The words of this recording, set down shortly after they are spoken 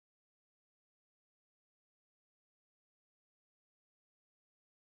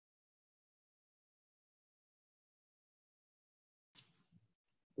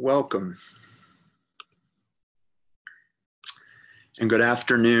Welcome and good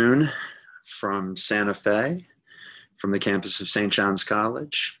afternoon from Santa Fe, from the campus of St. John's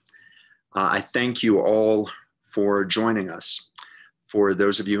College. I thank you all for joining us. For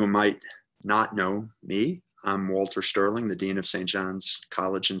those of you who might not know me, I'm Walter Sterling, the Dean of St. John's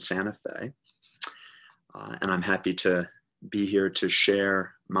College in Santa Fe, and I'm happy to be here to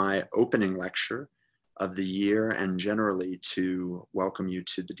share my opening lecture of the year and generally to welcome you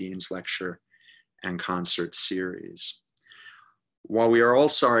to the Dean's Lecture and Concert Series. While we are all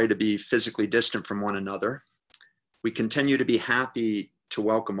sorry to be physically distant from one another, we continue to be happy to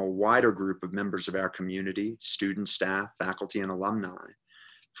welcome a wider group of members of our community, students, staff, faculty, and alumni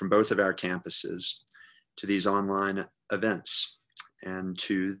from both of our campuses to these online events and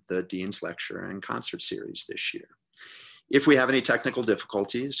to the Dean's Lecture and Concert Series this year. If we have any technical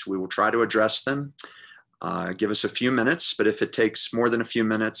difficulties, we will try to address them. Give us a few minutes, but if it takes more than a few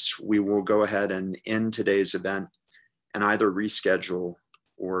minutes, we will go ahead and end today's event and either reschedule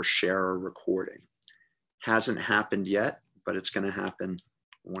or share a recording. Hasn't happened yet, but it's going to happen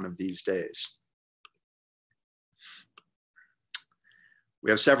one of these days. We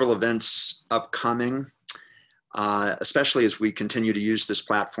have several events upcoming, especially as we continue to use this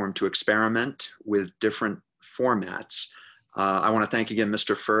platform to experiment with different formats. I want to thank again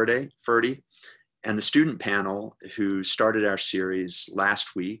Mr. Ferdy and the student panel who started our series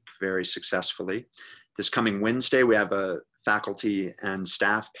last week very successfully. This coming Wednesday, we have a faculty and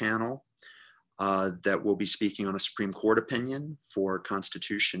staff panel that will be speaking on a Supreme Court opinion for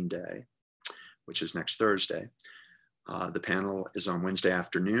Constitution Day, which is next Thursday. The panel is on Wednesday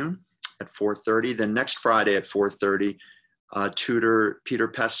afternoon at 4:30. Then next Friday at 4:30, tutor Peter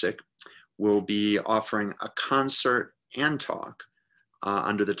Pesic will be offering a concert and talk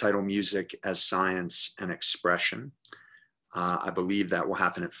under the title Music as Science and Expression. I believe that will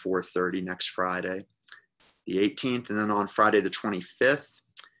happen at 4:30 next Friday, the 18th. And then on Friday, the 25th,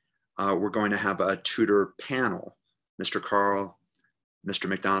 we're going to have a tutor panel, Mr. Carl, Mr.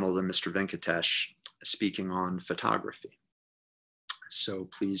 McDonald, and Mr. Venkatesh speaking on photography. So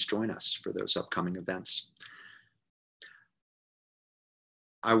please join us for those upcoming events.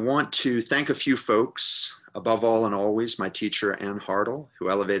 I want to thank a few folks, above all and always my teacher, Anne Hartle, who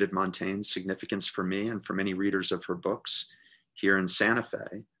elevated Montaigne's significance for me and for many readers of her books here in Santa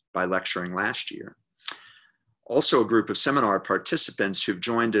Fe by lecturing last year. Also a group of seminar participants who've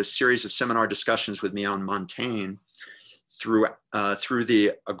joined a series of seminar discussions with me on Montaigne through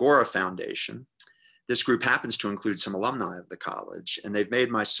the Agora Foundation. This group happens to include some alumni of the college, and they've made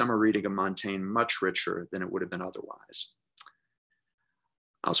my summer reading of Montaigne much richer than it would have been otherwise.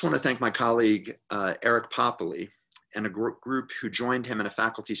 I also want to thank my colleague, Eric Popoli, and a group who joined him in a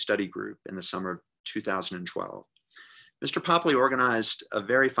faculty study group in the summer of 2012. Mr. Popoli organized a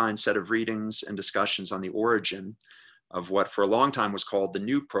very fine set of readings and discussions on the origin of what for a long time was called the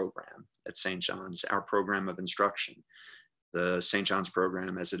new program at St. John's, our program of instruction, the St. John's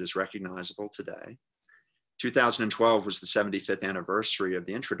program as it is recognizable today. 2012 was the 75th anniversary of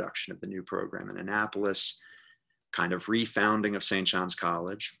the introduction of the new program in Annapolis, kind of refounding of St. John's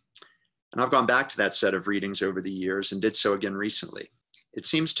College. And I've gone back to that set of readings over the years and did so again recently. It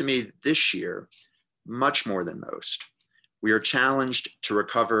seems to me this year, much more than most, we are challenged to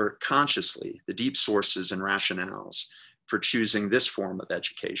recover consciously the deep sources and rationales for choosing this form of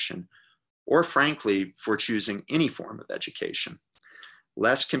education, or frankly, for choosing any form of education.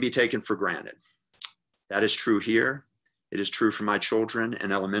 Less can be taken for granted. That is true here. It is true for my children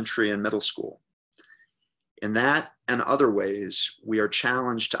in elementary and middle school. In that and other ways, we are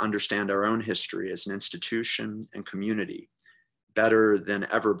challenged to understand our own history as an institution and community better than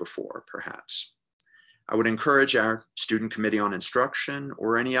ever before, perhaps. I would encourage our Student Committee on Instruction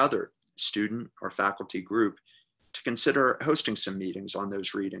or any other student or faculty group to consider hosting some meetings on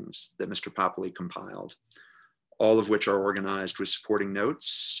those readings that Mr. Popoli compiled, all of which are organized with supporting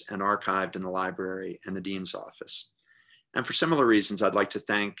notes and archived in the library and the Dean's office. And for similar reasons, I'd like to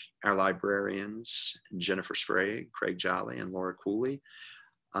thank our librarians, Jennifer Sprague, Craig Jolly, and Laura Cooley.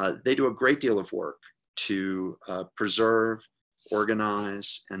 They do a great deal of work to preserve,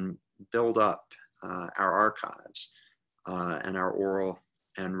 organize, and build up our archives and our oral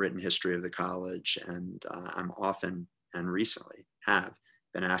and written history of the college. And I'm often and recently have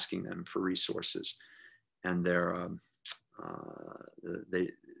been asking them for resources. And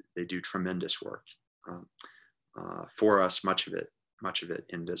they do tremendous work. For us, much of it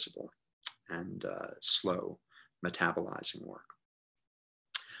invisible and slow metabolizing work.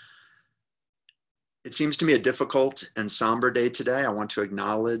 It seems to me a difficult and somber day today. I want to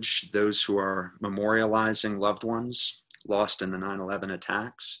acknowledge those who are memorializing loved ones lost in the 9/11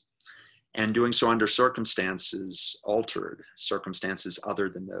 attacks, and doing so under circumstances, altered circumstances other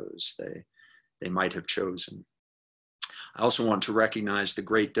than those they might have chosen. I also want to recognize the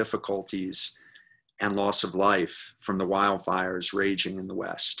great difficulties and loss of life from the wildfires raging in the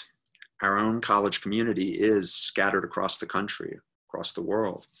West. Our own college community is scattered across the country, across the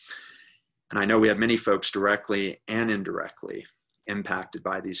world. And I know we have many folks directly and indirectly impacted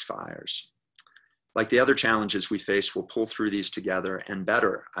by these fires. Like the other challenges we face, we'll pull through these together and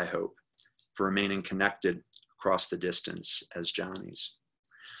better, I hope, for remaining connected across the distance as Johnnies.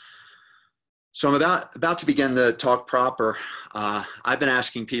 So I'm about to begin the talk proper. I've been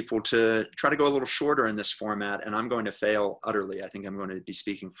asking people to try to go a little shorter in this format, and I'm going to fail utterly. I think I'm going to be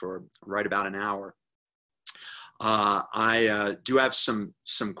speaking for right about an hour. I do have some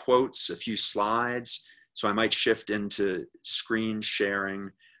quotes, a few slides, so I might shift into screen sharing.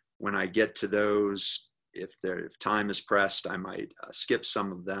 When I get to those, if time is pressed, I might skip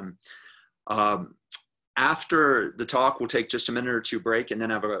some of them. After the talk, we'll take just a minute or two break and then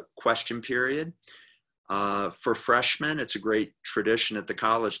have a question period. For freshmen, it's a great tradition at the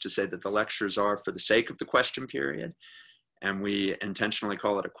college to say that the lectures are for the sake of the question period. And we intentionally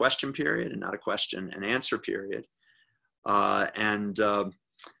call it a question period and not a question and answer period. We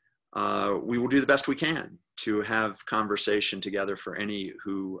will do the best we can to have conversation together for any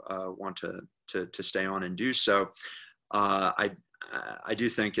who want to stay on and do so. I do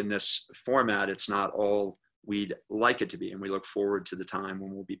think in this format, it's not all we'd like it to be, and we look forward to the time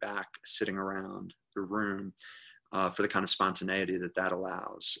when we'll be back sitting around the room for the kind of spontaneity that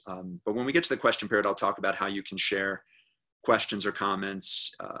allows. But when we get to the question period, I'll talk about how you can share questions or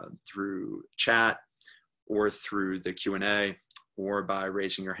comments through chat or through the Q&A or by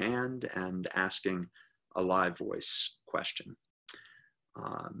raising your hand and asking a live voice question.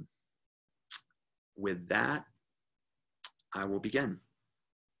 With that, I will begin.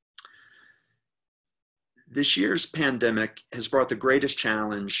 This year's pandemic has brought the greatest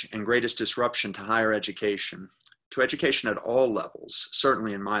challenge and greatest disruption to higher education, to education at all levels,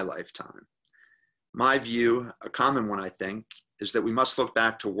 certainly in my lifetime. My view, a common one I think, is that we must look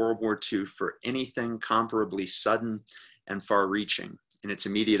back to World War II for anything comparably sudden and far-reaching in its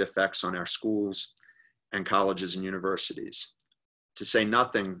immediate effects on our schools and colleges and universities, to say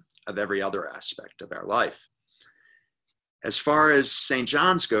nothing of every other aspect of our life. As far as St.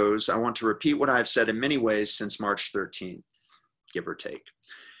 John's goes, I want to repeat what I've said in many ways since March 13th, give or take.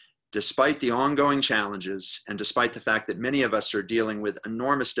 Despite the ongoing challenges, and despite the fact that many of us are dealing with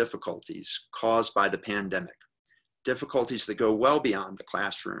enormous difficulties caused by the pandemic, difficulties that go well beyond the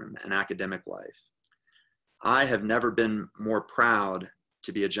classroom and academic life, I have never been more proud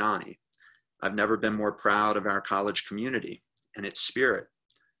to be a Johnny. I've never been more proud of our college community and its spirit,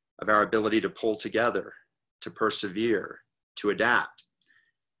 of our ability to pull together, to persevere, to adapt.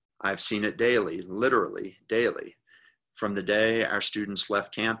 I've seen it daily, literally daily, from the day our students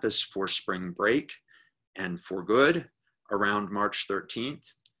left campus for spring break and for good around March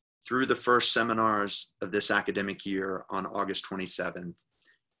 13th, through the first seminars of this academic year on August 27th,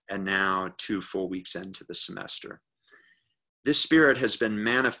 and now 2 full weeks into the semester. This spirit has been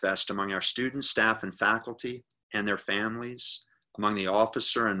manifest among our students, staff, and faculty and their families, among the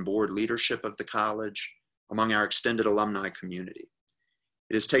officer and board leadership of the college, among our extended alumni community.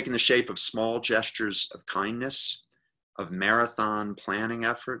 It has taken the shape of small gestures of kindness, of marathon planning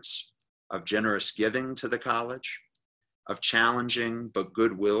efforts, of generous giving to the college, of challenging but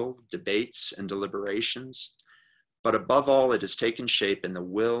goodwill debates and deliberations. But above all, it has taken shape in the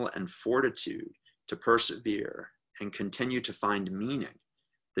will and fortitude to persevere and continue to find meaning,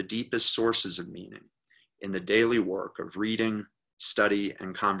 the deepest sources of meaning, in the daily work of reading, study,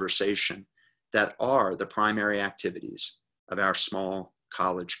 and conversation that are the primary activities of our small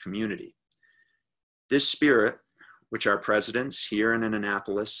college community. This spirit, which our presidents here in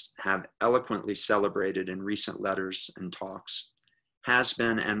Annapolis have eloquently celebrated in recent letters and talks, has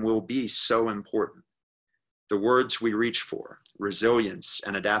been and will be so important. The words we reach for, resilience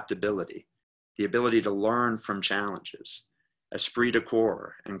and adaptability, the ability to learn from challenges, esprit de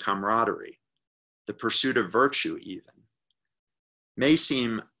corps and camaraderie, the pursuit of virtue even, may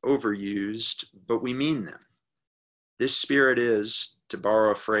seem overused, but we mean them. This spirit is, to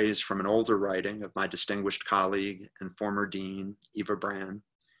borrow a phrase from an older writing of my distinguished colleague and former dean, Eva Brand,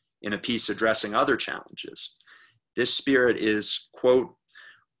 in a piece addressing other challenges, this spirit is, quote,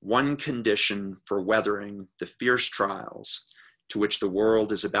 one condition for weathering the fierce trials to which the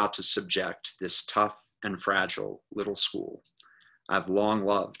world is about to subject this tough and fragile little school. I've long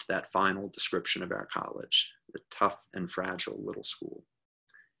loved that final description of our college, the tough and fragile little school.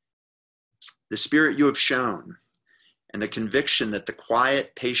 The spirit you have shown and the conviction that the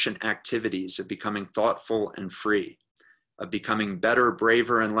quiet, patient activities of becoming thoughtful and free, of becoming better,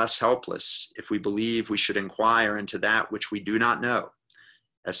 braver, and less helpless, if we believe we should inquire into that which we do not know,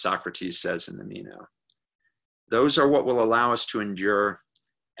 as Socrates says in the Meno. Those are what will allow us to endure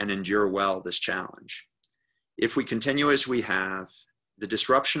and endure well this challenge. If we continue as we have, the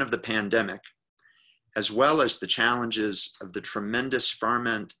disruption of the pandemic, as well as the challenges of the tremendous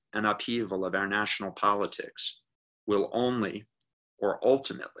ferment and upheaval of our national politics, will only, or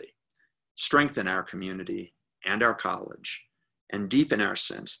ultimately, strengthen our community and our college, and deepen our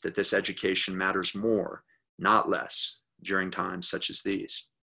sense that this education matters more, not less, during times such as these.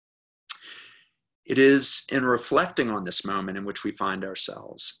 It is in reflecting on this moment in which we find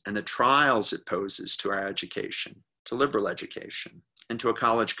ourselves and the trials it poses to our education, to liberal education, and to a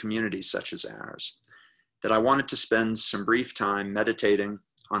college community such as ours, that I wanted to spend some brief time meditating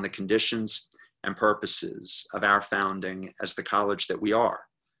on the conditions and purposes of our founding as the college that we are,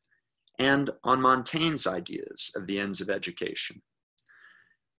 and on Montaigne's ideas of the ends of education.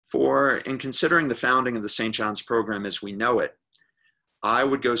 For in considering the founding of the St. John's program as we know it, I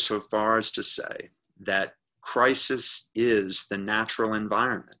would go so far as to say that crisis is the natural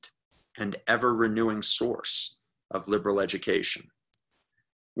environment and ever-renewing source of liberal education.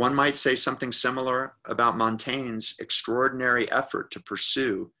 One might say something similar about Montaigne's extraordinary effort to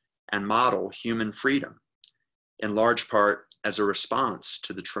pursue and model human freedom, in large part as a response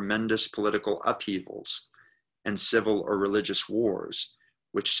to the tremendous political upheavals and civil or religious wars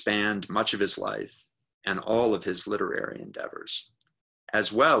which spanned much of his life and all of his literary endeavors,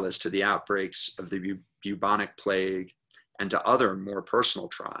 as well as to the outbreaks of the bubonic plague and to other more personal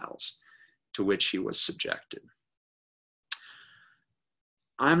trials to which he was subjected.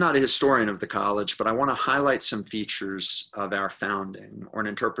 I'm not a historian of the college, but I want to highlight some features of our founding, or an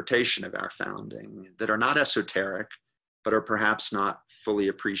interpretation of our founding, that are not esoteric, but are perhaps not fully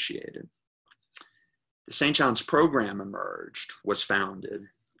appreciated. The St. John's program was founded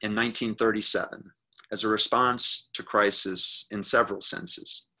in 1937 as a response to crisis in several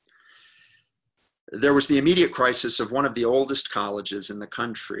senses. There was the immediate crisis of one of the oldest colleges in the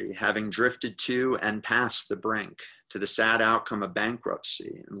country having drifted to and past the brink, to the sad outcome of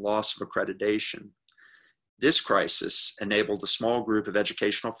bankruptcy and loss of accreditation. This crisis enabled a small group of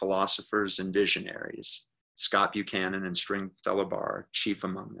educational philosophers and visionaries, Scott Buchanan and Stringfellow Barr, chief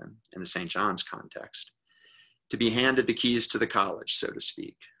among them in the St. John's context, to be handed the keys to the college, so to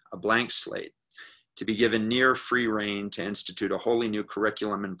speak, a blank slate, to be given near free rein to institute a wholly new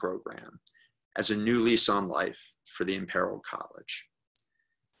curriculum and program as a new lease on life for the imperiled college.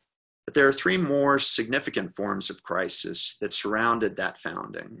 But there are three more significant forms of crisis that surrounded that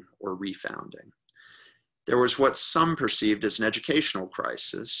founding or refounding. There was what some perceived as an educational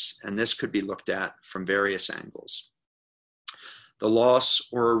crisis, and this could be looked at from various angles. The loss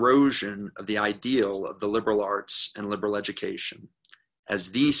or erosion of the ideal of the liberal arts and liberal education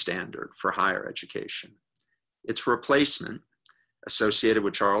as the standard for higher education. Its replacement, associated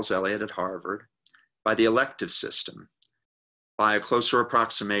with Charles Eliot at Harvard, by the elective system, by a closer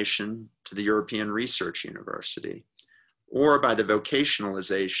approximation to the European Research University, or by the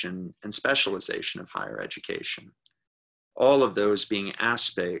vocationalization and specialization of higher education, all of those being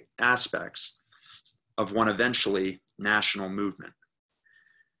aspects of one eventually national movement.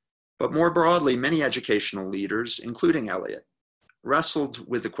 But more broadly, many educational leaders, including Eliot, wrestled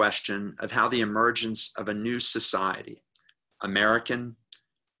with the question of how the emergence of a new society, American,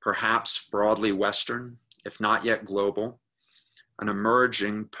 perhaps broadly Western, if not yet global, an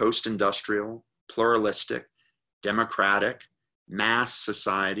emerging post-industrial, pluralistic, democratic, mass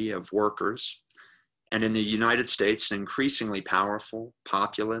society of workers, and in the United States, an increasingly powerful,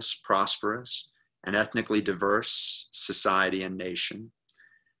 populous, prosperous, and ethnically diverse society and nation,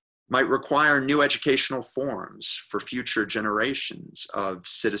 might require new educational forms for future generations of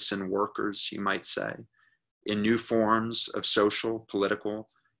citizen workers, you might say, in new forms of social, political,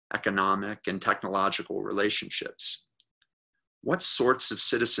 economic, and technological relationships. What sorts of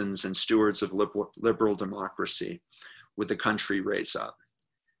citizens and stewards of liberal democracy would the country raise up?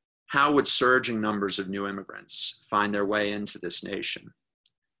 How would surging numbers of new immigrants find their way into this nation?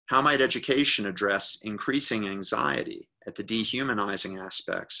 How might education address increasing anxiety at the dehumanizing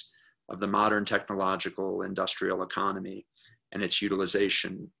aspects of the modern technological industrial economy and its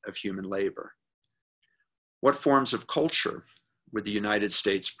utilization of human labor? What forms of culture would the United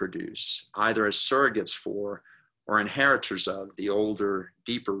States produce, either as surrogates for or inheritors of the older,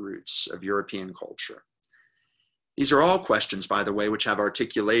 deeper roots of European culture? These are all questions, by the way, which have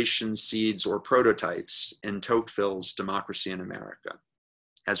articulation, seeds, or prototypes in Tocqueville's Democracy in America,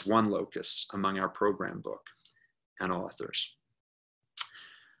 as one locus among our program book, and authors.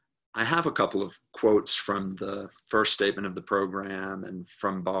 I have a couple of quotes from the first statement of the program and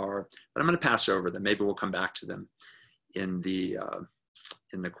from Barr, but I'm going to pass over them. Maybe we'll come back to them in the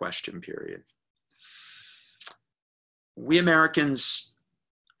question period. We Americans,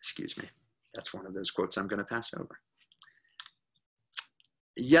 excuse me, that's one of those quotes I'm going to pass over.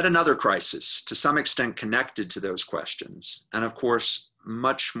 Yet another crisis, to some extent connected to those questions, and of course,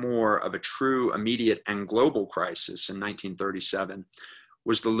 much more of a true, immediate, and global crisis in 1937,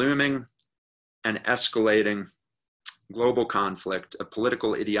 was the looming and escalating global conflict of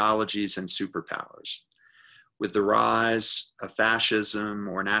political ideologies and superpowers. With the rise of fascism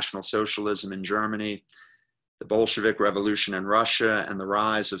or National Socialism in Germany, the Bolshevik Revolution in Russia, and the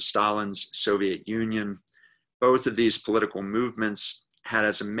rise of Stalin's Soviet Union, both of these political movements had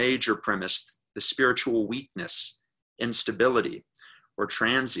as a major premise the spiritual weakness, instability, or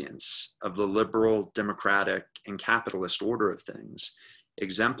transience of the liberal, democratic, and capitalist order of things,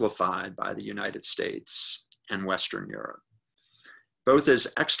 exemplified by the United States and Western Europe, both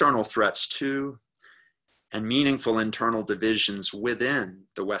as external threats to and meaningful internal divisions within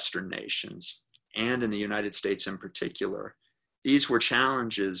the Western nations, and in the United States in particular. These were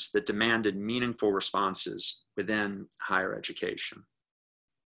challenges that demanded meaningful responses within higher education.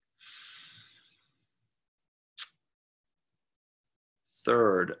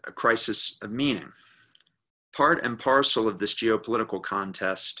 Third, a crisis of meaning. Part and parcel of this geopolitical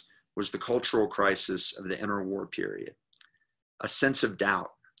contest was the cultural crisis of the interwar period, a sense of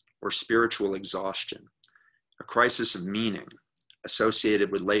doubt or spiritual exhaustion, a crisis of meaning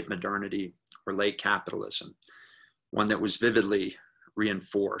associated with late modernity or late capitalism, one that was vividly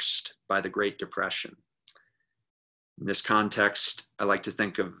reinforced by the Great Depression. In this context, I like to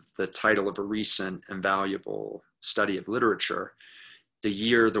think of the title of a recent and valuable study of literature, "The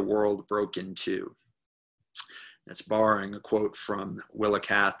Year the World Broke in Two." That's borrowing a quote from Willa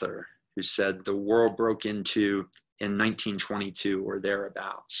Cather, who said, "The world broke in two in 1922 or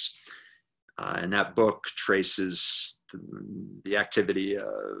thereabouts." And that book traces the activity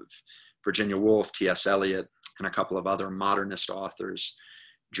of Virginia Woolf, T.S. Eliot, and a couple of other modernist authors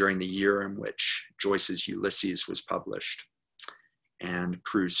during the year in which Joyce's Ulysses was published and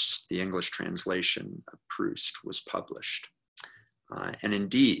Proust, the English translation of Proust, was published. And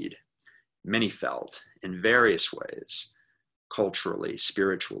indeed, many felt in various ways, culturally,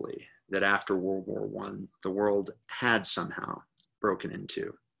 spiritually, that after World War I, the world had somehow broken in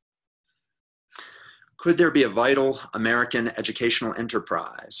two. Could there be a vital American educational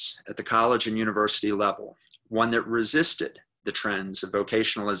enterprise at the college and university level, one that resisted the trends of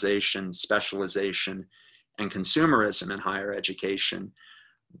vocationalization, specialization, and consumerism in higher education,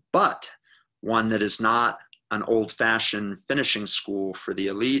 but one that is not an old-fashioned finishing school for the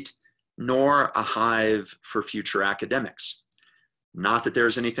elite, nor a hive for future academics? Not that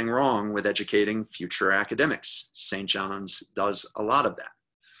there's anything wrong with educating future academics. St. John's does a lot of that.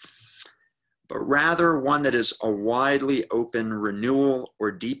 But rather one that is a widely open renewal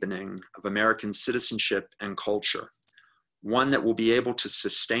or deepening of American citizenship and culture, one that will be able to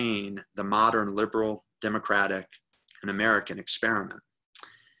sustain the modern liberal, democratic, and American experiment.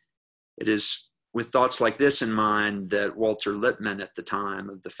 It is with thoughts like this in mind that Walter Lippmann, at the time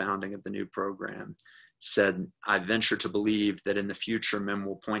of the founding of the new program, said, "I venture to believe that in the future men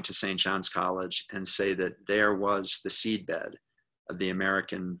will point to St. John's College and say that there was the seedbed of the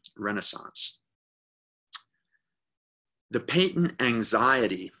American Renaissance." The patent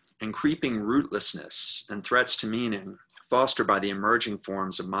anxiety and creeping rootlessness and threats to meaning fostered by the emerging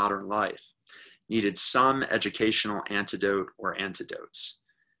forms of modern life needed some educational antidote or antidotes.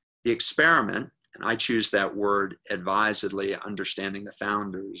 The experiment, and I choose that word advisedly, understanding the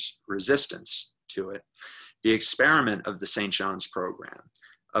founders' resistance to it, the experiment of the St. John's program,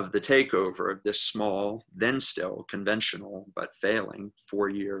 of the takeover of this small, then still conventional but failing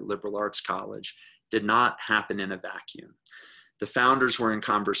four-year liberal arts college, did not happen in a vacuum. The founders were in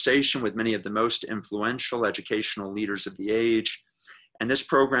conversation with many of the most influential educational leaders of the age, and this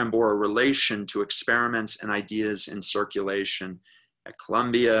program bore a relation to experiments and ideas in circulation at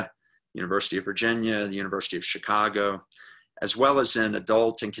Columbia, University of Virginia, the University of Chicago, as well as in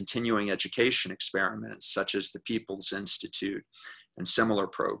adult and continuing education experiments such as the People's Institute and similar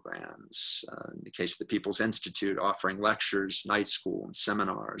programs. In the case of the People's Institute, offering lectures, night school, and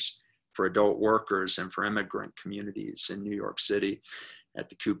seminars for adult workers and for immigrant communities in New York City, at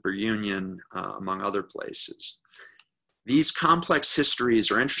the Cooper Union, among other places. These complex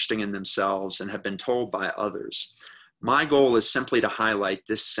histories are interesting in themselves and have been told by others. My goal is simply to highlight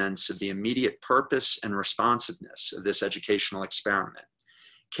this sense of the immediate purpose and responsiveness of this educational experiment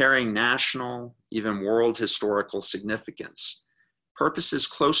carrying national, even world historical significance. Purpose is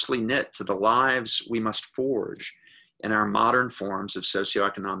closely knit to the lives we must forge in our modern forms of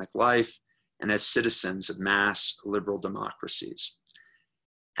socioeconomic life and as citizens of mass liberal democracies.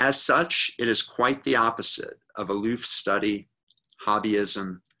 As such, it is quite the opposite of aloof study,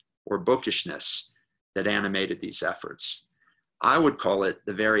 hobbyism, or bookishness that animated these efforts. I would call it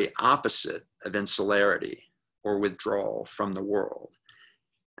the very opposite of insularity or withdrawal from the world.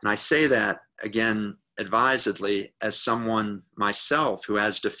 And I say that, again, advisedly, as someone myself who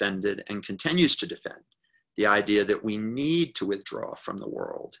has defended and continues to defend the idea that we need to withdraw from the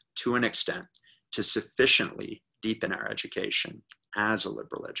world to an extent to sufficiently deepen our education as a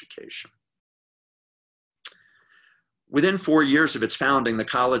liberal education. Within 4 years of its founding, the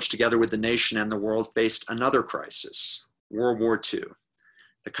college, together with the nation and the world, faced another crisis, World War II.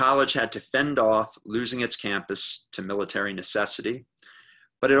 The college had to fend off losing its campus to military necessity,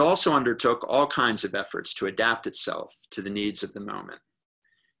 but it also undertook all kinds of efforts to adapt itself to the needs of the moment.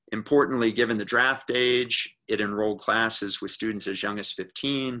 Importantly, given the draft age, it enrolled classes with students as young as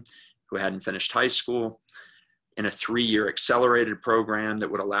 15 who hadn't finished high school in a 3-year accelerated program that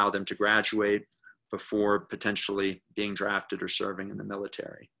would allow them to graduate before potentially being drafted or serving in the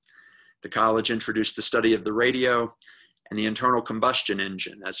military. The college introduced the study of the radio and the internal combustion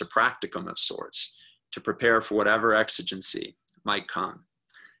engine as a practicum of sorts to prepare for whatever exigency might come.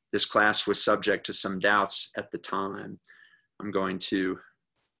 This class was subject to some doubts at the time. I'm going to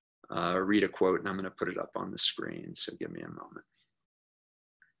read a quote and I'm going to put it up on the screen, so give me a moment.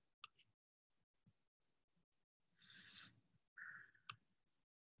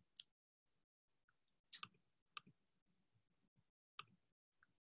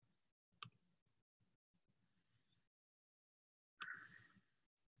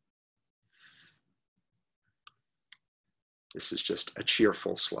 This is just a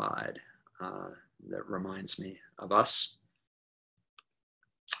cheerful slide that reminds me of us.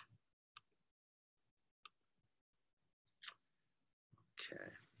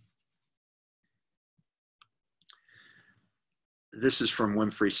 Okay. This is from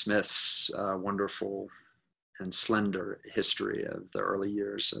Winfrey Smith's wonderful and slender history of the early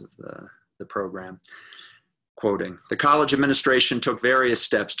years of the program. Quoting, "The college administration took various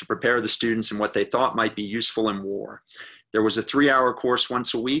steps to prepare the students in what they thought might be useful in war. There was a 3-hour course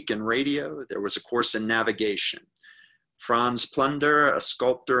once a week in radio. There was a course in navigation. Franz Plunder, a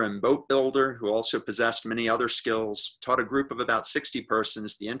sculptor and boat builder who also possessed many other skills, taught a group of about 60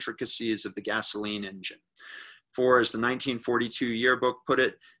 persons the intricacies of the gasoline engine. For, as the 1942 yearbook put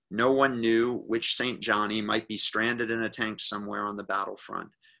it, no one knew which St. Johnny might be stranded in a tank somewhere on the battlefront,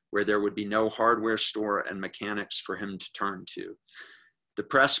 where there would be no hardware store and mechanics for him to turn to. The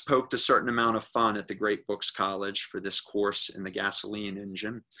press poked a certain amount of fun at the Great Books College for this course in the gasoline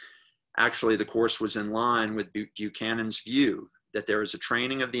engine. Actually, the course was in line with Buchanan's view that there is a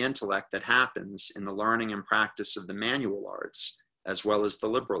training of the intellect that happens in the learning and practice of the manual arts as well as the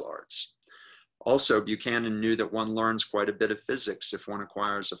liberal arts. Also, Buchanan knew that one learns quite a bit of physics if one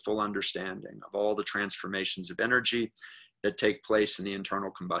acquires a full understanding of all the transformations of energy that take place in the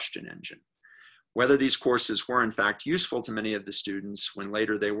internal combustion engine. Whether these courses were in fact useful to many of the students when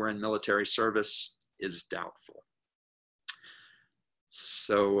later they were in military service is doubtful."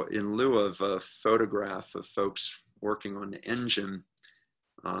 So in lieu of a photograph of folks working on the engine,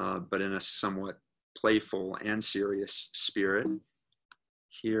 but in a somewhat playful and serious spirit,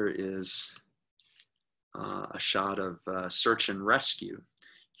 here is a shot of search and rescue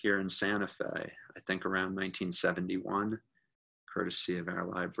here in Santa Fe, I think around 1971, courtesy of our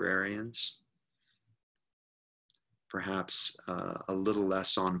librarians. Perhaps a little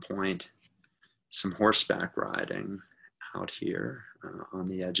less on point, some horseback riding out here on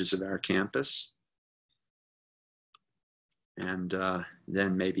the edges of our campus. And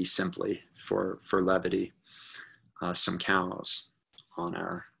then maybe simply for levity, some cows on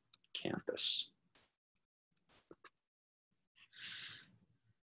our campus.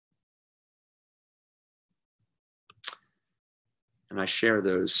 And I share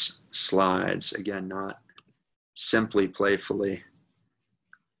those slides, again, not simply playfully,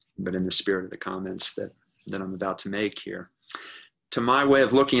 but in the spirit of the comments that I'm about to make here. To my way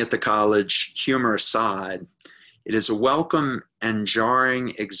of looking at the college, humor aside, it is a welcome and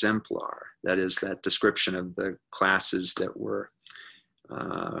jarring exemplar. That is, that description of the classes that were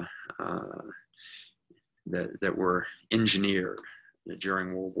engineered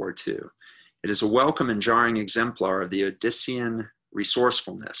during World War II. It is a welcome and jarring exemplar of the Odyssean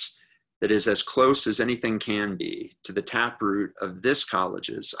resourcefulness that is as close as anything can be to the taproot of this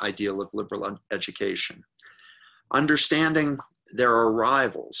college's ideal of liberal education. Understanding there are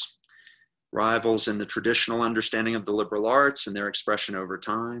rivals in the traditional understanding of the liberal arts and their expression over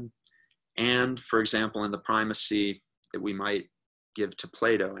time, and, for example, in the primacy that we might give to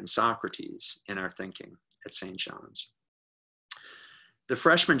Plato and Socrates in our thinking at St. John's. The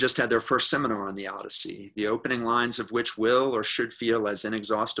freshmen just had their first seminar on the Odyssey, the opening lines of which will or should feel as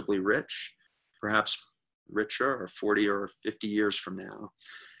inexhaustibly rich, perhaps richer or 40 or 50 years from now,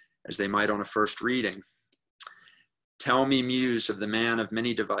 as they might on a first reading. Tell me, muse, of the man of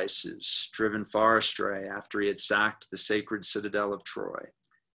many devices, driven far astray after he had sacked the sacred citadel of Troy.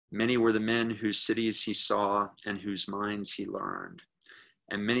 Many were the men whose cities he saw and whose minds he learned,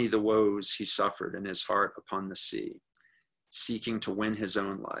 and many the woes he suffered in his heart upon the sea, seeking to win his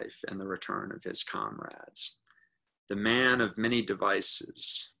own life and the return of his comrades. The man of many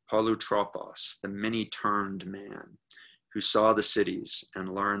devices, Polytropos, the many-turned man, who saw the cities and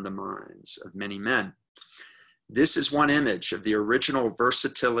learned the minds of many men. This is one image of the original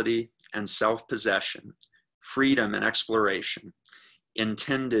versatility and self-possession, freedom and exploration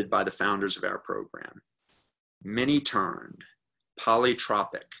intended by the founders of our program. Many-turned,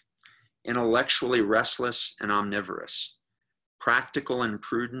 polytropic, intellectually restless and omnivorous, practical and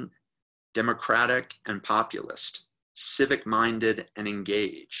prudent, democratic and populist, civic-minded and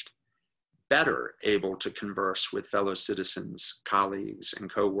engaged, better able to converse with fellow citizens, colleagues, and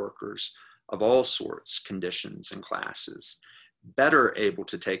co-workers of all sorts, conditions, and classes, better able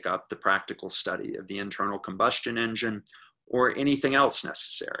to take up the practical study of the internal combustion engine or anything else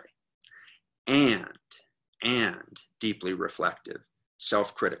necessary, and deeply reflective,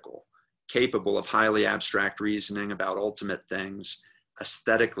 self-critical, capable of highly abstract reasoning about ultimate things,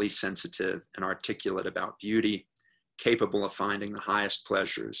 aesthetically sensitive and articulate about beauty, capable of finding the highest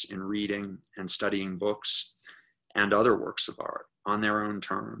pleasures in reading and studying books and other works of art on their own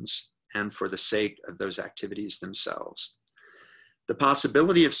terms and for the sake of those activities themselves. The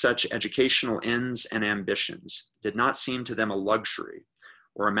possibility of such educational ends and ambitions did not seem to them a luxury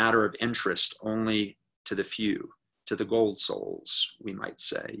or a matter of interest only to the few, to the gold souls, we might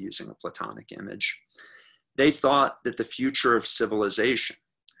say, using a Platonic image. They thought that the future of civilization,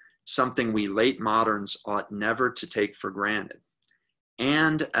 something we late moderns ought never to take for granted,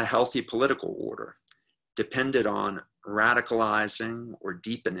 and a healthy political order depended on radicalizing or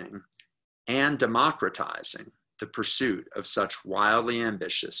deepening and democratizing the pursuit of such wildly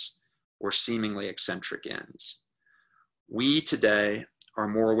ambitious or seemingly eccentric ends. We today are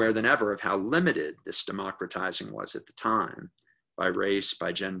more aware than ever of how limited this democratizing was at the time, by race,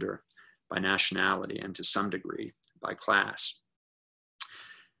 by gender, by nationality, and to some degree, by class.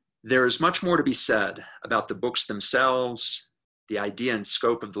 There is much more to be said about the books themselves, the idea and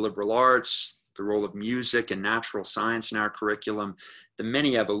scope of the liberal arts, the role of music and natural science in our curriculum, the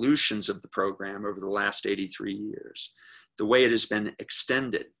many evolutions of the program over the last 83 years, the way it has been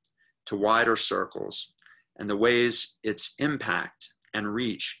extended to wider circles, and the ways its impact and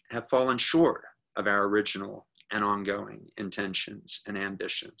reach have fallen short of our original and ongoing intentions and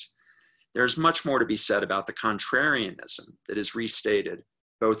ambitions. There's much more to be said about the contrarianism that is restated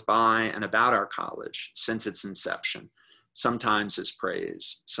both by and about our college since its inception, sometimes as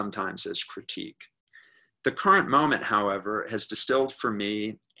praise, sometimes as critique. The current moment, however, has distilled for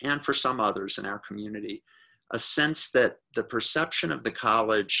me and for some others in our community a sense that the perception of the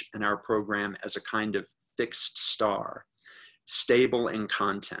college and our program as a kind of fixed star, stable in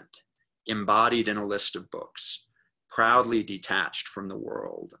content, embodied in a list of books, proudly detached from the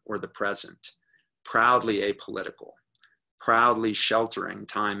world or the present, proudly apolitical, proudly sheltering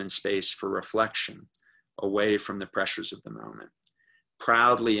time and space for reflection away from the pressures of the moment,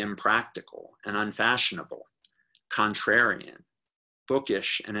 proudly impractical and unfashionable, contrarian,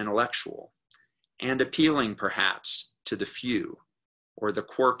 bookish and intellectual, and appealing perhaps to the few or the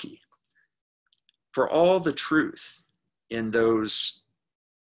quirky. For all the truth in those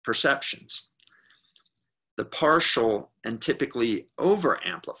perceptions, the partial and typically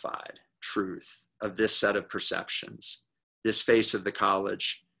over-amplified truth of this set of perceptions, this face of the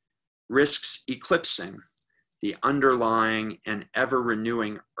college, risks eclipsing the underlying and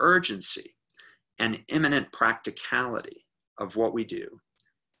ever-renewing urgency and imminent practicality of what we do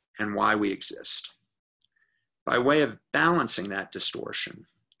and why we exist. By way of balancing that distortion,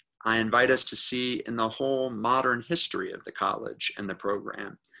 I invite us to see in the whole modern history of the college and the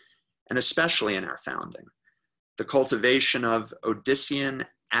program, and especially in our founding, the cultivation of Odyssean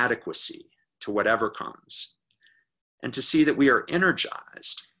adequacy to whatever comes, and to see that we are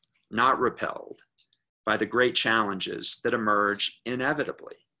energized, not repelled, by the great challenges that emerge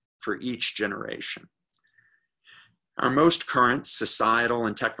inevitably for each generation. Our most current societal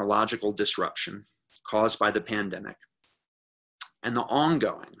and technological disruption caused by the pandemic and the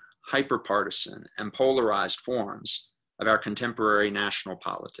ongoing, hyperpartisan, and polarized forms of our contemporary national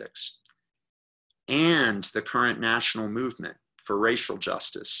politics, and the current national movement for racial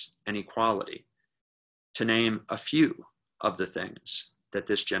justice and equality, to name a few of the things that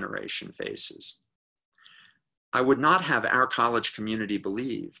this generation faces. I would not have our college community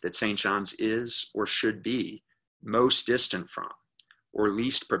believe that St. John's is or should be most distant from or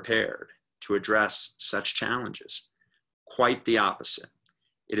least prepared to address such challenges. Quite the opposite.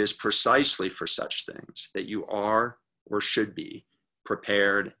 It is precisely for such things that you are or should be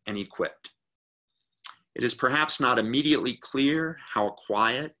prepared and equipped. It is perhaps not immediately clear how a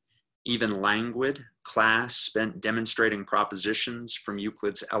quiet, even languid class spent demonstrating propositions from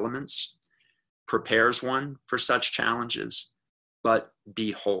Euclid's Elements prepares one for such challenges, but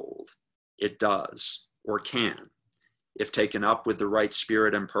behold, it does or can, if taken up with the right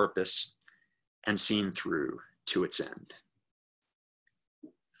spirit and purpose and seen through to its end.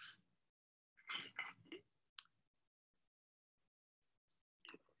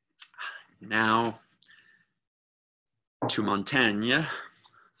 Now to Montaigne,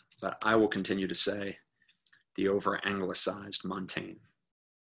 but I will continue to say the over-anglicized Montaigne.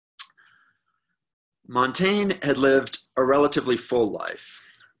 Montaigne had lived a relatively full life,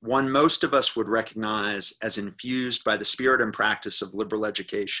 one most of us would recognize as infused by the spirit and practice of liberal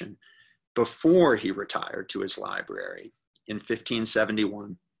education before he retired to his library in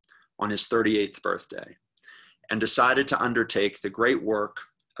 1571 on his 38th birthday and decided to undertake the great work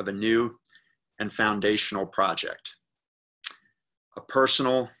of a new and foundational project, a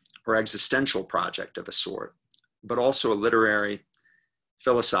personal or existential project of a sort, but also a literary,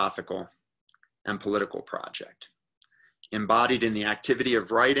 philosophical, and political project, embodied in the activity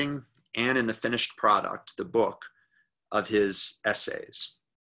of writing and in the finished product, the book, of his essays.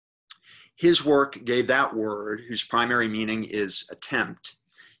 His work gave that word, whose primary meaning is attempt,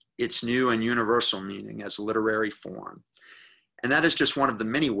 its new and universal meaning as a literary form. And that is just one of the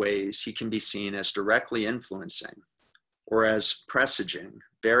many ways he can be seen as directly influencing or as presaging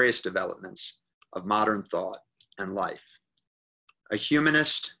various developments of modern thought and life. A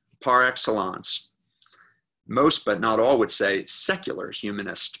humanist par excellence, most but not all would say secular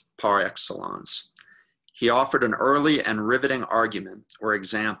humanist par excellence. He offered an early and riveting argument or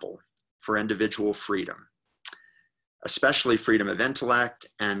example for individual freedom, especially freedom of intellect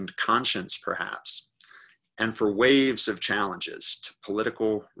and conscience perhaps, and for waves of challenges to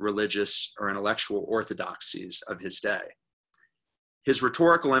political, religious, or intellectual orthodoxies of his day. His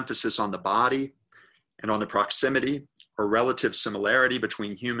rhetorical emphasis on the body and on the proximity or relative similarity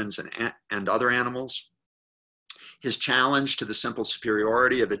between humans and other animals, his challenge to the simple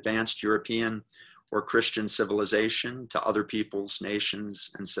superiority of advanced European or Christian civilization to other peoples,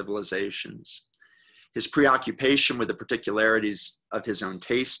 nations, and civilizations, his preoccupation with the particularities of his own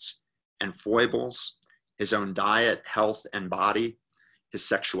tastes and foibles, his own diet, health, and body, his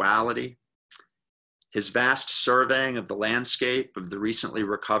sexuality, his vast surveying of the landscape of the recently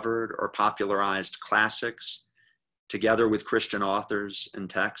recovered or popularized classics, together with Christian authors and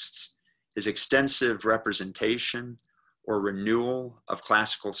texts, his extensive representation or renewal of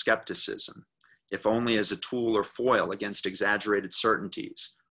classical skepticism, if only as a tool or foil against exaggerated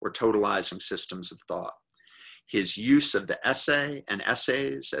certainties or totalizing systems of thought. His use of the essay and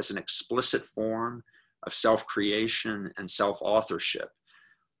essays as an explicit form of self-creation and self-authorship,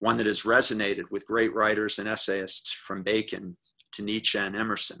 one that has resonated with great writers and essayists from Bacon to Nietzsche and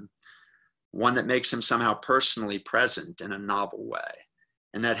Emerson, one that makes him somehow personally present in a novel way,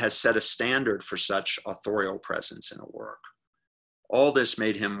 and that has set a standard for such authorial presence in a work. All this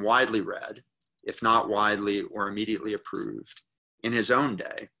made him widely read, if not widely or immediately approved, in his own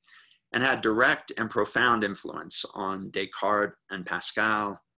day, and had direct and profound influence on Descartes and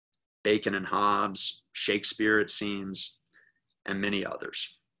Pascal, Bacon and Hobbes, Shakespeare, it seems, and many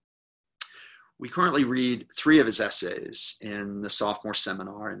others. We currently read 3 of his essays in the sophomore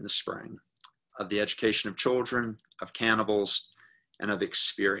seminar in the spring, of the education of children, of cannibals, and of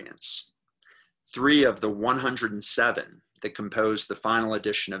experience. 3 of the 107 that compose the final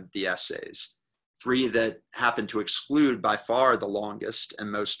edition of the essays, 3 that happen to exclude by far the longest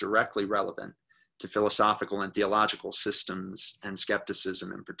and most directly relevant to philosophical and theological systems and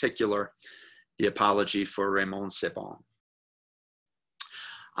skepticism in particular, the Apology for Raymond Sebon.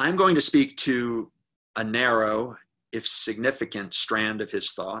 I'm going to speak to a narrow, if significant, strand of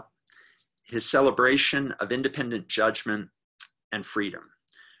his thought, his celebration of independent judgment and freedom,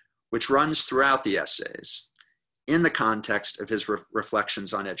 which runs throughout the essays in the context of his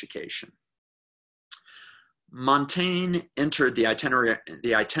reflections on education. Montaigne entered the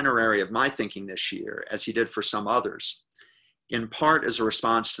itinerary of my thinking this year, as he did for some others, in part as a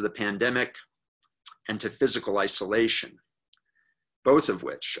response to the pandemic and to physical isolation, both of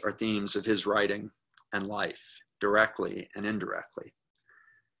which are themes of his writing and life, directly and indirectly.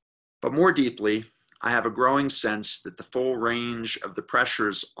 But more deeply, I have a growing sense that the full range of the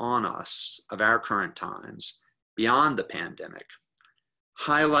pressures on us of our current times, beyond the pandemic,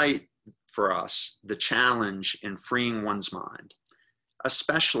 highlight for us the challenge in freeing one's mind,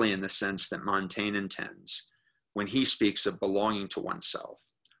 especially in the sense that Montaigne intends when he speaks of belonging to oneself,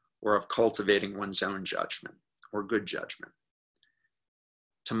 or of cultivating one's own judgment or good judgment.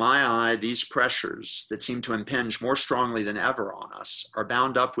 To my eye, these pressures that seem to impinge more strongly than ever on us are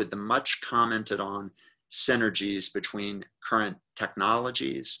bound up with the much commented on synergies between current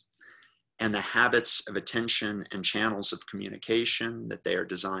technologies and the habits of attention and channels of communication that they are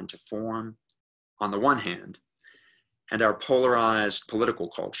designed to form, on the one hand, and our polarized political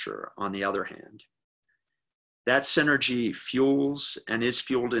culture on the other hand. That synergy fuels and is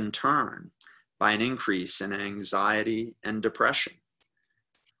fueled in turn by an increase in anxiety and depression,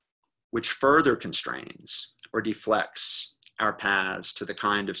 which further constrains or deflects our paths to the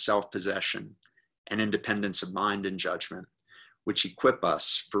kind of self-possession and independence of mind and judgment which equip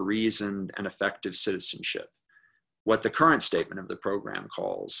us for reasoned and effective citizenship, what the current statement of the program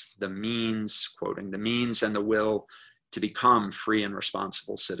calls the means, quoting, the means and the will to become free and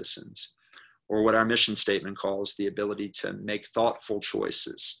responsible citizens, or what our mission statement calls the ability to make thoughtful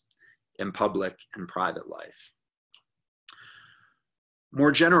choices in public and private life.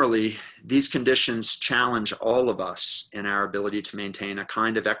 More generally, these conditions challenge all of us in our ability to maintain a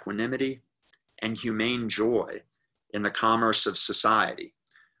kind of equanimity and humane joy in the commerce of society,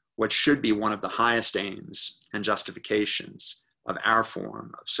 what should be one of the highest aims and justifications of our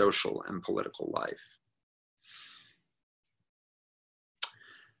form of social and political life.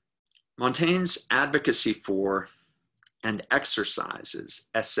 Montaigne's advocacy for and exercises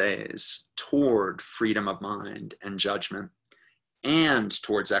essays toward freedom of mind and judgment and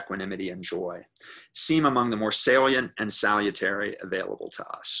towards equanimity and joy seem among the more salient and salutary available to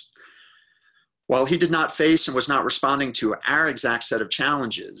us. While he did not face and was not responding to our exact set of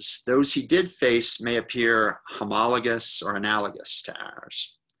challenges, those he did face may appear homologous or analogous to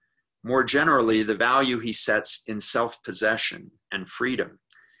ours. More generally, the value he sets in self-possession and freedom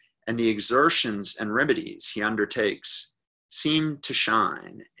and the exertions and remedies he undertakes seem to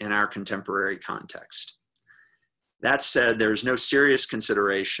shine in our contemporary context. That said, there is no serious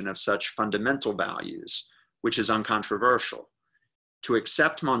consideration of such fundamental values, which is uncontroversial. To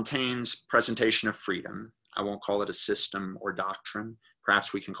accept Montaigne's presentation of freedom, I won't call it a system or doctrine,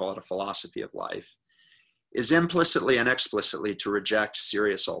 perhaps we can call it a philosophy of life, is implicitly and explicitly to reject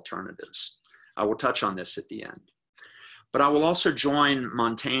serious alternatives. I will touch on this at the end. But I will also join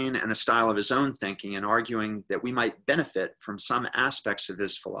Montaigne and a style of his own thinking in arguing that we might benefit from some aspects of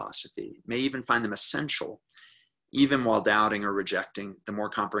his philosophy, may even find them essential, even while doubting or rejecting the more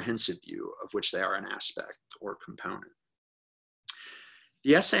comprehensive view of which they are an aspect or component.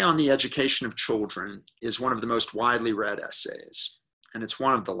 The essay on the education of children is one of the most widely read essays, and it's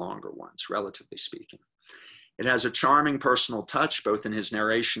one of the longer ones, relatively speaking. It has a charming personal touch, both in his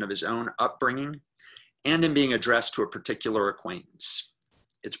narration of his own upbringing and in being addressed to a particular acquaintance.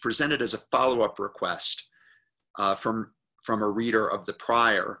 It's presented as a follow-up request from a reader of the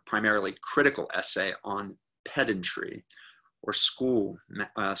prior, primarily critical essay on pedantry, or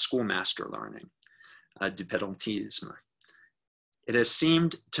schoolmaster learning, du pedantisme. It has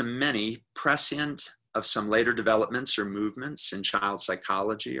seemed to many prescient of some later developments or movements in child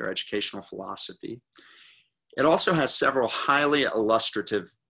psychology or educational philosophy. It also has several highly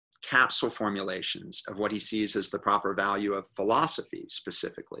illustrative capsule formulations of what he sees as the proper value of philosophy,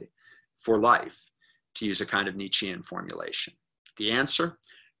 specifically for life, to use a kind of Nietzschean formulation. The answer,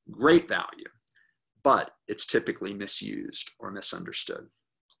 great value, but it's typically misused or misunderstood.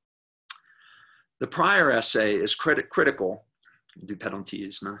 The prior essay is critical, du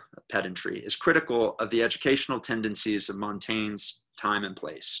pedantisme, pedantry, is critical of the educational tendencies of Montaigne's time and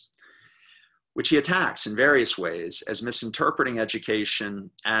place, which he attacks in various ways as misinterpreting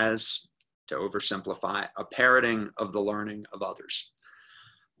education as, to oversimplify, a parroting of the learning of others.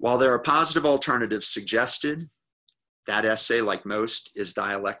 While there are positive alternatives suggested, that essay, like most, is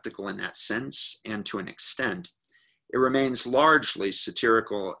dialectical in that sense, and to an extent, it remains largely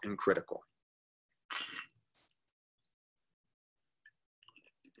satirical and critical.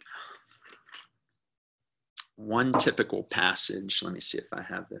 One typical passage, let me see if I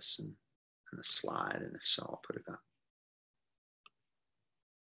have this in a slide, and if so, I'll put it up.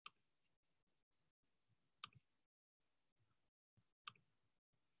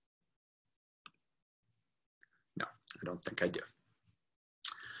 No, I don't think I do.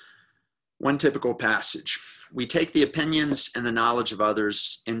 One typical passage. We take the opinions and the knowledge of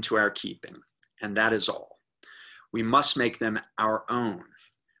others into our keeping, and that is all. We must make them our own.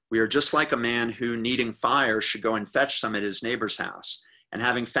 We are just like a man who, needing fire, should go and fetch some at his neighbor's house, and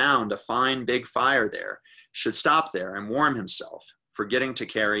having found a fine big fire there, should stop there and warm himself, forgetting to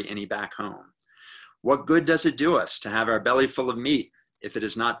carry any back home. What good does it do us to have our belly full of meat if it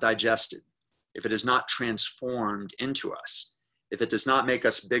is not digested, if it is not transformed into us, if it does not make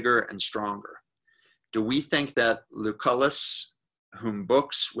us bigger and stronger? Do we think that Lucullus, whom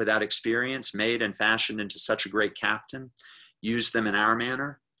books without experience made and fashioned into such a great captain, used them in our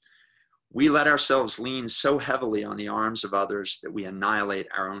manner? We let ourselves lean so heavily on the arms of others that we annihilate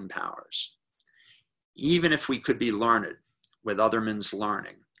our own powers. Even if we could be learned with other men's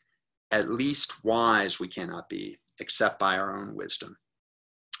learning, at least wise we cannot be, except by our own wisdom.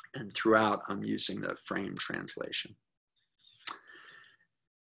 And throughout, I'm using the frame translation.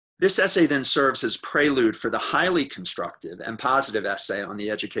 This essay then serves as prelude for the highly constructive and positive essay on the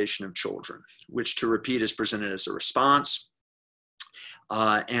education of children, which, to repeat, is presented as a response,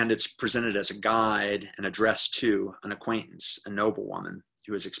 and it's presented as a guide and addressed to an acquaintance, a noblewoman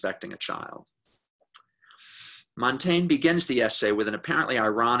who is expecting a child. Montaigne begins the essay with an apparently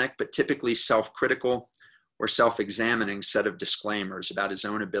ironic but typically self-critical or self-examining set of disclaimers about his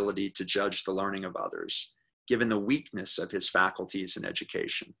own ability to judge the learning of others, given the weakness of his faculties in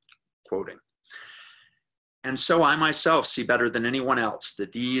education. Quoting, "And so I myself see better than anyone else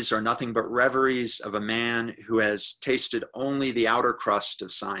that these are nothing but reveries of a man who has tasted only the outer crust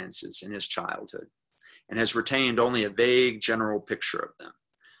of sciences in his childhood, and has retained only a vague general picture of them.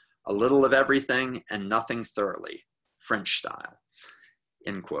 A little of everything and nothing thoroughly, French style,"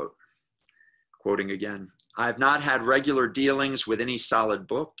 end quote. Quoting again, "I have not had regular dealings with any solid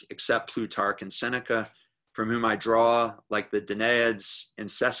book except Plutarch and Seneca, from whom I draw like the Danaids,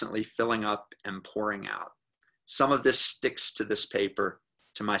 incessantly filling up and pouring out. Some of this sticks to this paper,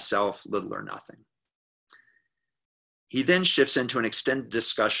 to myself little or nothing." He then shifts into an extended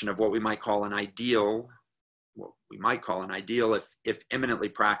discussion of what we might call an ideal, if eminently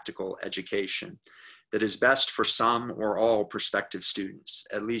practical education that is best for some or all prospective students,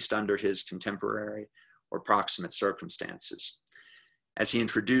 at least under his contemporary or proximate circumstances. As he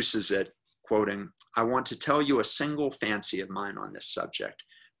introduces it, quoting, "I want to tell you a single fancy of mine on this subject,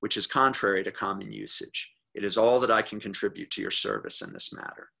 which is contrary to common usage. It is all that I can contribute to your service in this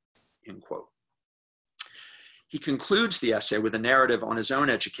matter," end quote. He concludes the essay with a narrative on his own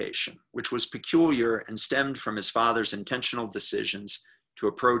education, which was peculiar and stemmed from his father's intentional decisions to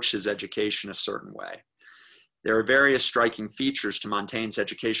approach his education a certain way. There are various striking features to Montaigne's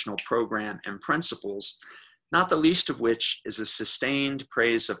educational program and principles, not the least of which is a sustained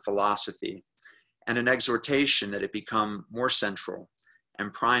praise of philosophy and an exhortation that it become more central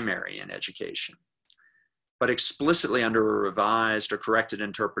and primary in education. But explicitly under a revised or corrected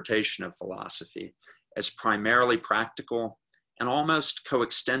interpretation of philosophy as primarily practical and almost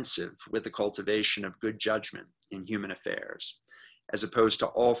coextensive with the cultivation of good judgment in human affairs, as opposed to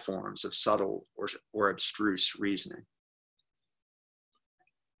all forms of subtle or abstruse reasoning.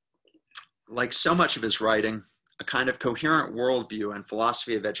 Like so much of his writing, a kind of coherent worldview and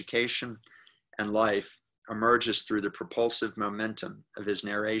philosophy of education and life emerges through the propulsive momentum of his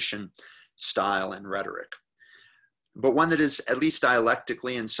narration, style, and rhetoric, but one that is at least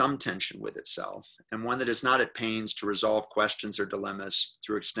dialectically in some tension with itself, and one that is not at pains to resolve questions or dilemmas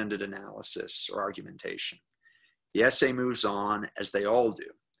through extended analysis or argumentation. The essay moves on, as they all do,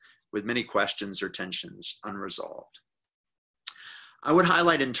 with many questions or tensions unresolved. I would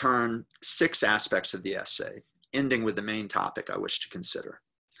highlight in turn 6 aspects of the essay, ending with the main topic I wish to consider.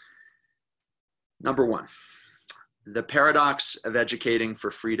 Number 1, the paradox of educating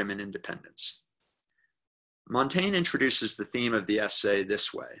for freedom and independence. Montaigne introduces the theme of the essay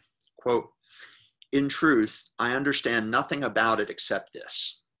this way, quote, "In truth, I understand nothing about it except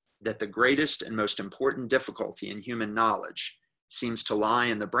this, that the greatest and most important difficulty in human knowledge seems to lie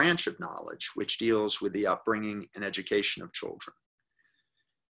in the branch of knowledge which deals with the upbringing and education of children."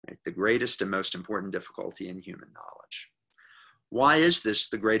 Right? The greatest and most important difficulty in human knowledge. Why is this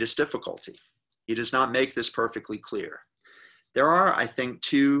the greatest difficulty? He does not make this perfectly clear. There are, I think,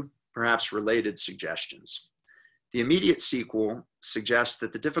 2 perhaps related suggestions. The immediate sequel suggests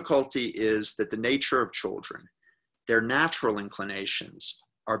that the difficulty is that the nature of children, their natural inclinations,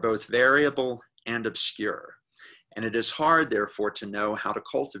 are both variable and obscure, and it is hard, therefore, to know how to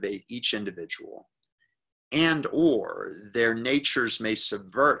cultivate each individual, and or their natures may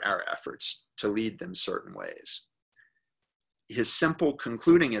subvert our efforts to lead them certain ways. His simple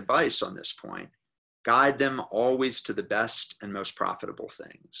concluding advice on this point Guide them always to the best and most profitable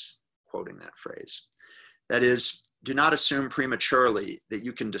things, quoting that phrase. That is, do not assume prematurely that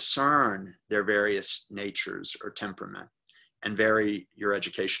you can discern their various natures or temperament and vary your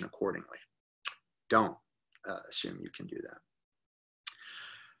education accordingly. Don't assume you can do that.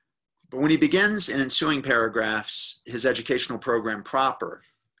 But when he begins in ensuing paragraphs his educational program proper,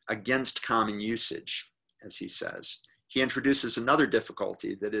 against common usage, as he says, he introduces another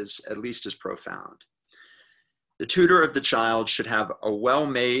difficulty that is at least as profound. The tutor of the child should have a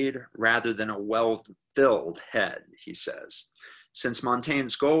well-made rather than a well-filled head, he says, since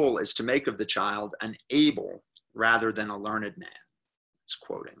Montaigne's goal is to make of the child an able rather than a learned man. It's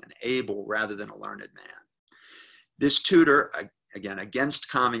quoting, an able rather than a learned man. This tutor, again, against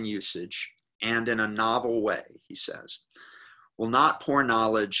common usage and in a novel way, he says, will not pour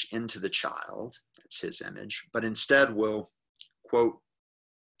knowledge into the child, that's his image, but instead will, quote,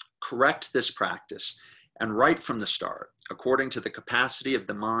 correct this practice and right from the start, according to the capacity of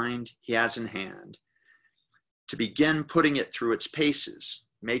the mind he has in hand, to begin putting it through its paces,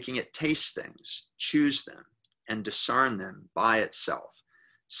 making it taste things, choose them, and discern them by itself,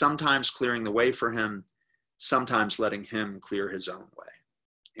 sometimes clearing the way for him, sometimes letting him clear his own way,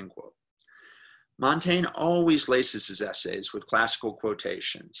 end quote. Montaigne always laces his essays with classical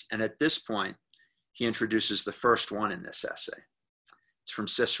quotations, and at this point, he introduces the first one in this essay. It's from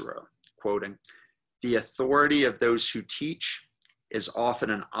Cicero, quoting, "The authority of those who teach is often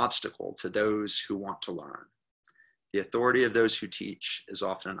an obstacle to those who want to learn." The authority of those who teach is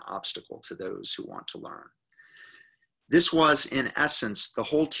often an obstacle to those who want to learn. This was, in essence, the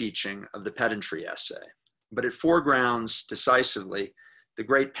whole teaching of the pedantry essay, but it foregrounds decisively the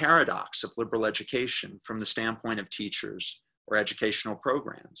great paradox of liberal education from the standpoint of teachers or educational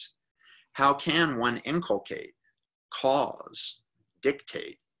programs. How can one inculcate, cause,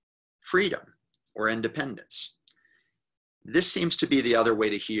 dictate freedom or independence? This seems to be the other way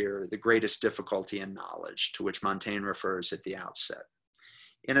to hear the greatest difficulty in knowledge, to which Montaigne refers at the outset.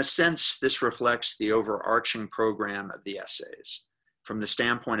 In a sense, this reflects the overarching program of the essays from the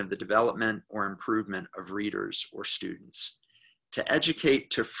standpoint of the development or improvement of readers or students. To educate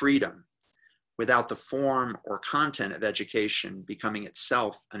to freedom without the form or content of education becoming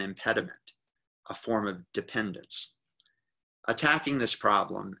itself an impediment, a form of dependence. Attacking this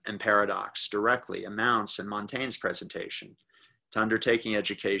problem and paradox directly amounts in Montaigne's presentation to undertaking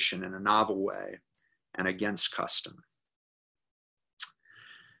education in a novel way and against custom.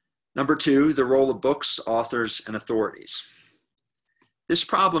 Number two, the role of books, authors, and authorities. This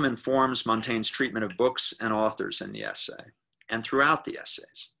problem informs Montaigne's treatment of books and authors in the essay and throughout the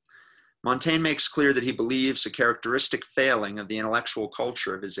essays. Montaigne makes clear that he believes a characteristic failing of the intellectual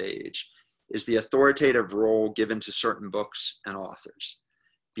culture of his age is the authoritative role given to certain books and authors,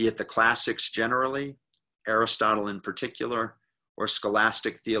 be it the classics generally, Aristotle in particular, or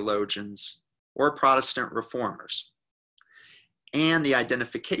scholastic theologians, or Protestant reformers, and the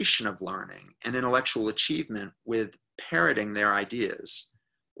identification of learning and intellectual achievement with parroting their ideas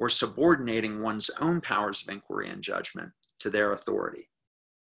or subordinating one's own powers of inquiry and judgment to their authority.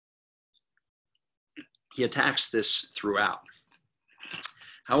 He attacks this throughout.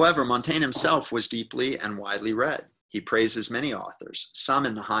 However, Montaigne himself was deeply and widely read. He praises many authors, some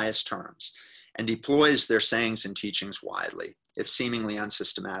in the highest terms, and deploys their sayings and teachings widely, if seemingly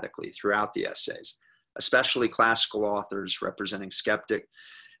unsystematically, throughout the essays, especially classical authors representing skeptic,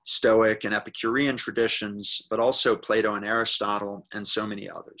 Stoic, and Epicurean traditions, but also Plato and Aristotle, and so many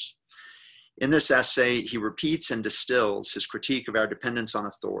others. In this essay, he repeats and distills his critique of our dependence on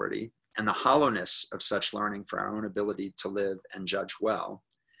authority and the hollowness of such learning for our own ability to live and judge well.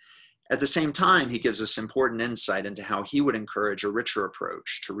 At the same time, he gives us important insight into how he would encourage a richer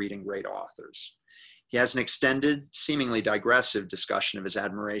approach to reading great authors. He has an extended, seemingly digressive discussion of his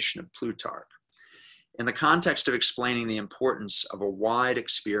admiration of Plutarch. In the context of explaining the importance of a wide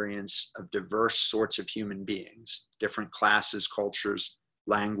experience of diverse sorts of human beings, different classes, cultures,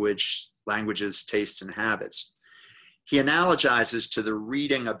 languages, tastes, and habits, he analogizes to the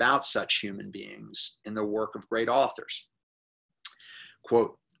reading about such human beings in the work of great authors.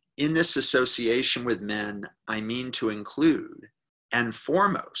 Quote, "In this association with men, I mean to include, and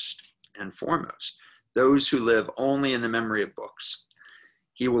foremost, those who live only in the memory of books.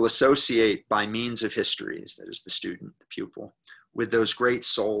 He will associate by means of histories," that is the student, the pupil, "with those great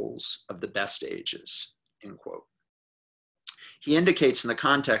souls of the best ages," end quote. He indicates in the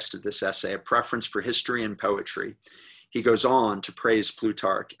context of this essay a preference for history and poetry. He goes on to praise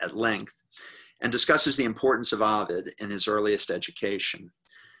Plutarch at length and discusses the importance of Ovid in his earliest education.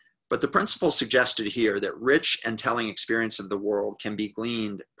 But the principle suggested here that rich and telling experience of the world can be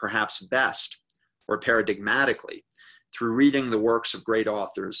gleaned perhaps best or paradigmatically through reading the works of great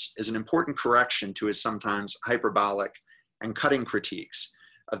authors is an important correction to his sometimes hyperbolic and cutting critiques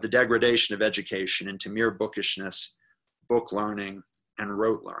of the degradation of education into mere bookishness, book learning, and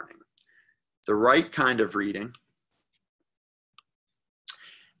rote learning. The right kind of reading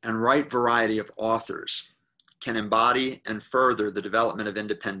and right variety of authors can embody and further the development of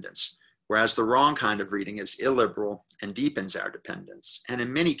independence, whereas the wrong kind of reading is illiberal and deepens our dependence, and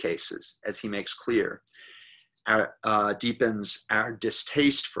in many cases, as he makes clear, deepens our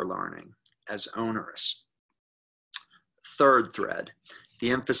distaste for learning as onerous. Third thread, the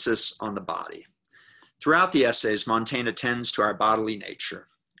emphasis on the body. Throughout the essays, Montaigne attends to our bodily nature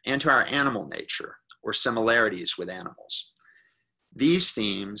and to our animal nature, or similarities with animals. These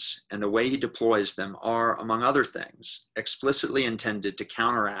themes and the way he deploys them are, among other things, explicitly intended to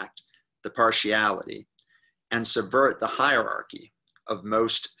counteract the partiality and subvert the hierarchy of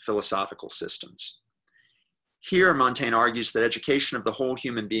most philosophical systems. Here, Montaigne argues that education of the whole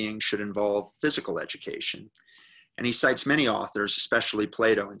human being should involve physical education, and he cites many authors, especially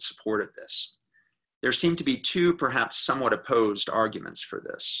Plato, in support of this. There seem to be two, perhaps somewhat opposed arguments for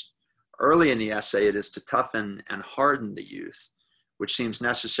this. Early in the essay, it is to toughen and harden the youth, which seems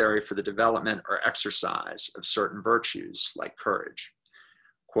necessary for the development or exercise of certain virtues like courage.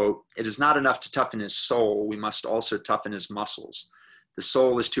 Quote, "It is not enough to toughen his soul, we must also toughen his muscles. The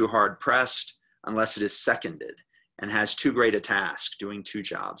soul is too hard pressed unless it is seconded and has too great a task, doing two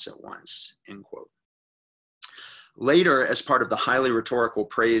jobs at once," end quote. Later, as part of the highly rhetorical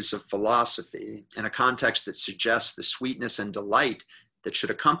praise of philosophy, in a context that suggests the sweetness and delight that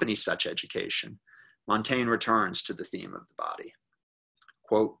should accompany such education, Montaigne returns to the theme of the body.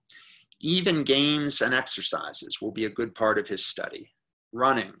 Quote, "Even games and exercises will be a good part of his study.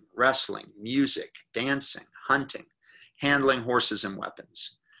 Running, wrestling, music, dancing, hunting, handling horses and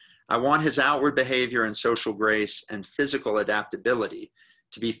weapons. I want his outward behavior and social grace and physical adaptability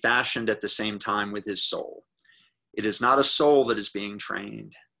to be fashioned at the same time with his soul. It is not a soul that is being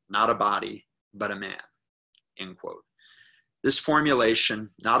trained, not a body, but a man," end quote. This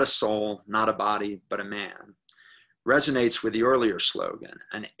formulation, not a soul, not a body, but a man, resonates with the earlier slogan,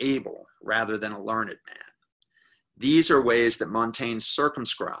 an able rather than a learned man. These are ways that Montaigne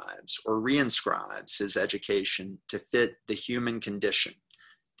circumscribes or reinscribes his education to fit the human condition,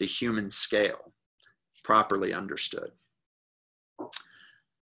 the human scale, properly understood.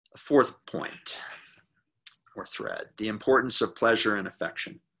 A fourth point or thread, the importance of pleasure and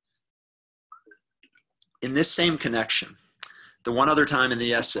affection. In this same connection, the one other time in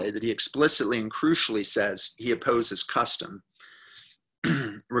the essay that he explicitly and crucially says he opposes custom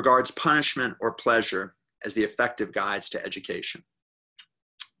regards punishment or pleasure as the effective guides to education.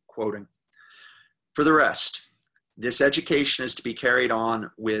 Quoting, "For the rest, this education is to be carried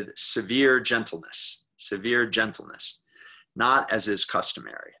on with severe gentleness, not as is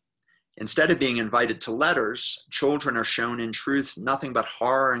customary. Instead of being invited to letters, children are shown in truth nothing but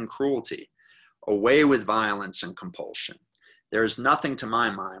horror and cruelty, away with violence and compulsion. There is nothing to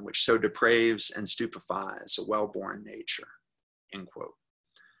my mind which so depraves and stupefies a well-born nature," end quote.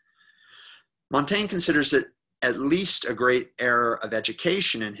 Montaigne considers it at least a great error of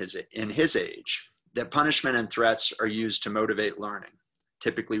education in his age that punishment and threats are used to motivate learning,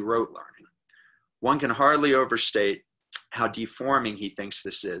 typically rote learning. One can hardly overstate how deforming he thinks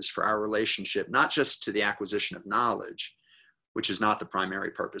this is for our relationship, not just to the acquisition of knowledge, which is not the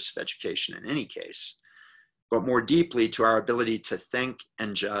primary purpose of education in any case, but more deeply to our ability to think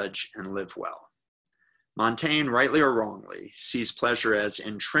and judge and live well. Montaigne, rightly or wrongly, sees pleasure as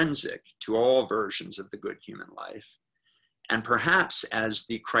intrinsic to all versions of the good human life, and perhaps as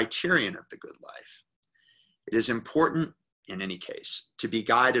the criterion of the good life. It is important, in any case, to be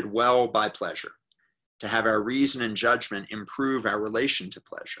guided well by pleasure, to have our reason and judgment improve our relation to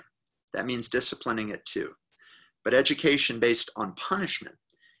pleasure. That means disciplining it too. But education based on punishment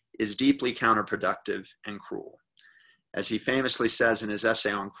is deeply counterproductive and cruel. As he famously says in his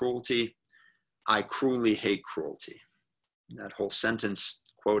essay on cruelty, "I cruelly hate cruelty." That whole sentence,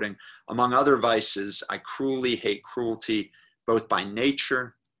 quoting, "Among other vices, I cruelly hate cruelty, both by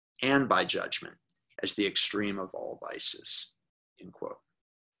nature and by judgment, as the extreme of all vices," end quote.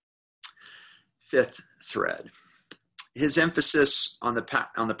 Fifth thread, his emphasis on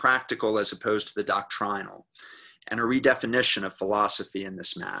the practical as opposed to the doctrinal, and a redefinition of philosophy in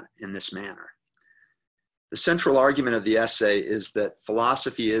this manner. The central argument of the essay is that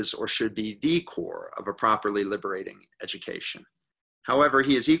philosophy is or should be the core of a properly liberating education. However,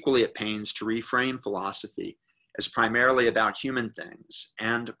 he is equally at pains to reframe philosophy as primarily about human things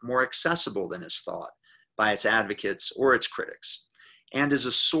and more accessible than is thought by its advocates or its critics, and is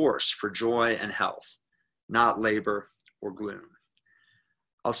a source for joy and health, not labor or gloom.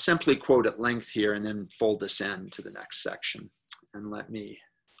 I'll simply quote at length here and then fold this into the next section. And let me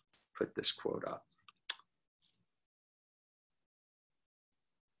put this quote up.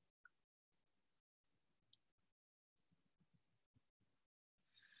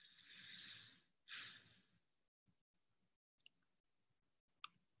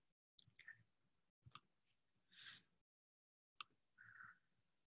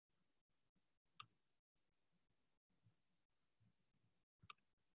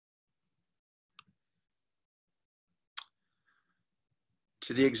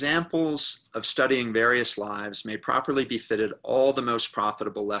 To the examples of studying various lives may properly be fitted all the most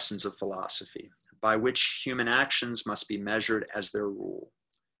profitable lessons of philosophy, by which human actions must be measured as their rule,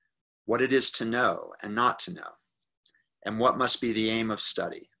 what it is to know and not to know, and what must be the aim of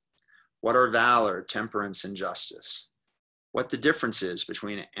study, what are valor, temperance, and justice, what the difference is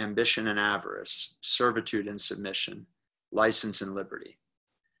between ambition and avarice, servitude and submission, license and liberty,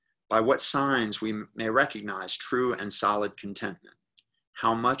 by what signs we may recognize true and solid contentment,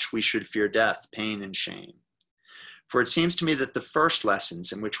 how much we should fear death, pain, and shame. For it seems to me that the first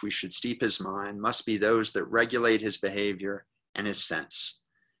lessons in which we should steep his mind must be those that regulate his behavior and his sense,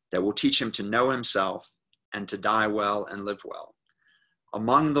 that will teach him to know himself and to die well and live well.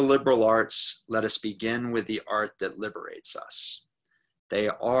 Among the liberal arts, let us begin with the art that liberates us. They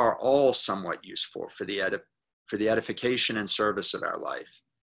are all somewhat useful for the edification and service of our life,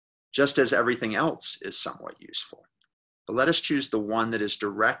 just as everything else is somewhat useful. But let us choose the one that is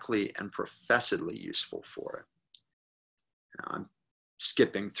directly and professedly useful for it. Now, I'm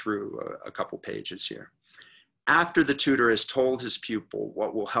skipping through a couple pages here. After the tutor has told his pupil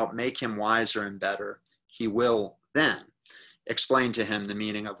what will help make him wiser and better, he will then explain to him the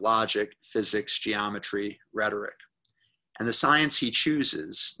meaning of logic, physics, geometry, rhetoric. And the science he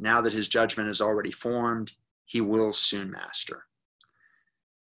chooses, now that his judgment is already formed, he will soon master.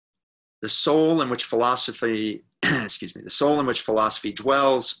 The soul in which philosophy the soul in which philosophy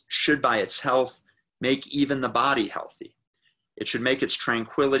dwells should by its health make even the body healthy. It should make its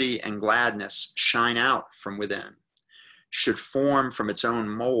tranquility and gladness shine out from within, should form from its own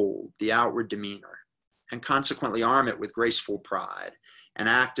mold the outward demeanor, and consequently arm it with graceful pride, an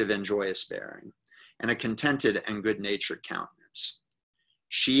active and joyous bearing, and a contented and good-natured countenance.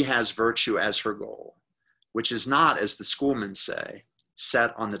 She has virtue as her goal, which is not, as the schoolmen say,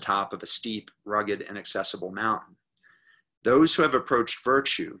 set on the top of a steep, rugged, inaccessible mountain. Those who have approached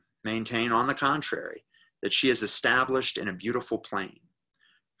virtue maintain, on the contrary, that she is established in a beautiful plain,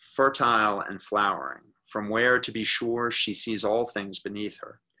 fertile and flowering, from where, to be sure, she sees all things beneath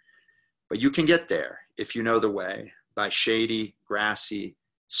her. But you can get there, if you know the way, by shady, grassy,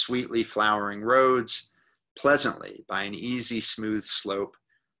 sweetly flowering roads, pleasantly by an easy, smooth slope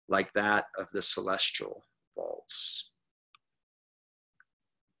like that of the celestial vaults.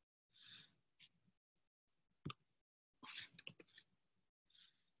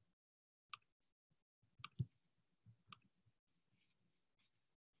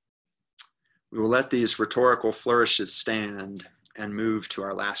 We will let these rhetorical flourishes stand and move to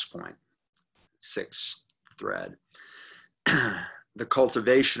our last point, sixth thread, the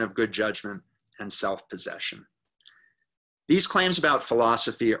cultivation of good judgment and self-possession. These claims about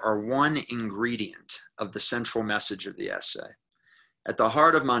philosophy are one ingredient of the central message of the essay. At the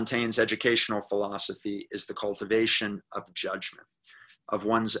heart of Montaigne's educational philosophy is the cultivation of judgment, of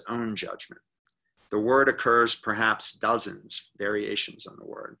one's own judgment. The word occurs perhaps dozens, variations on the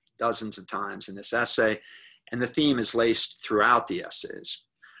word, dozens of times in this essay, and the theme is laced throughout the essays.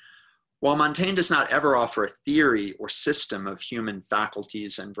 While Montaigne does not ever offer a theory or system of human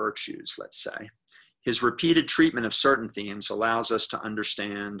faculties and virtues, let's say, his repeated treatment of certain themes allows us to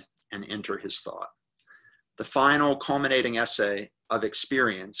understand and enter his thought. The final culminating essay of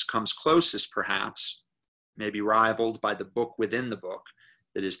experience comes closest, perhaps, maybe rivaled by the book within the book,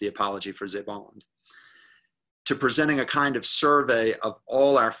 that is the Apology for Zébond, to presenting a kind of survey of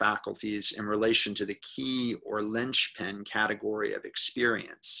all our faculties in relation to the key or linchpin category of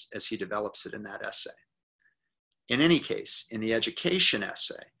experience as he develops it in that essay. In any case, in the education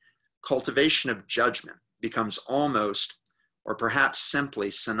essay, cultivation of judgment becomes almost, or perhaps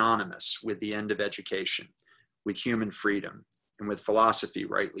simply, synonymous with the end of education, with human freedom, and with philosophy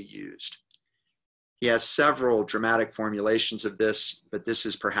rightly used. He has several dramatic formulations of this, but this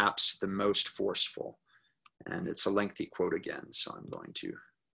is perhaps the most forceful. And it's a lengthy quote again, so I'm going to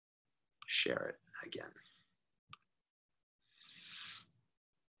share it again.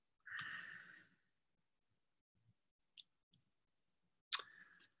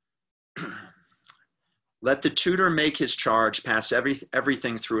 Let the tutor make his charge pass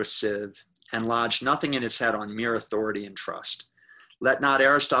everything through a sieve, and lodge nothing in his head on mere authority and trust. Let not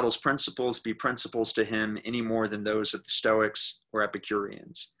Aristotle's principles be principles to him any more than those of the Stoics or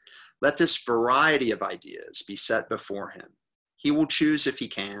Epicureans. Let this variety of ideas be set before him. He will choose if he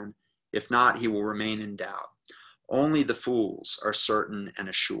can. If not, he will remain in doubt. Only the fools are certain and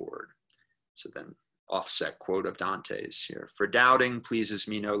assured. So then, offset quote of Dante's here. For doubting pleases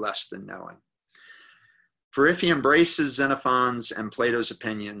me no less than knowing. For if he embraces Xenophon's and Plato's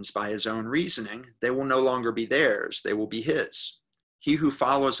opinions by his own reasoning, they will no longer be theirs, they will be his. He who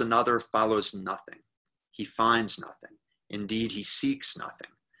follows another follows nothing. He finds nothing. Indeed, he seeks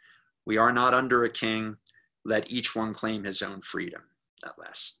nothing. We are not under a king. Let each one claim his own freedom. That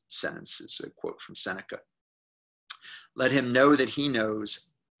last sentence is a quote from Seneca. Let him know that he knows.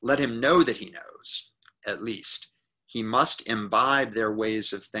 Let him know that he knows, at least. He must imbibe their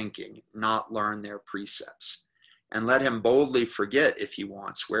ways of thinking, not learn their precepts. And let him boldly forget, if he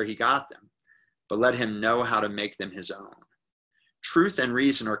wants, where he got them, but let him know how to make them his own. Truth and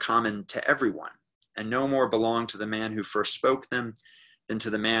reason are common to everyone, and no more belong to the man who first spoke them than to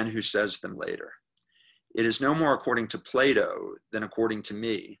the man who says them later. It is no more according to Plato than according to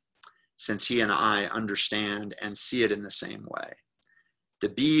me, since he and I understand and see it in the same way. The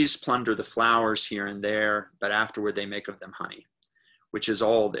bees plunder the flowers here and there, but afterward they make of them honey, which is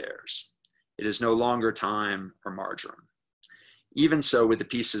all theirs. It is no longer thyme or marjoram. Even so with the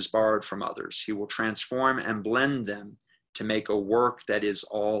pieces borrowed from others, he will transform and blend them to make a work that is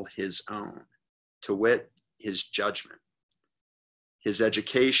all his own, to wit, his judgment. His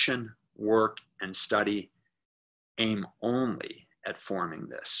education, work, and study aim only at forming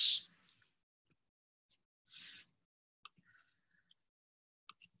this.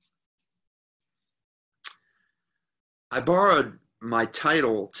 I borrowed my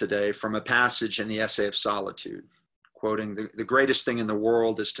title today from a passage in the Essay of Solitude, quoting, the greatest thing in the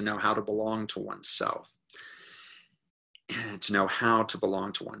world is to know how to belong to oneself. To know how to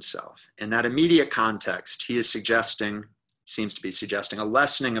belong to oneself. In that immediate context, he is seems to be suggesting a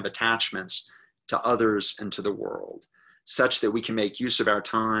lessening of attachments to others and to the world, such that we can make use of our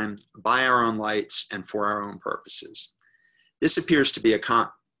time by our own lights and for our own purposes. This appears to be a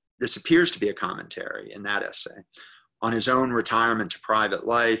commentary in that essay on his own retirement to private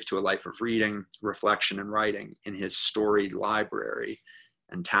life, to a life of reading, reflection, and writing in his storied library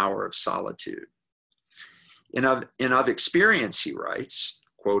and Tower of Solitude. In of experience, he writes,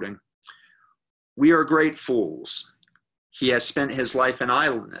 quoting, "We are great fools. He has spent his life in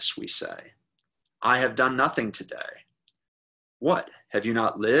idleness, we say. I have done nothing today. What, have you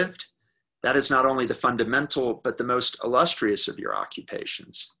not lived? That is not only the fundamental, but the most illustrious of your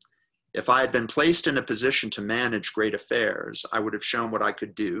occupations. If I had been placed in a position to manage great affairs, I would have shown what I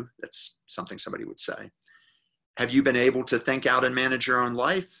could do." That's something somebody would say. "Have you been able to think out and manage your own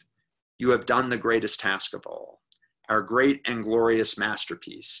life? You have done the greatest task of all. Our great and glorious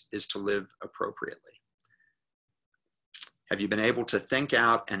masterpiece is to live appropriately." Have you been able to think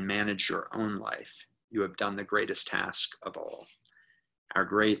out and manage your own life? You have done the greatest task of all. Our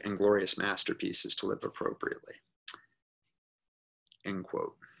great and glorious masterpiece is to live appropriately. End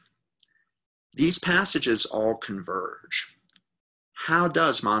quote. These passages all converge. How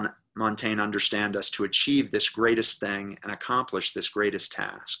does Montaigne understand us to achieve this greatest thing and accomplish this greatest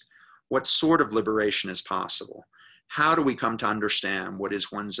task? What sort of liberation is possible? How do we come to understand what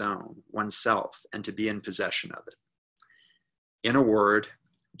is one's own, oneself, and to be in possession of it? In a word,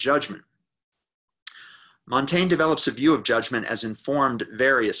 judgment. Montaigne develops a view of judgment as informed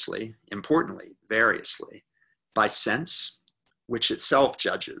variously, importantly, variously, by sense, which itself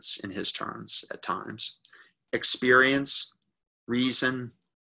judges in his terms at times, experience, reason,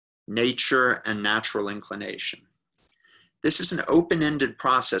 nature, and natural inclination. This is an open-ended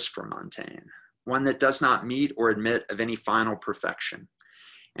process for Montaigne, one that does not meet or admit of any final perfection,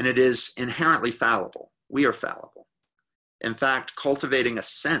 and it is inherently fallible. We are fallible. In fact, cultivating a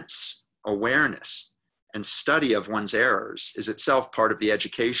sense, awareness, and study of one's errors is itself part of the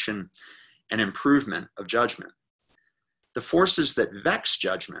education and improvement of judgment. The forces that vex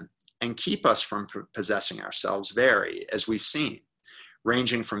judgment and keep us from possessing ourselves vary, as we've seen,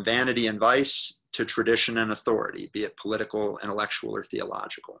 ranging from vanity and vice to tradition and authority, be it political, intellectual, or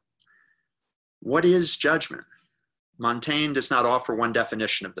theological. What is judgment? Montaigne does not offer one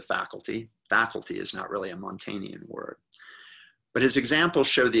definition of the faculty. Faculty is not really a Montaignian word, but his examples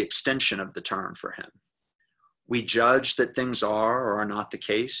show the extension of the term for him. We judge that things are or are not the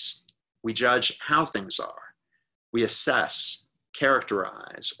case. We judge how things are. We assess,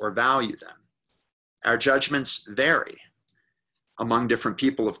 characterize, or value them. Our judgments vary. among different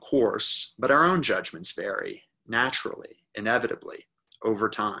people, of course, but our own judgments vary naturally, inevitably, over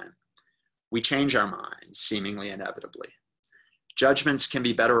time. We change our minds, seemingly inevitably. Judgments can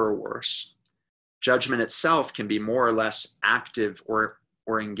be better or worse. Judgment itself can be more or less active or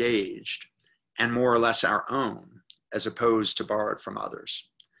engaged, and more or less our own, as opposed to borrowed from others.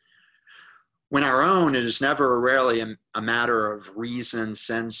 When our own, it is never or rarely a matter of reason,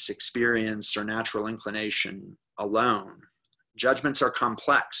 sense, experience, or natural inclination alone. Judgments are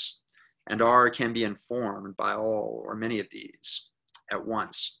complex and can be informed by all or many of these at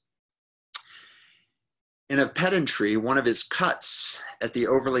once. In a pedantry, one of his cuts at the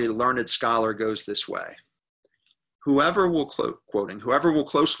overly learned scholar goes this way. Whoever will, quoting, whoever will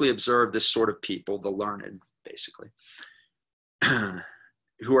closely observe this sort of people, the learned, basically,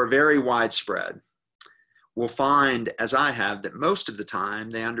 who are very widespread, will find, as I have, that most of the time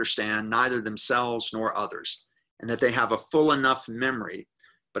they understand neither themselves nor others, and that they have a full enough memory,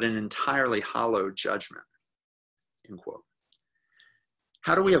 but an entirely hollow judgment, end quote.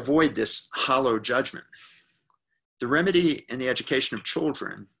 How do we avoid this hollow judgment? The remedy in the education of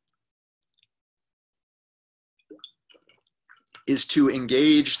children is to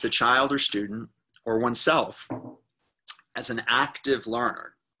engage the child or student or oneself as an active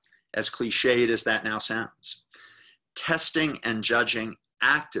learner, as cliched as that now sounds, testing and judging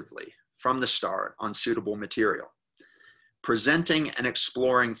actively from the start on suitable material, presenting and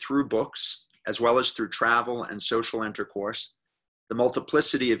exploring through books, as well as through travel and social intercourse, the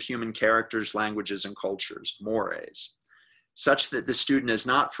multiplicity of human characters, languages, and cultures, mores, such that the student is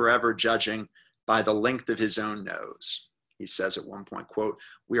not forever judging by the length of his own nose. He says at one point, quote,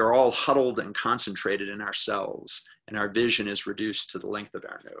 "We are all huddled and concentrated in ourselves, and our vision is reduced to the length of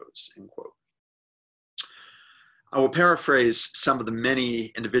our nose," end quote. I will paraphrase some of the many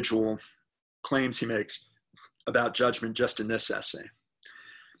individual claims he makes about judgment just in this essay.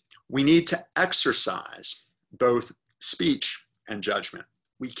 We need to exercise both speech and judgment.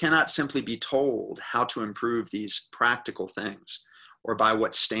 We cannot simply be told how to improve these practical things or by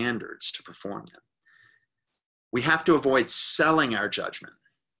what standards to perform them. We have to avoid selling our judgment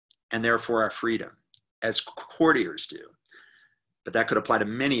and therefore our freedom, as courtiers do, but that could apply to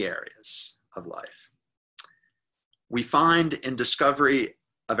many areas of life. We find in discovery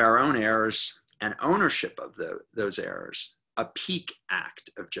of our own errors and ownership of those errors a peak act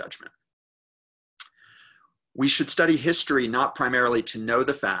of judgment. We should study history not primarily to know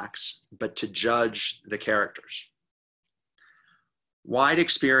the facts, but to judge the characters. Wide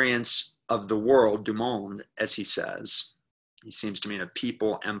experience of the world, du monde, as he says, he seems to mean of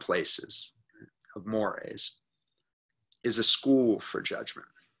people and places, of mores, is a school for judgment.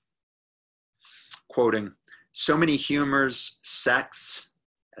 Quoting, "So many humors, sects,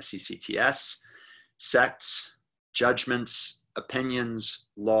 S-E-C-T-S, sects, judgments, opinions,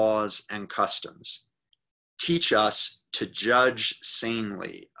 laws, and customs teach us to judge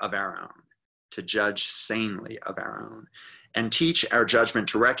sanely of our own, and teach our judgment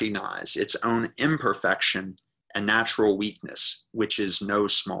to recognize its own imperfection and natural weakness, which is no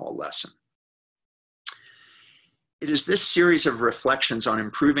small lesson." It is this series of reflections on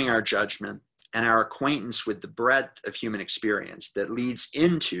improving our judgment and our acquaintance with the breadth of human experience that leads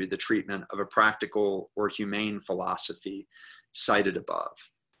into the treatment of a practical or humane philosophy cited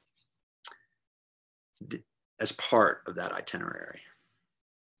above as part of that itinerary.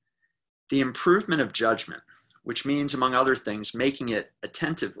 The improvement of judgment, which means, among other things, making it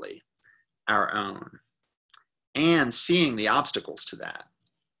attentively our own and seeing the obstacles to that,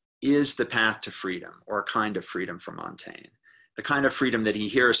 is the path to freedom, or a kind of freedom for Montaigne, the kind of freedom that he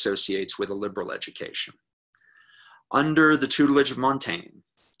here associates with a liberal education. Under the tutelage of Montaigne,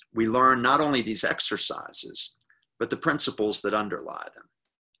 we learn not only these exercises, but the principles that underlie them.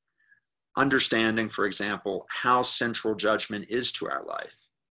 Understanding, for example, how central judgment is to our life,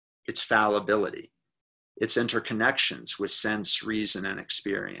 its fallibility, its interconnections with sense, reason, and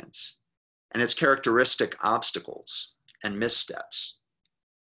experience, and its characteristic obstacles and missteps.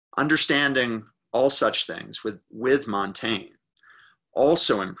 Understanding all such things with Montaigne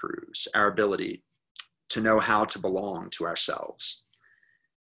also improves our ability to know how to belong to ourselves.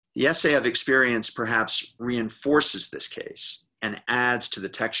 The essay of experience perhaps reinforces this case and adds to the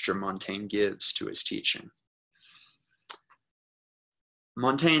texture Montaigne gives to his teaching.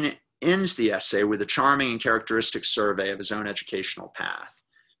 Montaigne ends the essay with a charming and characteristic survey of his own educational path,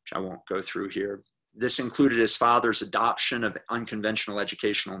 which I won't go through here. This included his father's adoption of unconventional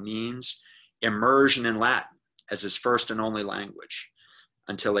educational means, immersion in Latin as his first and only language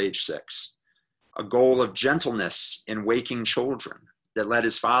until age 6, a goal of gentleness in waking children that led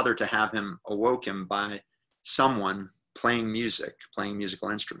his father to have him awoken by someone playing music, playing musical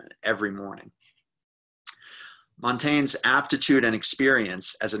instrument every morning. Montaigne's aptitude and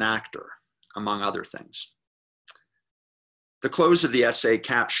experience as an actor, among other things. The close of the essay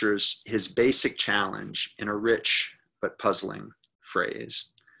captures his basic challenge in a rich but puzzling phrase.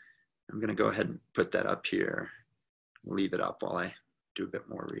 I'm going to go ahead and put that up here, leave it up while I do a bit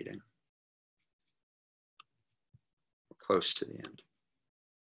more reading. We're close to the end.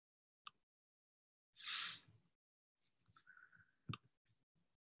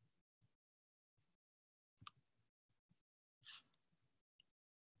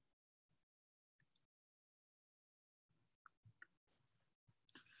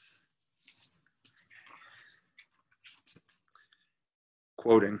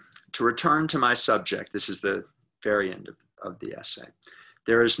 Quoting, "To return to my subject," this is the very end of the essay,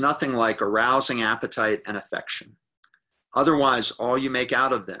 "there is nothing like arousing appetite and affection. Otherwise, all you make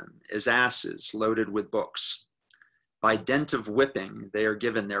out of them is asses loaded with books. By dint of whipping, they are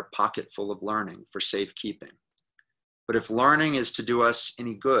given their pocketful of learning for safekeeping. But if learning is to do us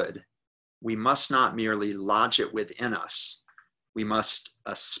any good, we must not merely lodge it within us, we must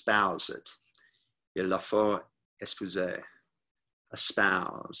espouse it. Il faut espouser.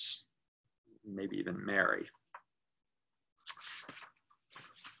 Espouse, maybe even marry."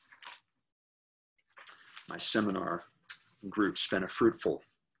 My seminar group spent a fruitful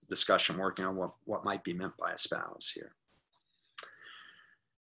discussion working on what might be meant by espouse here.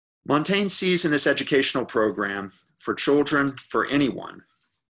 Montaigne sees in this educational program for children, for anyone,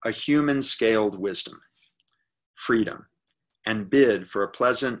 a human scaled wisdom, freedom, and bid for a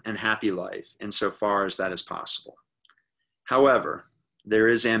pleasant and happy life insofar as that is possible. However, there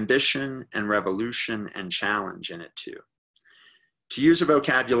is ambition and revolution and challenge in it too. To use a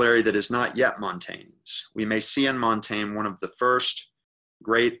vocabulary that is not yet Montaigne's, we may see in Montaigne one of the first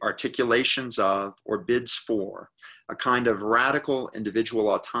great articulations of, or bids for, a kind of radical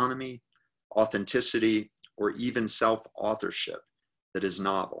individual autonomy, authenticity, or even self-authorship that is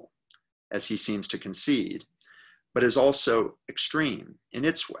novel, as he seems to concede, but is also extreme in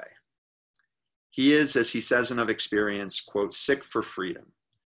its way. He is, as he says in Of Experience, quote, "sick for freedom."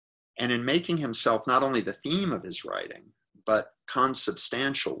 And in making himself not only the theme of his writing, but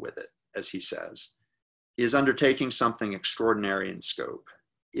consubstantial with it, as he says, he is undertaking something extraordinary in scope,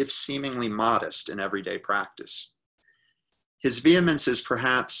 if seemingly modest in everyday practice. His vehemence is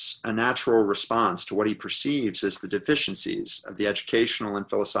perhaps a natural response to what he perceives as the deficiencies of the educational and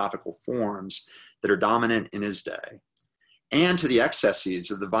philosophical forms that are dominant in his day, and to the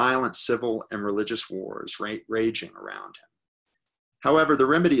excesses of the violent civil and religious wars raging around him. However, the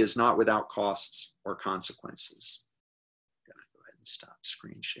remedy is not without costs or consequences. I'm going to go ahead and stop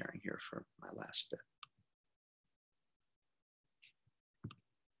screen sharing here for my last bit.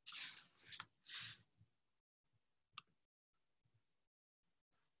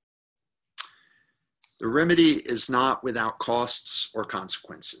 The remedy is not without costs or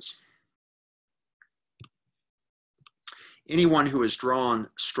consequences. Anyone who is drawn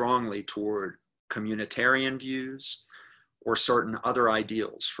strongly toward communitarian views or certain other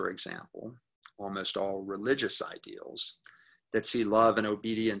ideals, for example, almost all religious ideals, that see love and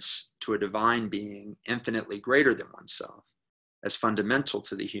obedience to a divine being infinitely greater than oneself as fundamental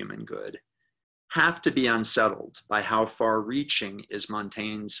to the human good, have to be unsettled by how far-reaching is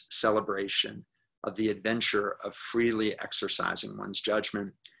Montaigne's celebration of the adventure of freely exercising one's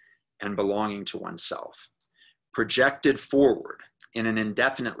judgment and belonging to oneself, projected forward in an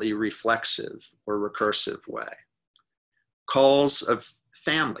indefinitely reflexive or recursive way. Calls of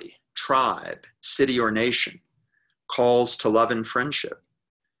family, tribe, city, or nation, calls to love and friendship,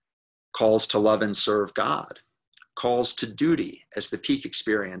 calls to love and serve God, calls to duty as the peak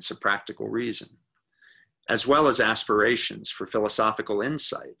experience of practical reason, as well as aspirations for philosophical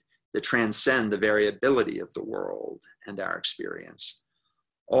insight that transcend the variability of the world and our experience.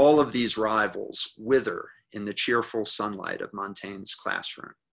 All of these rivals wither in the cheerful sunlight of Montaigne's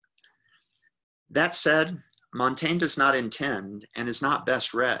classroom. That said, Montaigne does not intend and is not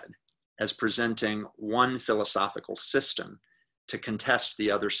best read as presenting one philosophical system to contest the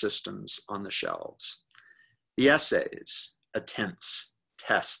other systems on the shelves. The essays, attempts,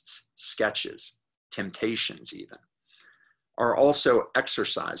 tests, sketches, temptations even, are also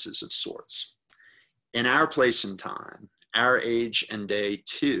exercises of sorts. In our place and time, our age and day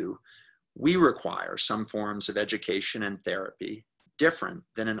too, we require some forms of education and therapy different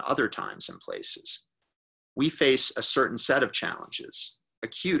than in other times and places. We face a certain set of challenges,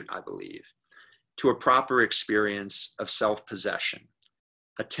 acute, I believe, to a proper experience of self-possession,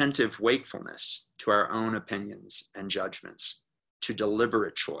 attentive wakefulness to our own opinions and judgments, to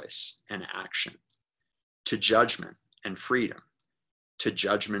deliberate choice and action, to judgment and freedom, to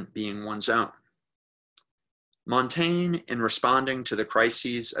judgment being one's own. Montaigne, in responding to the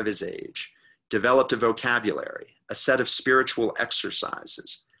crises of his age, developed a vocabulary, a set of spiritual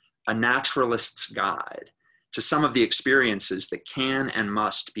exercises, a naturalist's guide to some of the experiences that can and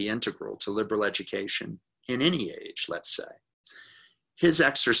must be integral to liberal education in any age, let's say. His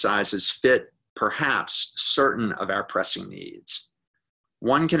exercises fit perhaps certain of our pressing needs.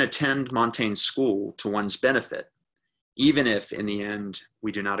 One can attend Montaigne's school to one's benefit, even if in the end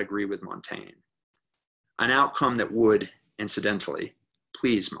we do not agree with Montaigne, an outcome that would, incidentally,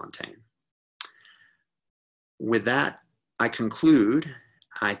 please Montaigne. With that, I conclude.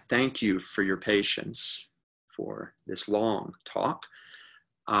 I thank you for your patience for this long talk.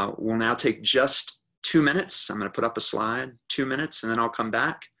 We'll now take just 2 minutes. I'm going to put up a slide, 2 minutes, and then I'll come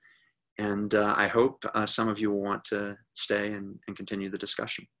back. And I hope some of you will want to stay and continue the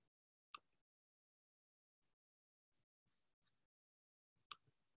discussion.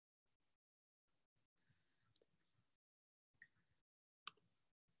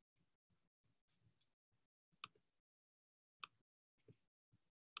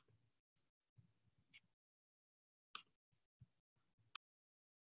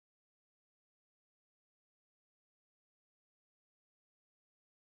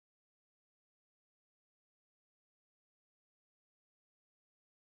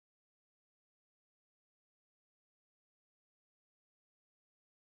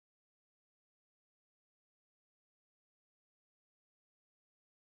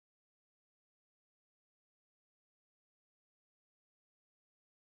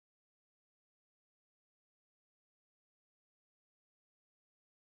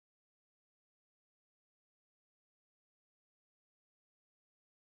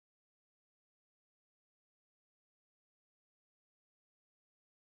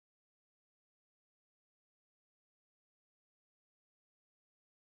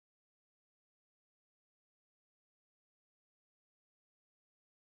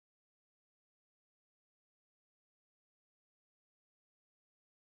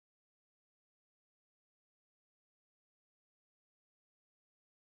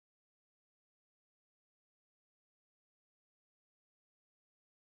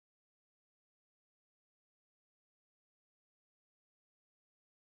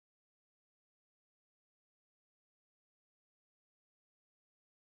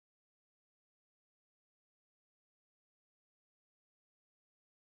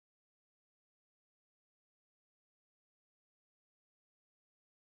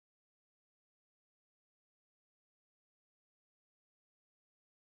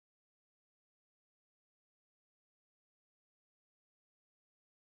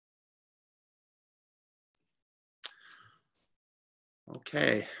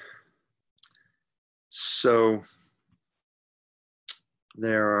 Okay, so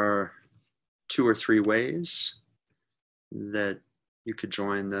there are 2 or 3 ways that you could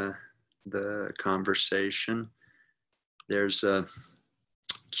join the conversation. There's a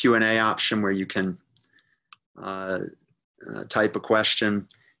Q&A option where you can type a question.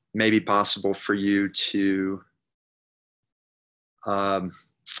 It may be possible for you to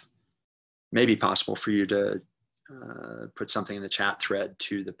put something in the chat thread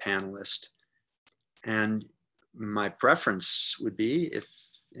to the panelist. And my preference would be if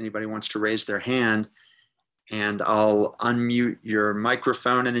anybody wants to raise their hand, and I'll unmute your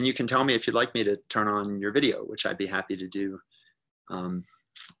microphone, and then you can tell me if you'd like me to turn on your video, which I'd be happy to do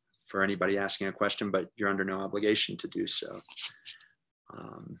for anybody asking a question, but you're under no obligation to do so.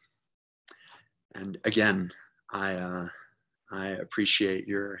 And again, I appreciate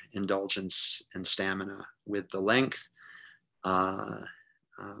your indulgence and stamina with the length. My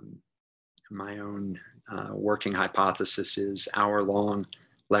own working hypothesis is hour-long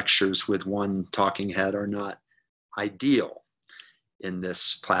lectures with one talking head are not ideal in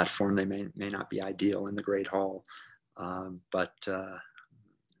this platform. They may not be ideal in the Great Hall, but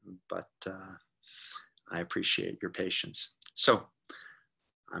I appreciate your patience. So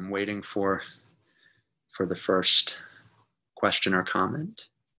I'm waiting for the first question or comment.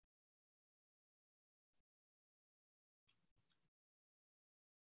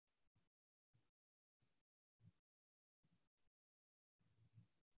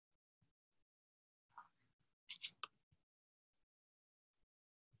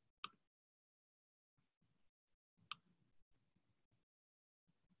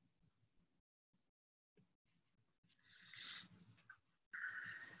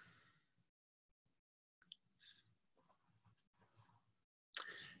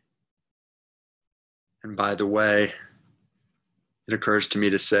 And by the way, it occurs to me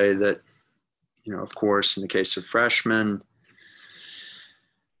to say that of course, in the case of freshmen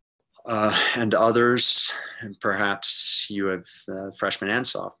and others, and perhaps you have freshmen and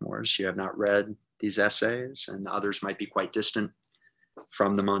sophomores, you have not read these essays, and others might be quite distant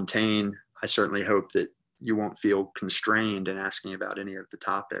from the Montaigne. I certainly hope that you won't feel constrained in asking about any of the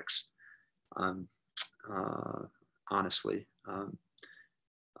topics, honestly,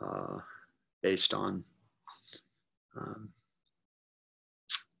 based on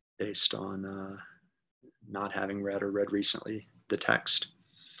not having read or read recently the text.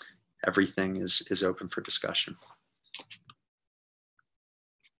 Everything is open for discussion.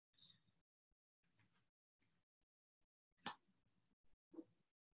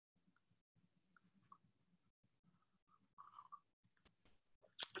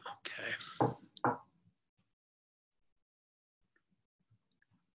 Okay.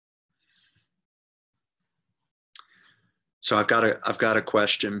 So I've got a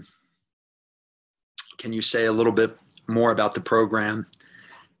question. Can you say a little bit more about the program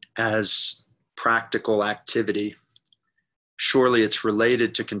as practical activity? Surely it's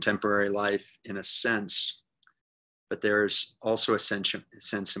related to contemporary life in a sense, but there's also a sense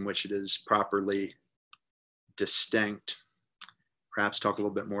in which it is properly distinct. Perhaps talk a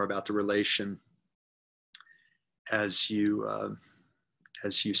little bit more about the relation as you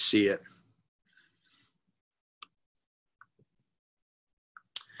see it.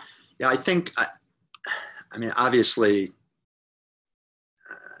 Yeah, I think, I mean, obviously,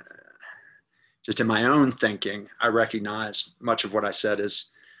 just in my own thinking, I recognize much of what I said is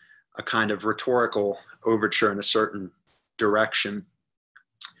a kind of rhetorical overture in a certain direction,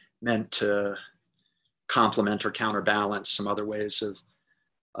 meant to complement or counterbalance some other ways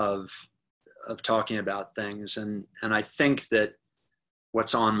of talking about things. And I think that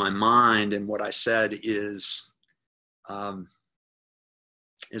what's on my mind and what I said is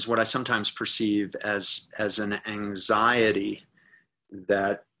what I sometimes perceive as an anxiety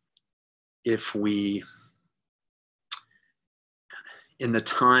that if we, in the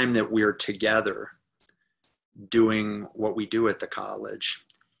time that we're together doing what we do at the college,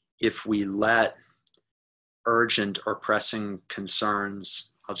 if we let urgent or pressing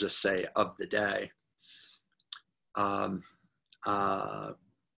concerns, I'll just say, of the day,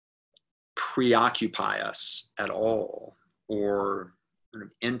 preoccupy us at all, or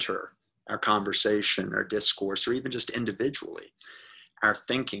enter our conversation or discourse, or even just individually, our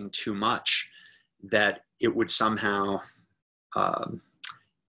thinking too much, that it would somehow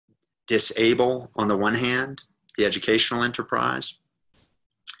disable, on the one hand, the educational enterprise,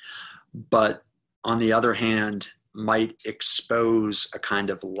 but on the other hand, might expose a kind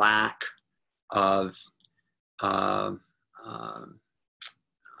of lack of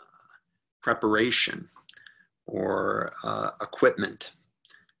preparation or equipment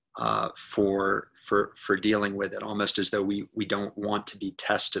for dealing with it, almost as though we don't want to be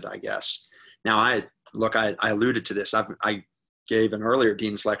tested, I guess. Now, I alluded to this. I gave an earlier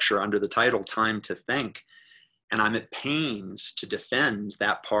Dean's lecture under the title "Time to Think," and I'm at pains to defend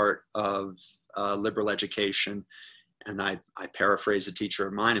that part of liberal education. And I paraphrase a teacher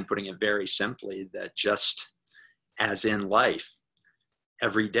of mine in putting it very simply, that just as in life,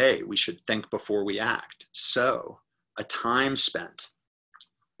 every day we should think before we act. So a time spent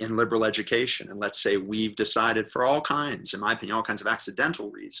in liberal education, and let's say we've decided, for all kinds, in my opinion, all kinds of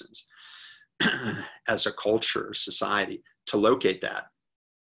accidental reasons, as a culture, society, to locate that,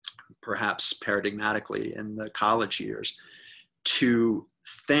 perhaps paradigmatically in the college years, to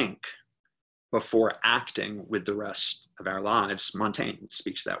think before acting with the rest of our lives. Montaigne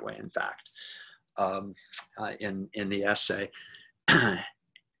speaks that way, in fact, in the essay.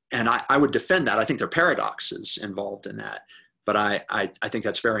 And I would defend that. I think there are paradoxes involved in that, but I think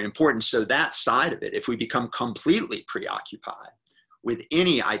that's very important. So that side of it, if we become completely preoccupied with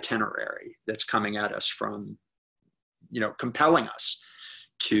any itinerary that's coming at us from, compelling us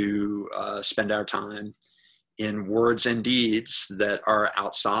to spend our time in words and deeds that are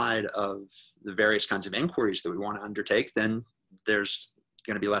outside of the various kinds of inquiries that we want to undertake, then there's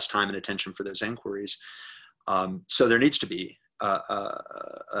going to be less time and attention for those inquiries. So there needs to be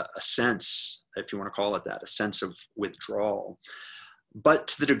a sense, if you want to call it that, a sense of withdrawal. But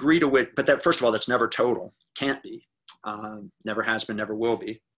to the degree to which, but that, first of all, that's never total, can't be, never has been, never will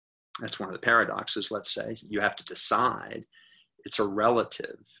be. That's one of the paradoxes, let's say. You have to decide. It's a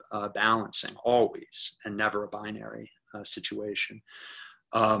relative balancing always, and never a binary situation.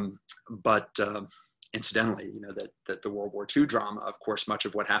 But incidentally, that the World War II drama, of course, much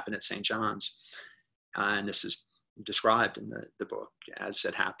of what happened at St. John's, and this is described in the book as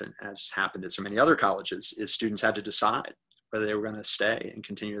happened at so many other colleges, is students had to decide whether they were going to stay and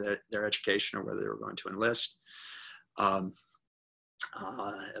continue their education or whether they were going to enlist, at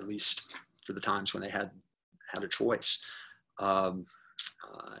least for the times when they had a choice. And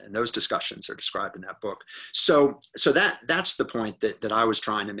those discussions are described in that book. So that's the point that I was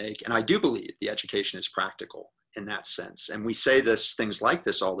trying to make. And I do believe the education is practical in that sense. And we say things like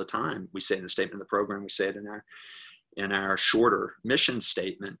this all the time. We say in the statement of the program, we say it in our shorter mission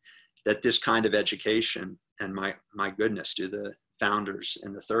statement, that this kind of education, and my goodness, do the founders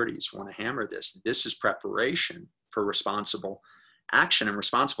in the 30s want to hammer this? This is preparation for responsible action, and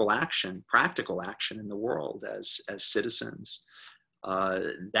responsible action, practical action in the world as citizens.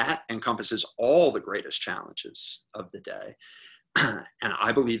 That encompasses all the greatest challenges of the day. And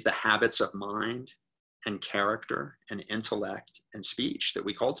I believe the habits of mind and character and intellect and speech that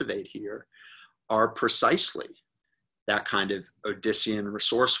we cultivate here are precisely that kind of Odyssean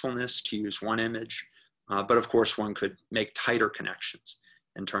resourcefulness, to use one image. But of course, one could make tighter connections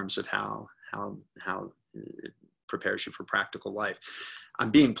in terms of how it prepares you for practical life.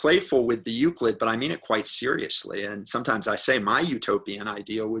 I'm being playful with the Euclid, but I mean it quite seriously. And sometimes I say my utopian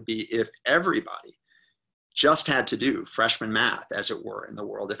ideal would be if everybody just had to do freshman math, as it were, in the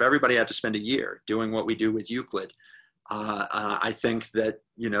world. If everybody had to spend a year doing what we do with Euclid, I think that,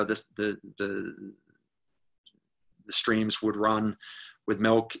 you know, the streams would run with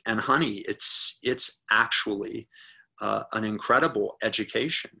milk and honey. It's actually an incredible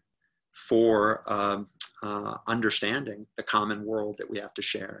education for understanding the common world that we have to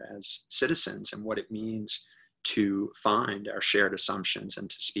share as citizens, and what it means to find our shared assumptions and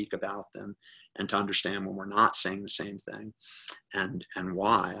to speak about them, and to understand when we're not saying the same thing, and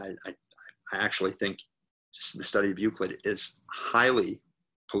why. I actually think the study of Euclid is highly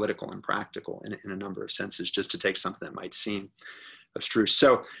political and practical in a number of senses, just to take something that might seem abstruse.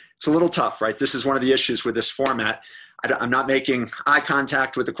 So it's a little tough, right? This is one of the issues with this format. I'm not making eye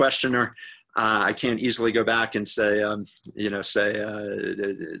contact with the questioner. I can't easily go back and say, do you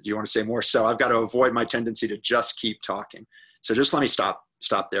want to say more? So I've got to avoid my tendency to just keep talking. So just let me stop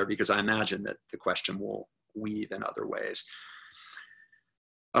there, because I imagine that the question will weave in other ways.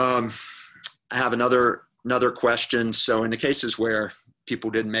 I have another question. So in the cases where people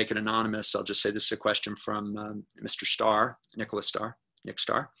didn't make it anonymous, I'll just say this is a question from Mr. Starr, Nick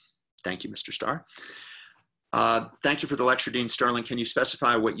Starr. Thank you, Mr. Starr. Thank you for the lecture, Dean Sterling. Can you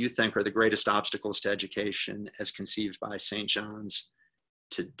specify what you think are the greatest obstacles to education as conceived by St. John's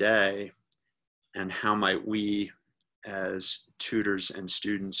today, and how might we as tutors and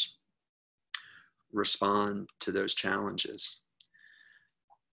students respond to those challenges?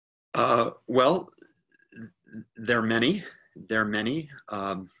 Well, there are many.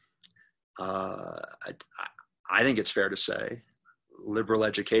 I think it's fair to say liberal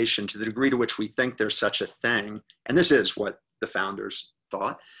education, to the degree to which we think there's such a thing, and this is what the founders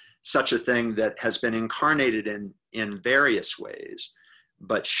thought, such a thing that has been incarnated in various ways,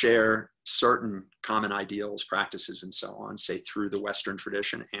 but share certain common ideals, practices, and so on, say through the Western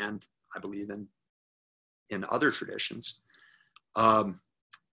tradition, and I believe in other traditions.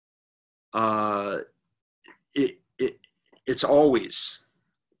 It's always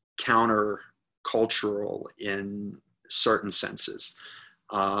counter-cultural in certain senses,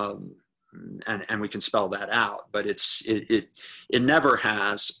 and we can spell that out, but it never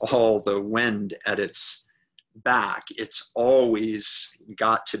has all the wind at its back. It's always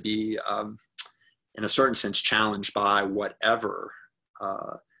got to be, in a certain sense, challenged by whatever,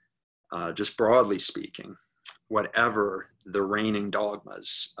 just broadly speaking, whatever the reigning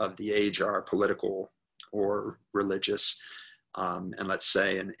dogmas of the age are, political or religious. And let's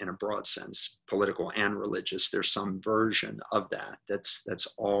say in a broad sense, political and religious, there's some version of that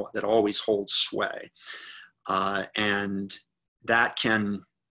always holds sway. And that can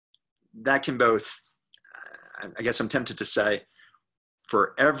both, I guess I'm tempted to say,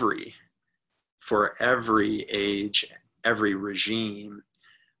 for every age, every regime,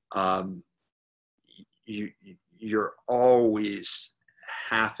 you're always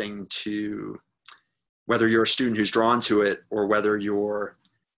having to, whether you're a student who's drawn to it, or whether you're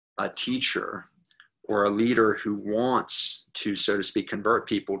a teacher or a leader who wants to, so to speak, convert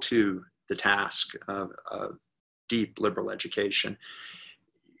people to the task of deep liberal education,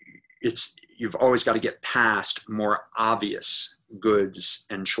 you've always got to get past more obvious goods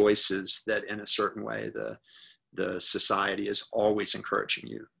and choices that in a certain way the society is always encouraging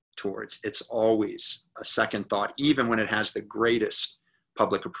you towards. It's always a second thought, even when it has the greatest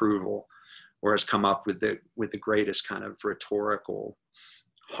public approval, or has come up with the greatest kind of rhetorical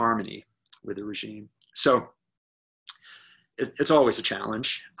harmony with the regime. So it's always a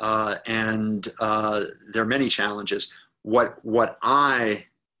challenge, and there are many challenges. what I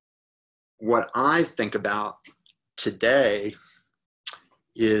think about today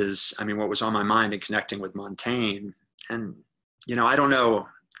is, I mean, what was on my mind in connecting with Montaigne. And, you know, I don't know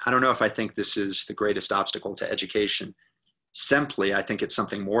if I think this is the greatest obstacle to education. Simply, I think it's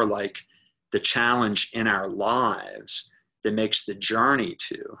something more like the challenge in our lives that makes the journey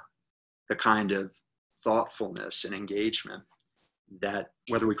to the kind of thoughtfulness and engagement that,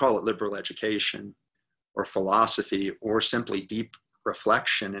 whether we call it liberal education or philosophy or simply deep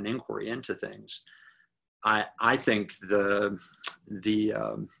reflection and inquiry into things, I think the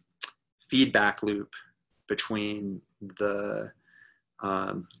feedback loop between the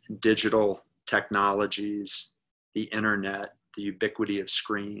digital technologies, the internet, the ubiquity of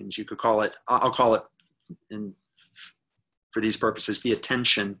screens, you could call it, I'll call it, for these purposes, the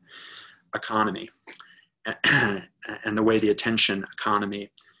attention economy, and the way the attention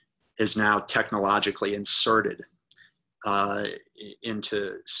economy is now technologically inserted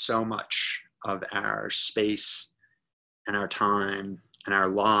into so much of our space and our time and our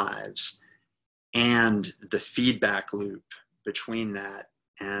lives, and the feedback loop between that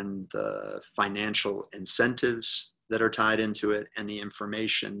and the financial incentives that are tied into it and the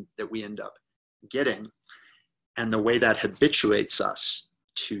information that we end up getting, and the way that habituates us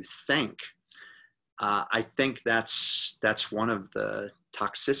to think. I think that's one of the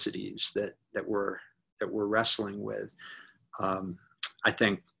toxicities that we're wrestling with. I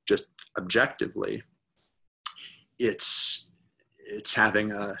think just objectively, it's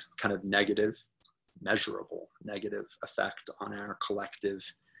having a kind of negative, measurable negative effect on our collective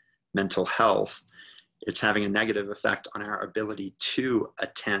mental health. It's having a negative effect on our ability to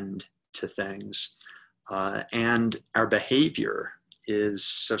attend to things. And our behavior is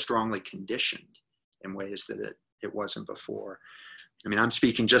so strongly conditioned in ways that it wasn't before. I mean, I'm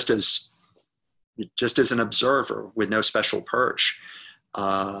speaking just as an observer with no special perch.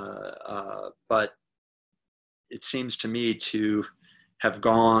 But it seems to me to have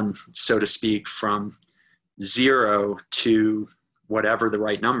gone, so to speak, from 0 to whatever the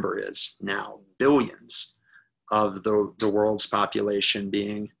right number is now, billions of the world's population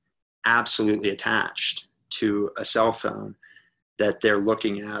being absolutely attached to a cell phone that they're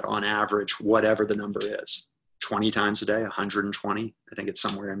looking at on average, whatever the number is, 20 times a day, 120. I think it's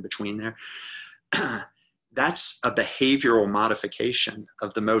somewhere in between there. That's a behavioral modification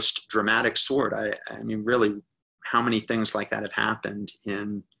of the most dramatic sort. I mean, really, how many things like that have happened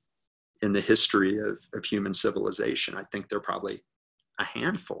in the history of human civilization? I think they're probably a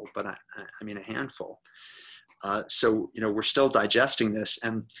handful, but I mean, a handful. So, you know, we're still digesting this.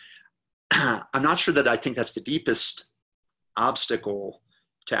 And I'm not sure that I think that's the deepest obstacle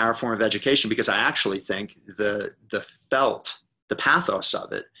to our form of education, because I actually think the pathos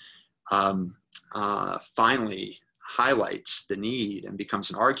of it finally highlights the need and becomes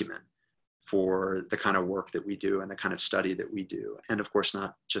an argument for the kind of work that we do and the kind of study that we do. And of course,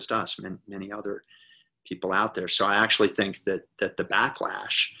 not just us, many other people out there. So I actually think that the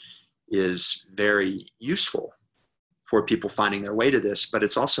backlash is very useful for people finding their way to this, but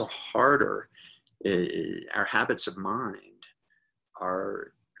it's also harder. Our habits of mind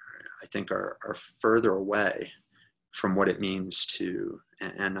are further away from what it means to,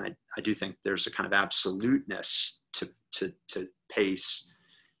 and I do think there's a kind of absoluteness to pace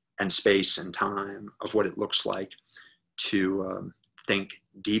and space and time of what it looks like to think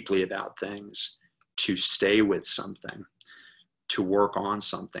deeply about things, to stay with something, to work on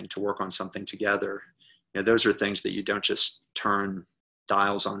something together. You know, those are things that you don't just turn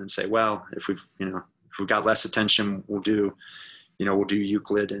dials on and say, well, if we've got less attention, we'll do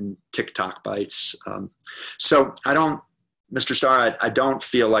Euclid and TikTok bites. So Mr. Starr, I don't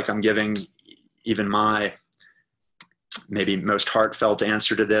feel like I'm giving even my maybe most heartfelt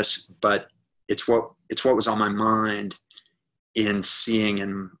answer to this, but it's what was on my mind in seeing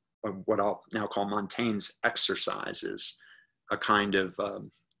in what I'll now call Montaigne's exercises, a kind of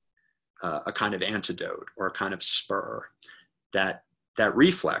antidote or a kind of spur that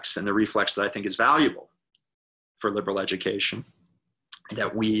reflex, and the reflex that I think is valuable for liberal education,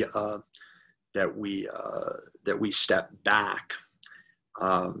 that we step back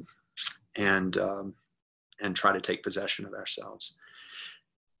and try to take possession of ourselves.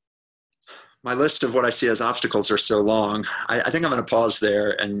 My list of what I see as obstacles are so long. I think I'm going to pause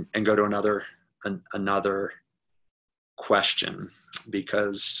there and go to another question,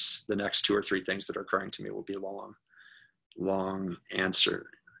 because the next 2 or 3 things that are occurring to me will be long answer,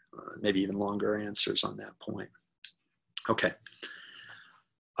 maybe even longer answers on that point. Okay.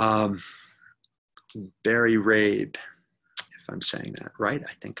 Barry Rabe, if I'm saying that right,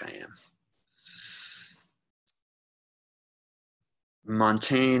 I think I am.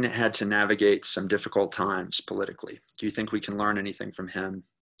 Montaigne had to navigate some difficult times politically. Do you think we can learn anything from him?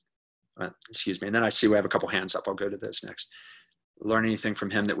 Excuse me. And then I see we have a couple hands up. I'll go to this next. Learn anything from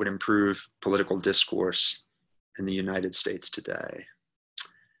him that would improve political discourse in the United States today?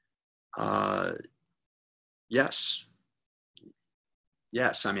 Yes.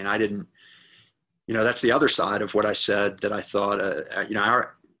 Yes. I mean, I didn't, that's the other side of what I said, that I thought,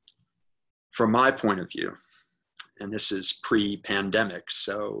 from my point of view, and this is pre-pandemic,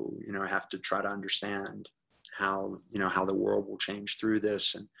 so, I have to try to understand how the world will change through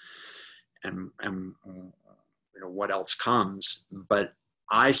this, and what else comes. But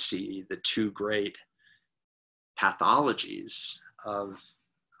I see the two great pathologies of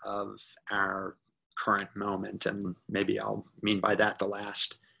our current moment, and maybe I'll mean by that the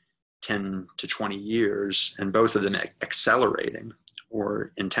last 10 to 20 years, and both of them accelerating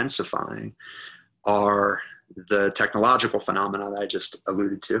or intensifying, are the technological phenomena that I just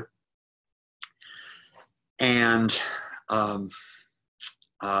alluded to, and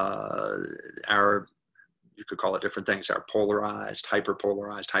our, you could call it different things, our polarized,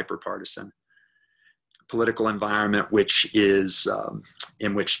 hyperpartisan political environment, which is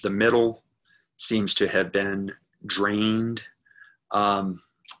in which the middle seems to have been drained of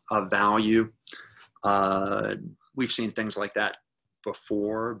value. We've seen things like that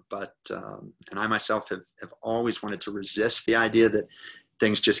before, but and I myself have always wanted to resist the idea that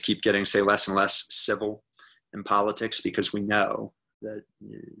things just keep getting, say, less and less civil in politics, because we know that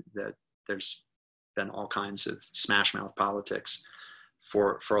there's been all kinds of smash mouth politics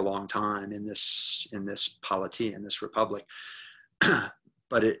for a long time in this polity, in this republic.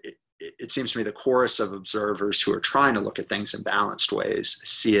 But it seems to me the chorus of observers who are trying to look at things in balanced ways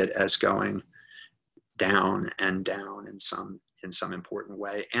see it as going down and down in some important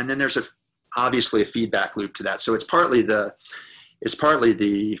way. And then there's obviously a feedback loop to that. So it's partly the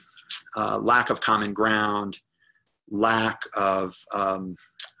lack of common ground, lack of a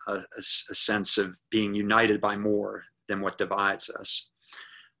sense of being united by more than what divides us.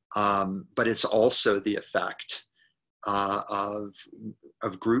 But it's also the effect of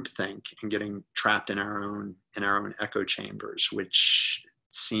groupthink and getting trapped in our own echo chambers, which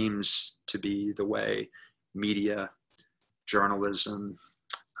seems to be the way media, journalism,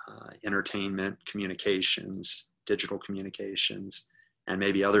 entertainment, communications, digital communications, and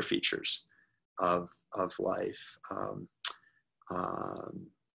maybe other features of life, a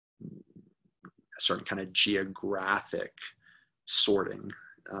certain kind of geographic sorting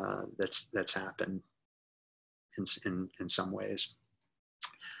that's happened in some ways.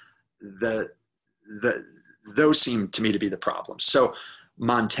 Those seem to me to be the problems. So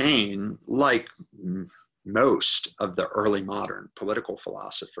Montaigne, like most of the early modern political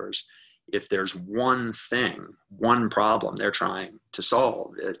philosophers, if there's one problem they're trying to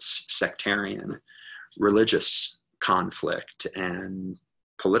solve, it's sectarian, religious conflict and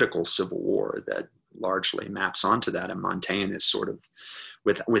political civil war that largely maps onto that. And Montaigne is sort of,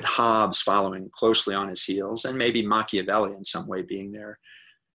 with Hobbes following closely on his heels, and maybe Machiavelli in some way being there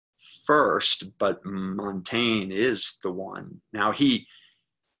first, but Montaigne is the one. Now he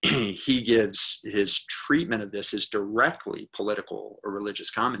gives his treatment of this as directly political or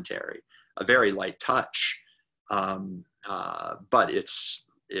religious commentary, a very light touch, but it's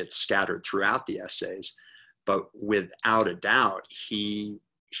scattered throughout the essays. But without a doubt,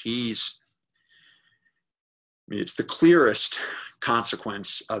 it's the clearest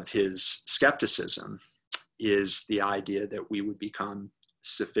consequence of his skepticism is the idea that we would become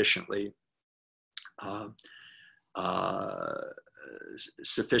sufficiently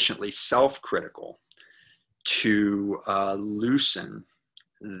self-critical to loosen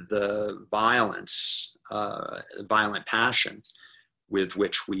the violent passion with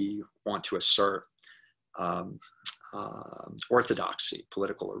which we want to assert orthodoxy,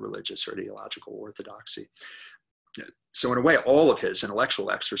 political or religious or ideological orthodoxy. So in a way, all of his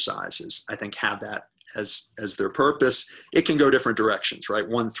intellectual exercises, I think, have that as their purpose. It can go different directions, right?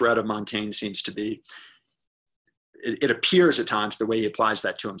 One thread of Montaigne seems to be, it appears at times the way he applies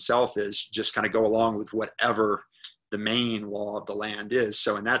that to himself is just kind of go along with whatever the main law of the land is.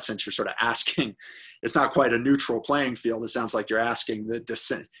 So in that sense, you're sort of asking, it's not quite a neutral playing field. It sounds like you're asking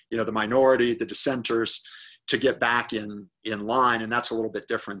the minority, the dissenters, to get back in line. And that's a little bit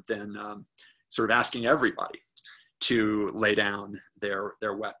different than sort of asking everybody to lay down their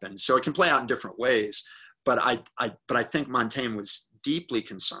weapons. So it can play out in different ways. But I think Montaigne was deeply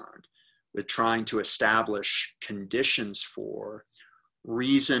concerned with trying to establish conditions for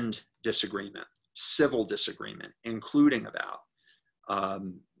reasoned disagreement, civil disagreement, including about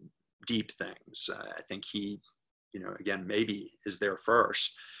deep things. I think he again, maybe is there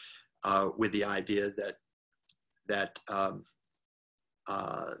first, with the idea that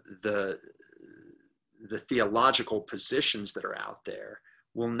the theological positions that are out there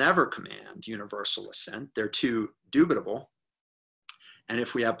will never command universal assent. They're too dubitable. And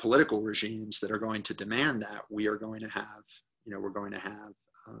if we have political regimes that are going to demand that, we are going to have, we're going to have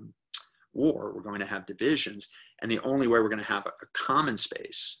war, we're going to have divisions. And the only way we're going to have a common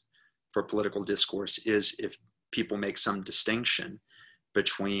space for political discourse is if people make some distinction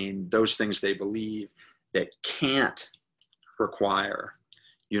between those things they believe that can't require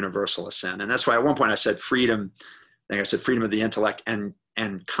universal assent. And that's why at one point I said freedom, I think I said freedom of the intellect and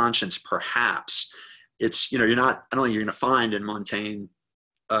conscience, perhaps. It's, you're not, I don't think you're going to find in Montaigne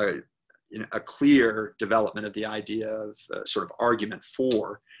a clear development of the idea of sort of argument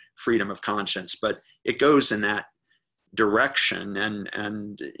for freedom of conscience, but it goes in that direction.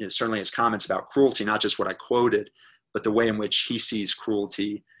 And certainly his comments about cruelty, not just what I quoted, but the way in which he sees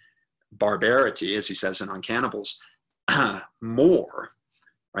cruelty, barbarity, as he says in On Cannibals, more,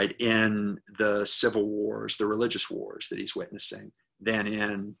 right, in the civil wars, the religious wars that he's witnessing, than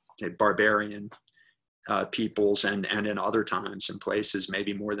in barbarian peoples and in other times and places,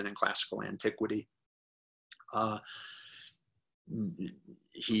 maybe more than in classical antiquity.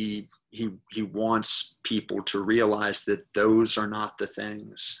 He wants people to realize that those are not the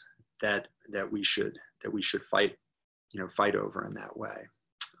things that we should fight over in that way.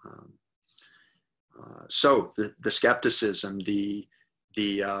 So the skepticism, again,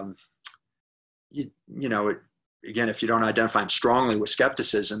 if you don't identify strongly with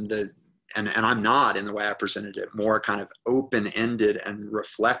skepticism, and I'm not in the way I presented it, more kind of open-ended and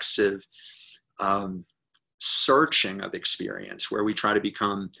reflexive searching of experience, where we try to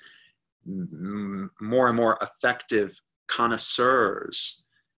become more and more effective connoisseurs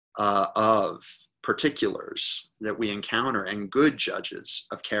of particulars that we encounter and good judges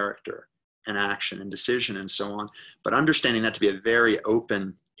of character and action and decision and so on, but understanding that to be a very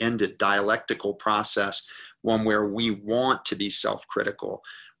open-ended dialectical process, one where we want to be self-critical,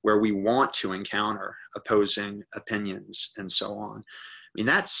 where we want to encounter opposing opinions and so on. I mean,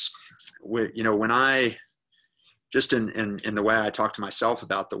 that's where, when I, just in the way I talk to myself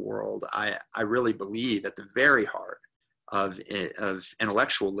about the world, I really believe at the very heart of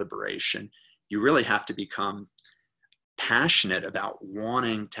intellectual liberation, you really have to become passionate about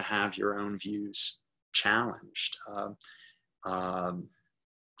wanting to have your own views challenged,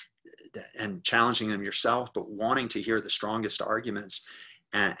 and challenging them yourself, but wanting to hear the strongest arguments.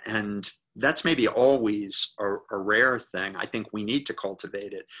 And that's maybe always a rare thing. I think we need to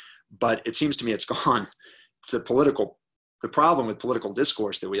cultivate it, but it seems to me it's gone. The problem with political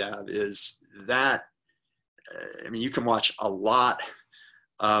discourse that we have is that, you can watch a lot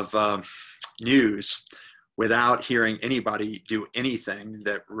of news without hearing anybody do anything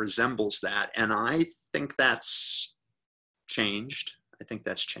that resembles that. And I think that's changed.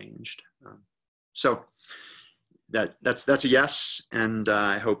 So that's a yes, and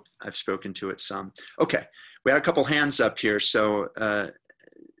I hope I've spoken to it some. Okay, we had a couple hands up here. So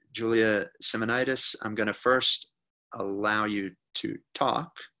Julia Simonitis, I'm going to first allow you to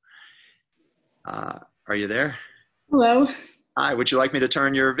talk. Are you there? Hello. Hi, would you like me to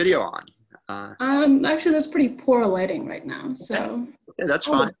turn your video on? Actually, there's pretty poor lighting right now, so okay, that's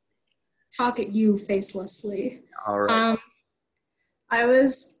I'll fine. just talk at you facelessly. All right. I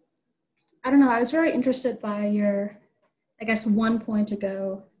was very interested by your, I guess, 1 point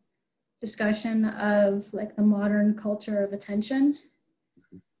ago discussion of like the modern culture of attention.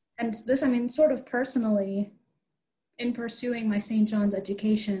 And this, sort of personally, in pursuing my St. John's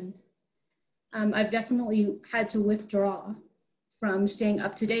education, I've definitely had to withdraw from staying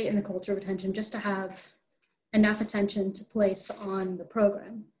up to date in the culture of attention just to have enough attention to place on the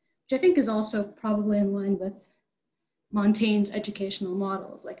program, which I think is also probably in line with Montaigne's educational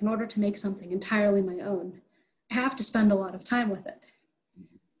model of like, in order to make something entirely my own, I have to spend a lot of time with it.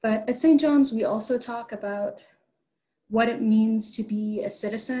 But at St. John's, we also talk about what it means to be a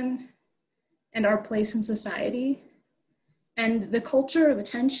citizen and our place in society. And the culture of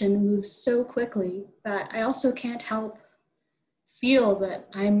attention moves so quickly that I also can't help feel that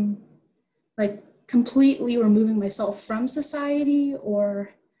I'm like completely removing myself from society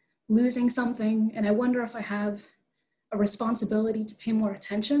or losing something. And I wonder if I have a responsibility to pay more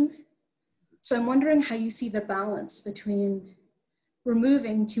attention. So I'm wondering how you see the balance between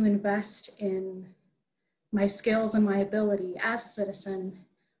removing to invest in my skills and my ability as a citizen,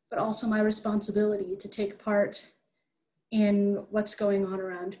 but also my responsibility to take part in what's going on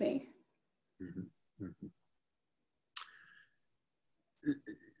around me. Mm-hmm. Mm-hmm.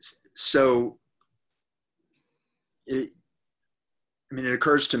 So it, I mean, it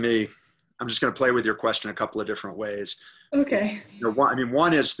occurs to me, I'm just going to play with your question a couple of different ways. Okay. You know,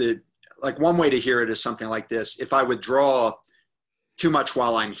 one is like one way to hear it is something like this. If I withdraw too much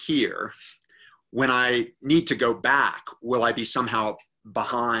while I'm here, when I need to go back, will I be somehow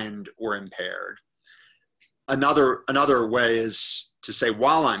behind or impaired? Another way is to say,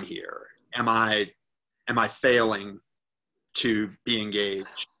 while I'm here, am I failing to be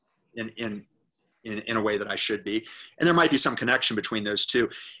engaged in a way that I should be? And there might be some connection between those two.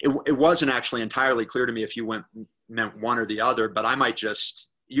 It wasn't actually entirely clear to me if you meant one or the other, but I might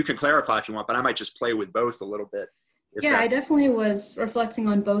just, you can clarify if you want, but I might just play with both a little bit. Yeah, I definitely was reflecting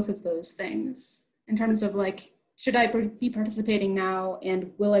on both of those things in terms of like, should I be participating now,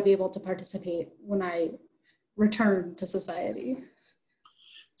 and will I be able to participate when I return to society?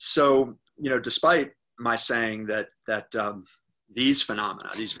 So, you know, despite my saying that these phenomena,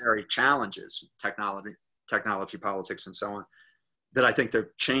 these very challenges, technology, politics, and so on, that I think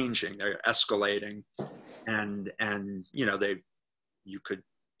they're changing, they're escalating, and you know, you could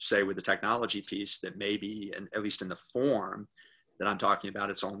say with the technology piece that maybe, and at least in the form that I'm talking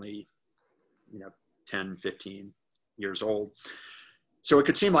about, it's only, you know, 10, 15 years old. So it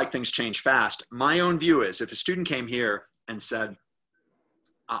could seem like things change fast. My own view is, if a student came here and said,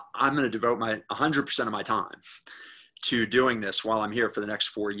 I'm going to devote my 100% of my time to doing this while I'm here for the next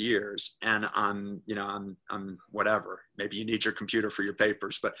 4 years, and I'm whatever, maybe you need your computer for your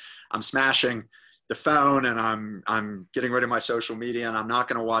papers, but I'm smashing the phone, and I'm getting rid of my social media, and I'm not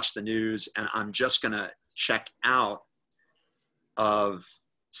going to watch the news, and I'm just going to check out of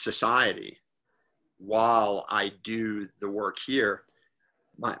society while I do the work here.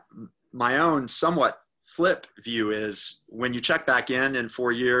 My own somewhat flip view is, when you check back in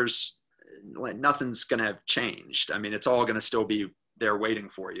 4 years, nothing's going to have changed. I mean, it's all going to still be there waiting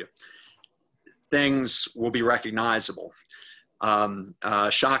for you. Things will be recognizable,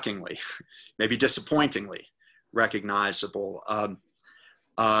 shockingly, maybe disappointingly recognizable.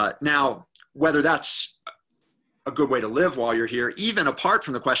 Now, whether that's a good way to live while you're here, even apart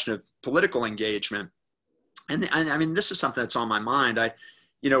from the question of political engagement, and I mean, this is something that's on my mind. I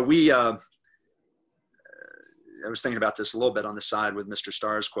was thinking about this a little bit on the side with Mr.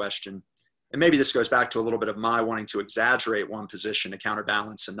 Starr's question. And maybe this goes back to a little bit of my wanting to exaggerate one position to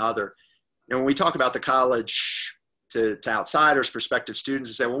counterbalance another. You know, when we talk about the college to outsiders, prospective students,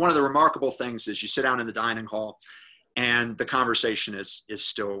 we say, well, one of the remarkable things is you sit down in the dining hall and the conversation is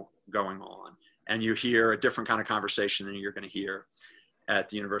still going on. And you hear a different kind of conversation than you're going to hear at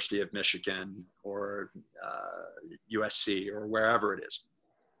the University of Michigan or USC or wherever it is.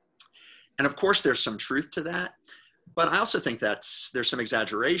 And of course, there's some truth to that, but I also think there's some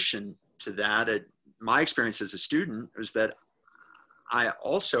exaggeration to that. My experience as a student was that I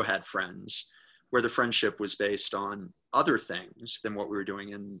also had friends where the friendship was based on other things than what we were doing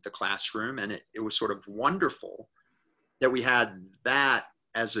in the classroom. And it was sort of wonderful that we had that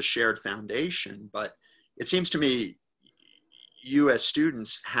as a shared foundation. But it seems to me you as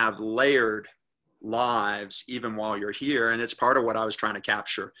students have layered lives even while you're here. And it's part of what I was trying to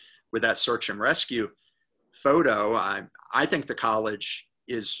capture with that search and rescue photo. I think the college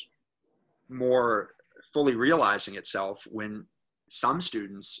is more fully realizing itself when some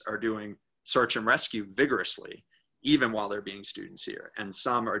students are doing search and rescue vigorously, even while they're being students here. And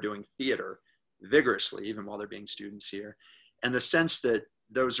some are doing theater vigorously, even while they're being students here. And the sense that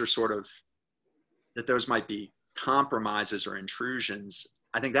those are that those might be compromises or intrusions,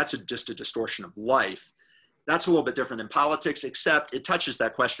 I think that's just a distortion of life. That's a little bit different than politics, except it touches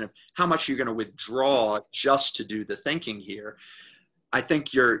that question of how much you're going to withdraw just to do the thinking here. I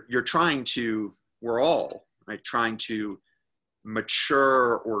think you're trying to, we're all right, trying to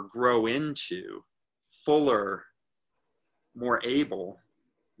mature or grow into fuller, more able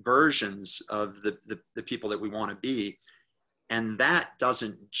versions of the people that we want to be. And that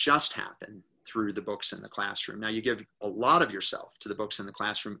doesn't just happen through the books in the classroom. Now, you give a lot of yourself to the books in the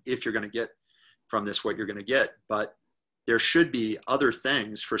classroom if you're going to get from this what you're going to get, but there should be other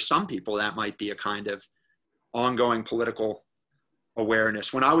things. For some people, that might be a kind of ongoing political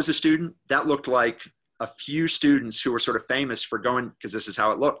awareness. When I was a student, that looked like a few students who were sort of famous for going, because this is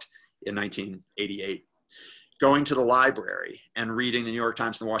how it looked in 1988, going to the library and reading the New York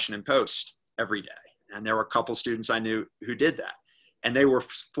Times and the Washington Post every day. And there were a couple students I knew who did that. And they were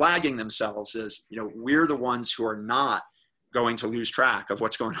flagging themselves as, you know, we're the ones who are not going to lose track of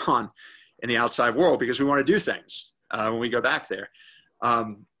what's going on in the outside world because we want to do things when we go back there.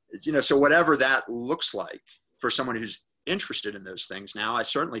 You know, so whatever that looks like for someone who's interested in those things now, I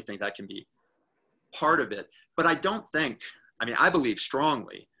certainly think that can be part of it. But I don't think, I mean, I believe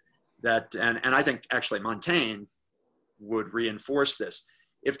strongly that, and I think actually Montaigne would reinforce this.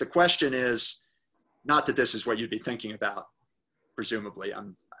 If the question is, not that this is what you'd be thinking about, presumably,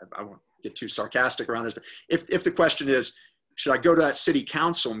 I won't get too sarcastic around this, but if the question is, should I go to that city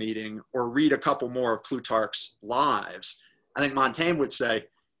council meeting or read a couple more of Plutarch's lives? I think Montaigne would say,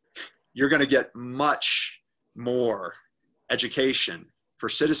 you're going to get much more education for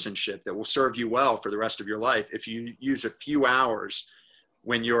citizenship that will serve you well for the rest of your life if you use a few hours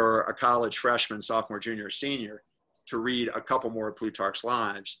when you're a college freshman, sophomore, junior, or senior to read a couple more of Plutarch's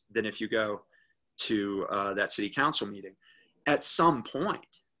lives than if you go to that city council meeting. At some point,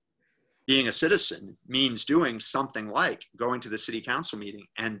 being a citizen means doing something like going to the city council meeting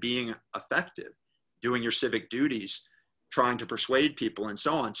and being effective, doing your civic duties, trying to persuade people and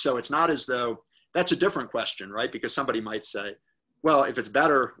so on. So it's not as though, that's a different question, right? Because somebody might say, well, if it's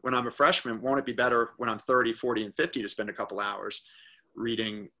better when I'm a freshman, won't it be better when I'm 30, 40, and 50 to spend a couple hours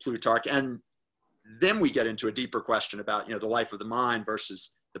reading Plutarch? And then we get into a deeper question about, the life of the mind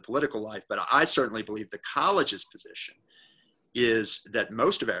versus the political life. But I certainly believe the college's position is that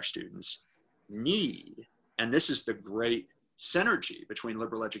most of our students need, and this is the great synergy between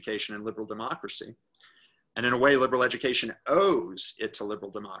liberal education and liberal democracy. And in a way, liberal education owes it to liberal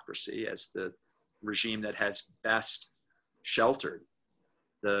democracy as the regime that has best sheltered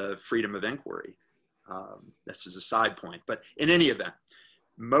the freedom of inquiry. This is a side point, but in any event,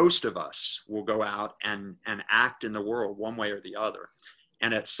 most of us will go out and act in the world one way or the other.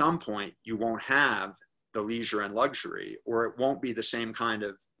 And at some point, you won't have the leisure and luxury, or it won't be the same kind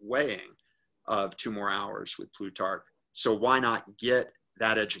of weighing of 2 more hours with Plutarch. So why not get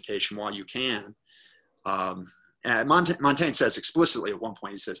that education while you can? And Montaigne says explicitly at one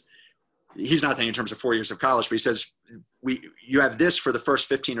point, he says, he's not thinking in terms of 4 years of college, but he says, you have this for the first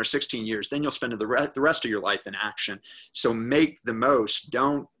 15 or 16 years, then you'll spend the rest of your life in action. So make the most,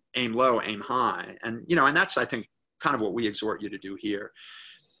 don't aim low, aim high. And, and that's, I think, kind of what we exhort you to do here.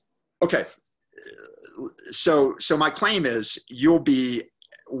 Okay. So my claim is you'll be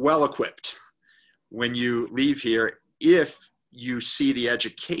well equipped when you leave here. If you see the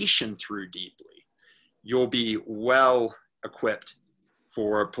education through deeply, you'll be well equipped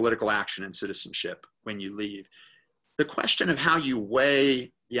for political action and citizenship when you leave. The question of how you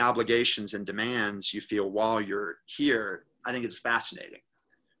weigh the obligations and demands you feel while you're here, I think is fascinating.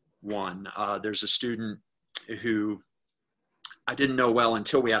 One, there's a student who I didn't know well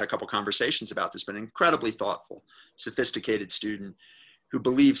until we had a couple conversations about this, but an incredibly thoughtful, sophisticated student who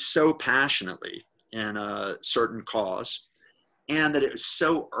believes so passionately in a certain cause, and that it was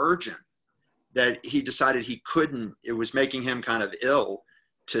so urgent that he decided he couldn't, it was making him kind of ill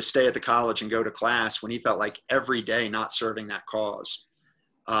to stay at the college and go to class when he felt like every day not serving that cause,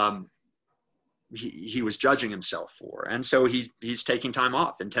 he was judging himself for. And so he's taking time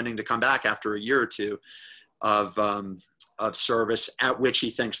off, intending to come back after a year or two of service, at which he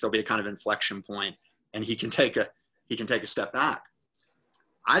thinks there'll be a kind of inflection point and he can take a step back.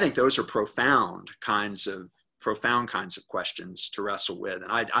 I think those are profound kinds of questions to wrestle with.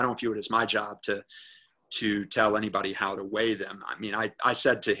 And I don't view it as my job to tell anybody how to weigh them. I mean, I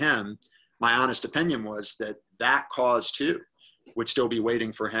said to him, my honest opinion was that cause too would still be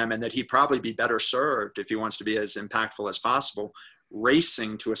waiting for him, and that he'd probably be better served, if he wants to be as impactful as possible,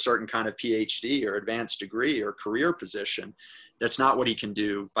 racing to a certain kind of PhD or advanced degree or career position. That's not what he can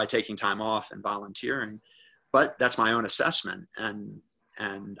do by taking time off and volunteering. But that's my own assessment.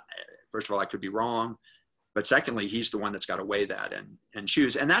 And first of all, I could be wrong. But secondly, he's the one that's got to weigh that and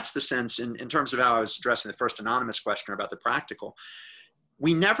choose. And that's the sense in terms of how I was addressing the first anonymous question about the practical.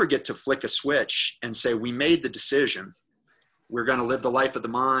 We never get to flick a switch and say, we made the decision. We're going to live the life of the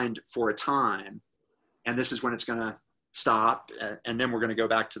mind for a time. And this is when it's going to stop. And then we're going to go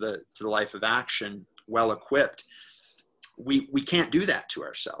back to the life of action, well equipped. We can't do that to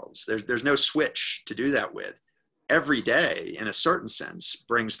ourselves. There's no switch to do that with. Every day, in a certain sense,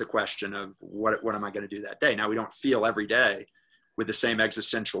 brings the question of what am I going to do that day? Now, we don't feel every day with the same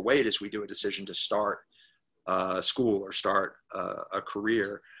existential weight as we do a decision to start school or start a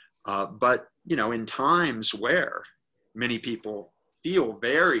career. But, in times where many people feel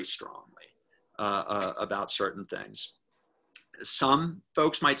very strongly about certain things, some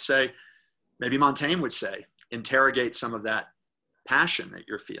folks might say, maybe Montaigne would say, interrogate some of that passion that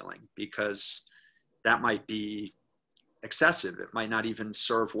you're feeling, because that might be excessive. It might not even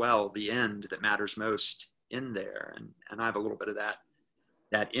serve well the end that matters most in there. And I have a little bit of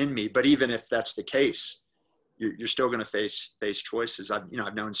that in me. But even if that's the case, you're still going to face choices.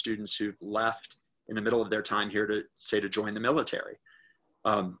 I've known students who've left in the middle of their time here to join the military.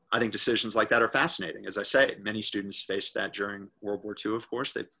 I think decisions like that are fascinating. As I say, many students faced that during World War II, of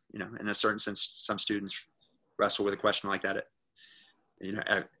course. In a certain sense, some students wrestle with a question like that,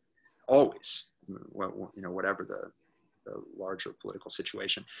 always, whatever the larger political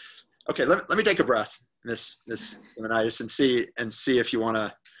situation. Okay, let me take a breath, Miss Simonitis, and see if you want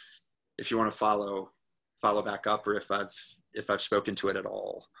to follow back up, or if I've spoken to it at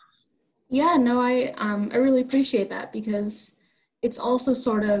all. Yeah, no, I really appreciate that, because it's also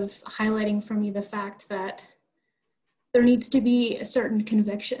sort of highlighting for me the fact that there needs to be a certain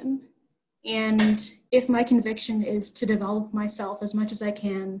conviction. And if my conviction is to develop myself as much as I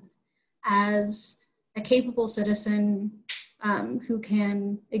can as a capable citizen who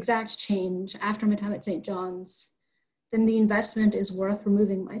can exact change after my time at St. John's, then the investment is worth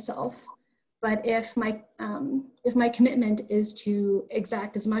removing myself. But if my commitment is to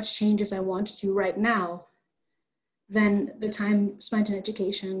exact as much change as I want to right now, then the time spent in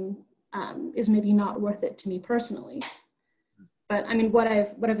education is maybe not worth it to me personally. But I mean, what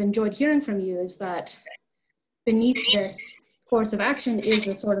I've enjoyed hearing from you is that beneath this course of action is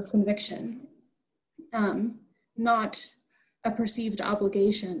a sort of conviction, not a perceived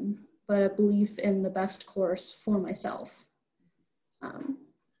obligation, but a belief in the best course for myself,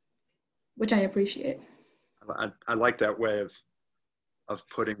 which I appreciate. I like that way of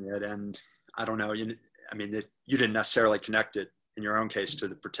putting it, and I don't know, you didn't necessarily connect it in your own case to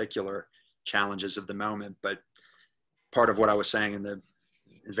the particular challenges of the moment, but part of what I was saying in the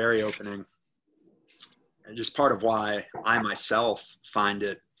very opening, and just part of why I myself find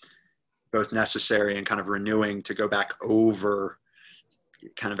it both necessary and kind of renewing to go back over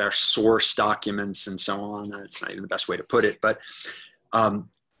kind of our source documents and so on. That's not even the best way to put it, but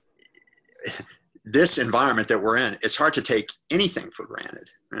this environment that we're in, it's hard to take anything for granted.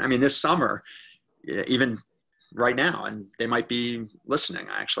 I mean, this summer, even right now, and they might be listening,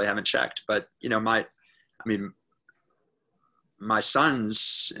 I actually haven't checked, but my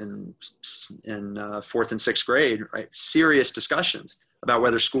sons in 4th and 6th grade, right? Serious discussions about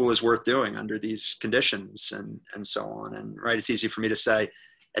whether school is worth doing under these conditions and so on. And right, it's easy for me to say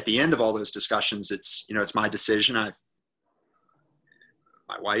at the end of all those discussions, it's my decision. My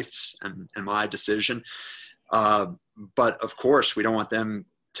wife's and my decision. But of course, we don't want them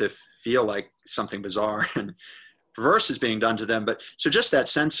to feel like something bizarre and perverse is being done to them. But so just that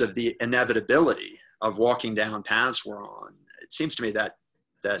sense of the inevitability of walking down paths we're on, it seems to me that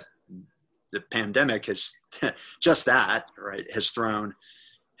the pandemic has just that, right, has thrown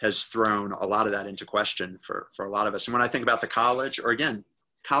a lot of that into question for a lot of us. And when I think about the college, or again,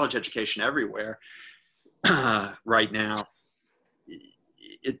 college education everywhere right now,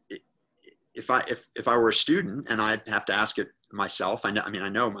 if I were a student, and I'd have to ask it myself, I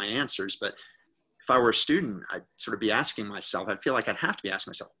know my answers, but if I were a student, I'd sort of be asking myself, I'd feel like I'd have to be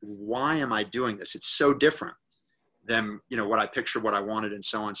asking myself, why am I doing this? It's so different than, what I pictured, what I wanted, and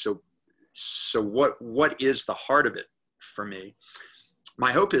so on. So what is the heart of it for me?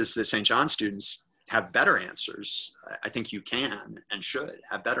 My hope is that St. John students have better answers. I think you can and should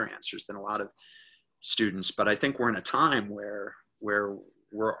have better answers than a lot of students, but I think we're in a time where we're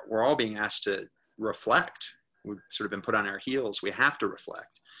all being asked to reflect. We've sort of been put on our heels. We have to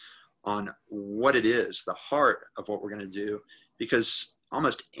reflect on what it is, the heart of what we're going to do, because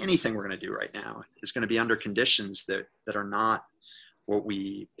almost anything we're going to do right now is going to be under conditions that are not what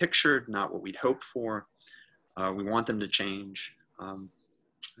we pictured, not what we'd hoped for. We want them to change.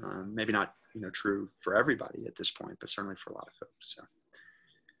 Maybe not, true for everybody at this point, but certainly for a lot of folks. So,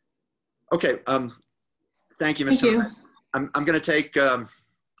 okay. Thank you, Ms. Thank you. I'm going to take,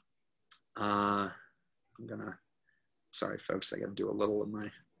 sorry, folks, I got to do a little of my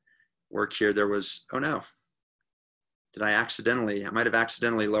work here. There was, oh no, I might have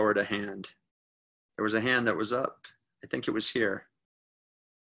accidentally lowered a hand. There was a hand that was up. I think it was here.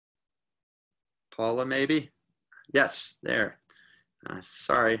 Paula, maybe? Yes, there.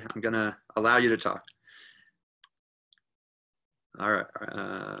 Sorry, I'm going to allow you to talk. All right.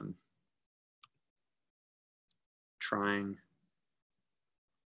 Trying.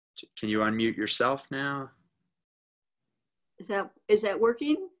 Can you unmute yourself now? Is that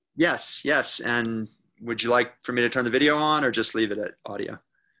working? Yes. And would you like for me to turn the video on or just leave it at audio?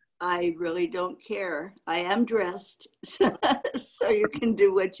 I really don't care. I am dressed, so you can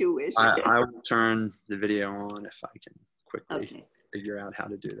do what you wish. I will turn the video on if I can quickly figure out how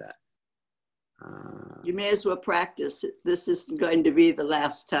to do that. You may as well practice. This isn't going to be the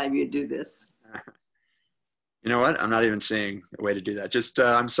last time you do this. You know what? I'm not even seeing a way to do that. Just,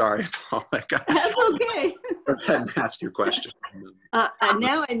 I'm sorry, Paul. That's okay. Go ahead and ask your question.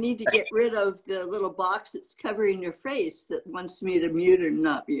 Now I need to get rid of the little box that's covering your face that wants me to mute or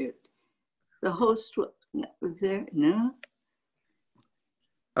not mute. The host was there? No?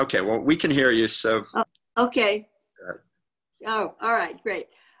 Okay, well, we can hear you, so Okay. Good. Oh, all right, great.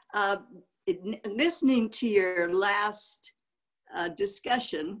 Listening to your last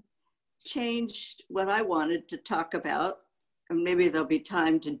discussion changed what I wanted to talk about, and maybe there'll be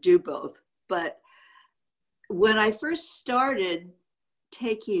time to do both. But when I first started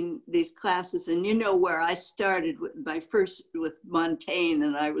taking these classes, and you know where I started with my first with Montaigne,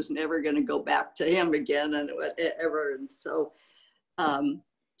 and I was never going to go back to him again, and whatever. And so,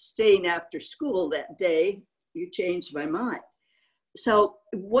 staying after school that day, you changed my mind. So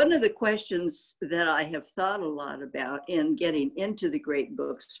one of the questions that I have thought a lot about in getting into the great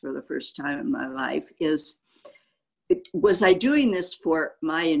books for the first time in my life is, was I doing this for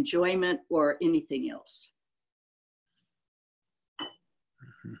my enjoyment or anything else?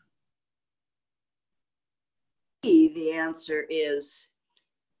 Mhm. The answer is,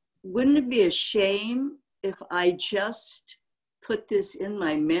 wouldn't it be a shame if I just put this in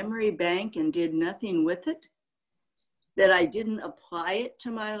my memory bank and did nothing with it? That I didn't apply it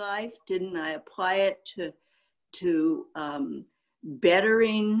to my life? Didn't I apply it to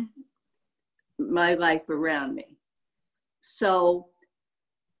bettering my life around me? So,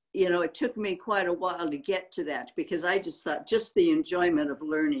 you know, it took me quite a while to get to that, because I just thought just the enjoyment of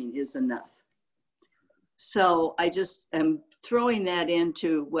learning is enough. So I just am throwing that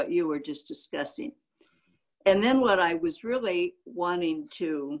into what you were just discussing. And then what I was really wanting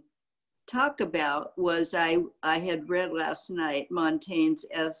to talk about was I had read last night Montaigne's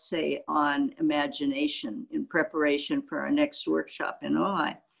essay on imagination in preparation for our next workshop in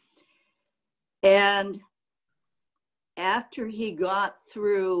Ojai. And after he got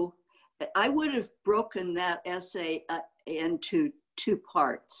through, I would have broken that essay into two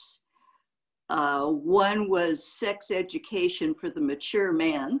parts. One was sex education for the mature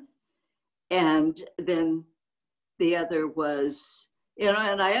man, and then the other was, you know,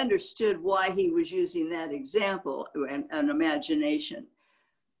 and I understood why he was using that example and imagination.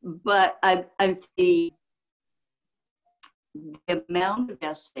 But the amount of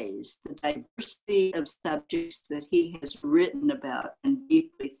essays, the diversity of subjects that he has written about and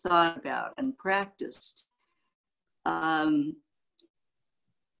deeply thought about and practiced,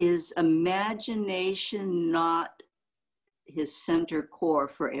 is imagination not his center core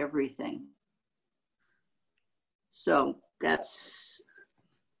for everything? So that's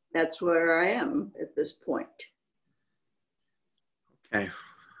where I am at this point. Okay.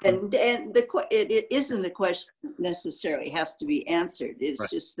 And it isn't a question that necessarily has to be answered. It's Right.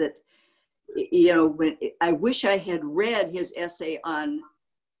 just that, you know, when I wish I had read his essay on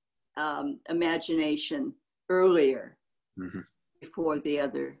imagination earlier, before the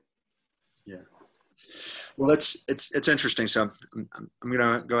other. Yeah. Well, it's interesting. So I'm going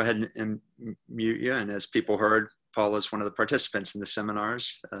to go ahead and mute you. And as people heard, Paula is one of the participants in the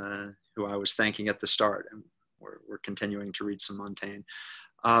seminars who I was thanking at the start. And we're continuing to read some Montaigne.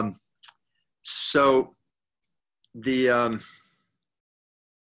 So I'm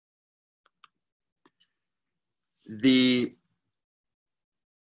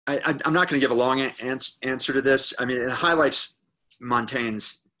not going to give a long answer to this. I mean, it highlights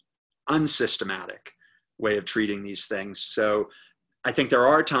Montaigne's unsystematic way of treating these things. So I think there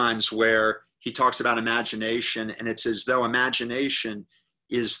are times where he talks about imagination, and it's as though imagination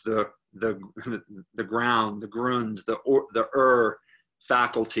is the ground, the grund, the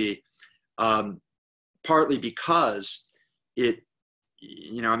faculty, partly because it,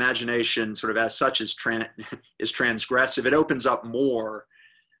 you know, imagination sort of as such is transgressive. It opens up more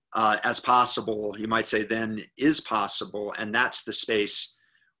as possible, you might say, than is possible, and that's the space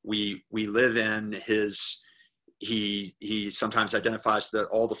we live in. He sometimes identifies that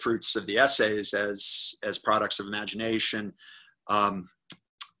all the fruits of the essays as products of imagination. I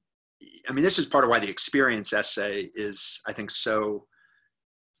mean, this is part of why the experience essay is, I think, so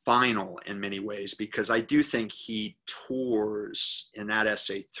final in many ways, because I do think he tours in that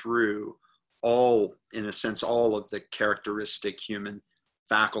essay through all, in a sense, all of the characteristic human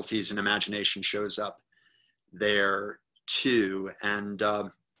faculties, and imagination shows up there too. And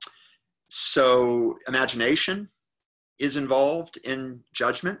so imagination is involved in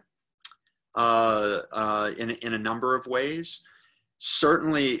judgment in a number of ways.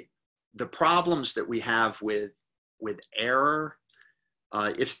 Certainly the problems that we have with error,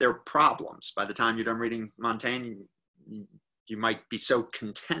 if they're problems, by the time you're done reading Montaigne, you might be so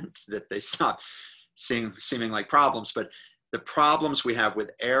content that they stop seeming like problems. But the problems we have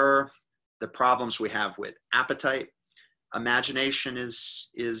with error, the problems we have with appetite, imagination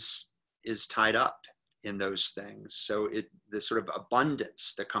is tied up in those things. So the sort of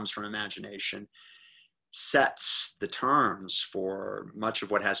abundance that comes from imagination sets the terms for much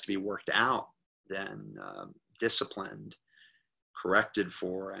of what has to be worked out then disciplined, corrected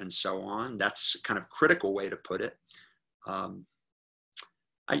for, and so on. That's a kind of critical way to put it. I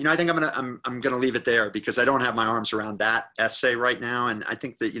think I'm gonna leave it there because I don't have my arms around that essay right now. And I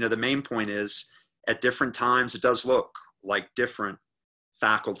think that, the main point is at different times, it does look like different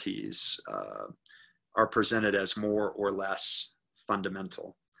faculties are presented as more or less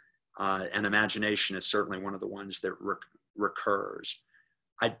fundamental. And imagination is certainly one of the ones that recurs.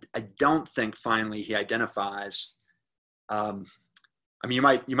 I don't think finally he identifies, you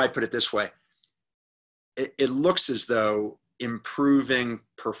might put it this way. It looks as though improving,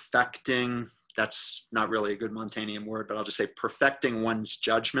 perfecting, that's not really a good Montaignian word, but I'll just say perfecting one's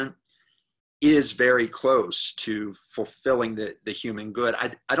judgment is very close to fulfilling the human good.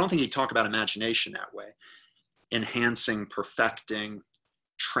 I don't think he'd talk about imagination that way. Enhancing, perfecting,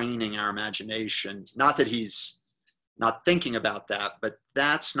 training our imagination. Not that he's not thinking about that, but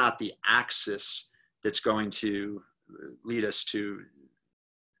that's not the axis that's going to lead us to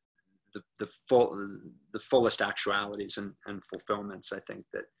the fullest actualities and fulfillments, I think,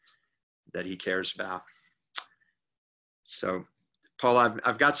 that he cares about. So, Paul,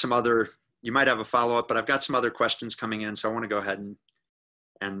 I've got some other, you might have a follow-up, but I've got some other questions coming in, so I want to go ahead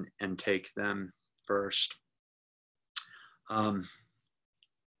and take them first.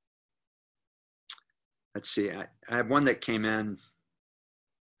 Let's see, I have one that came in,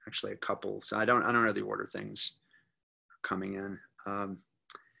 actually a couple, so I don't know the order things are coming in.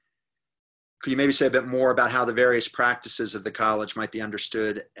 Could you maybe say a bit more about how the various practices of the college might be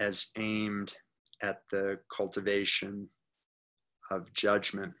understood as aimed at the cultivation of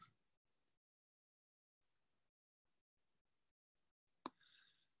judgment?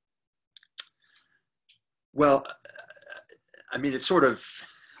 Well, it sort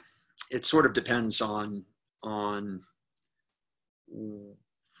of depends on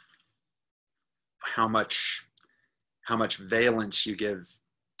how much valence you give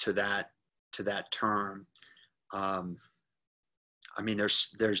to that term.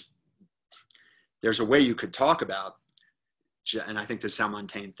 There's a way you could talk about, and I think this is how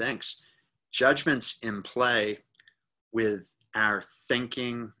Montaigne thinks, judgments in play with our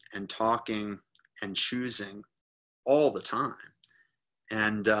thinking and talking and choosing all the time.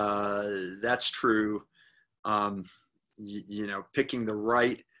 And that's true, picking the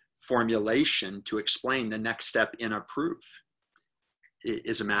right formulation to explain the next step in a proof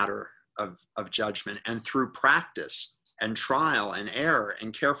is a matter of judgment. And through practice and trial and error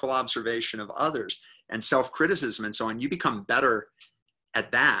and careful observation of others and self-criticism and so on, you become better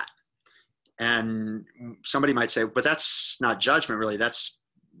at that. And somebody might say, but that's not judgment really, that's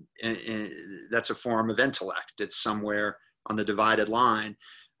a form of intellect. It's somewhere on the divided line.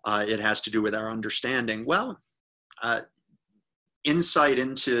 It has to do with our understanding. Well, insight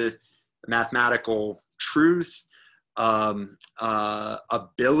into mathematical truth,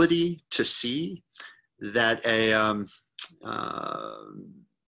 ability to see that a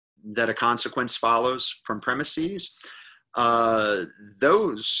consequence follows from premises,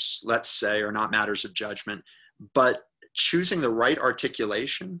 those, let's say, are not matters of judgment, but choosing the right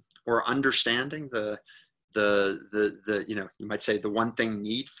articulation or understanding you might say the one thing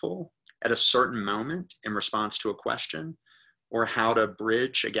needful at a certain moment in response to a question, or how to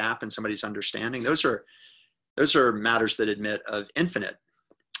bridge a gap in somebody's understanding. Those are matters that admit of infinite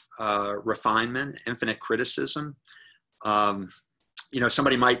refinement, infinite criticism.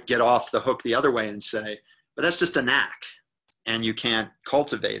 Somebody might get off the hook the other way and say, but that's just a knack and you can't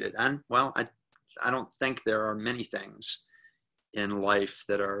cultivate it. And well, I don't think there are many things in life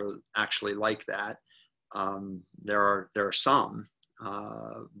that are actually like that. There are some,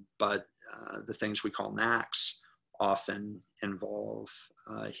 but the things we call knacks often involve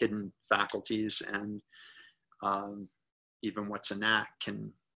hidden faculties, and even what's a knack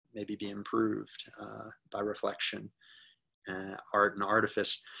can maybe be improved by reflection, art and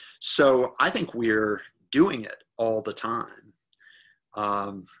artifice. So I think we're doing it all the time.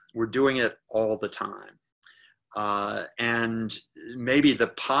 We're doing it all the time. And maybe the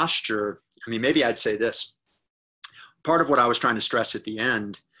posture, maybe I'd say this. Part of what I was trying to stress at the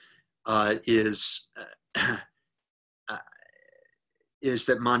end is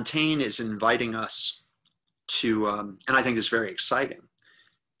that Montaigne is inviting us to, and I think this is very exciting,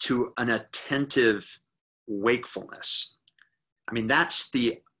 to an attentive wakefulness. That's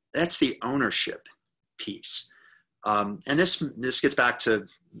the ownership piece. And this gets back to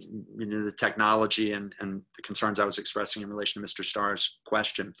the technology and the concerns I was expressing in relation to Mr. Starr's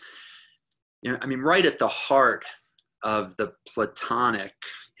question. Right at the heart of the Platonic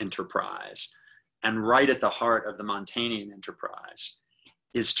enterprise and right at the heart of the Montaignian enterprise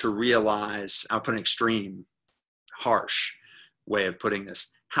is to realize, I'll put an extreme, harsh way of putting this,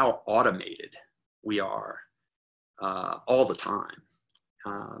 how automated we are all the time.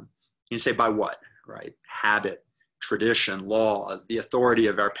 You say, by what, right? Habit, tradition, law, the authority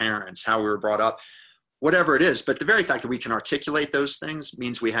of our parents, how we were brought up, whatever it is. But the very fact that we can articulate those things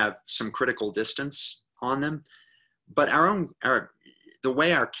means we have some critical distance on them. But the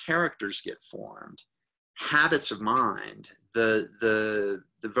way our characters get formed, habits of mind, the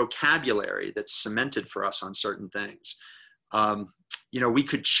vocabulary that's cemented for us on certain things. We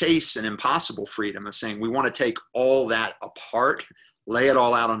could chase an impossible freedom of saying we want to take all that apart, lay it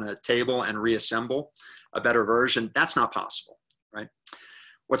all out on a table and reassemble a better version. That's not possible, right?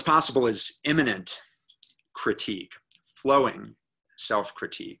 What's possible is imminent critique, flowing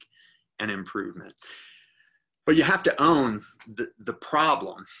self-critique and improvement. But you have to own the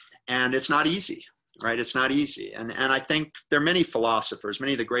problem, and it's not easy, right? It's not easy. And I think there are many philosophers,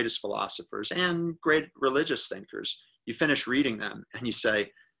 many of the greatest philosophers and great religious thinkers, you finish reading them and you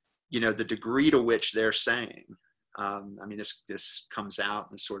say, the degree to which they're saying, this comes out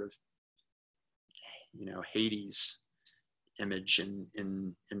in the sort of, Hades image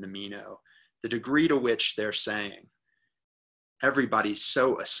in the Meno, the degree to which they're saying everybody's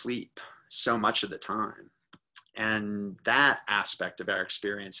so asleep so much of the time. And that aspect of our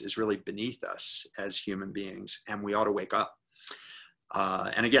experience is really beneath us as human beings, and we ought to wake up.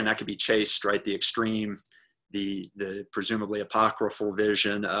 And again, that could be chased, right? The extreme, the presumably apocryphal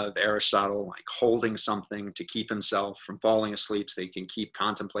vision of Aristotle, like holding something to keep himself from falling asleep so they can keep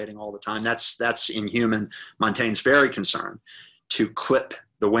contemplating all the time. That's inhuman. Montaigne's very concerned to clip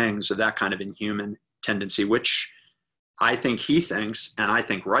the wings of that kind of inhuman tendency, which I think he thinks, and I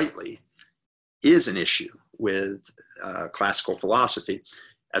think rightly, is an issue with classical philosophy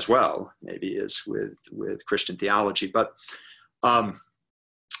as well, maybe as with Christian theology, but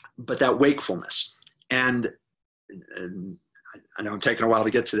that wakefulness. And I know I'm taking a while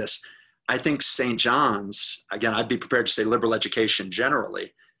to get to this. I think St. John's, again, I'd be prepared to say liberal education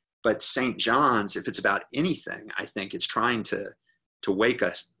generally, but St. John's, if it's about anything, I think it's trying to wake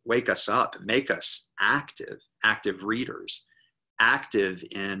us up, make us active readers, active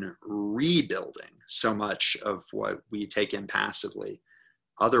in rebuilding so much of what we take in passively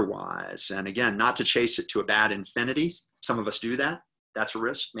otherwise. And again, not to chase it to a bad infinity. Some of us do that. That's a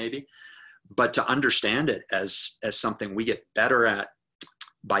risk, maybe. But to understand it as something we get better at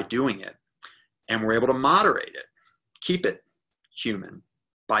by doing it. And we're able to moderate it, keep it human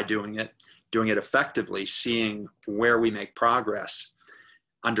by doing it effectively, seeing where we make progress,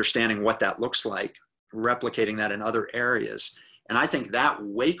 understanding what that looks like, replicating that in other areas. And I think that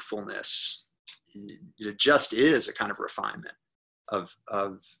wakefulness, it just is a kind of refinement of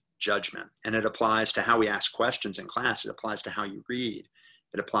judgment. And it applies to how we ask questions in class. It applies to how you read.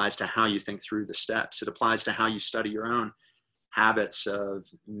 It applies to how you think through the steps. It applies to how you study your own habits of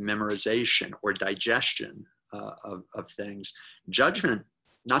memorization or digestion of things. Judgment,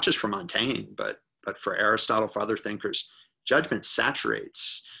 not just for Montaigne, but for Aristotle, for other thinkers, judgment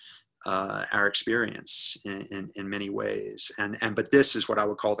saturates our experience in many ways. But this is what I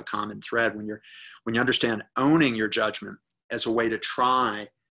would call the common thread when you understand owning your judgment as a way to try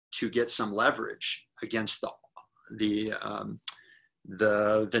to get some leverage against the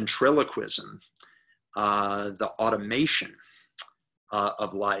ventriloquism, the automation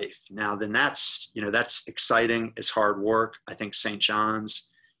of life. Now, then that's exciting. It's hard work. I think St. John's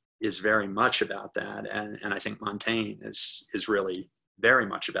is very much about that. And I think Montaigne is really very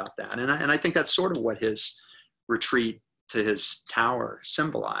much about that. And I think that's sort of what his retreat to his tower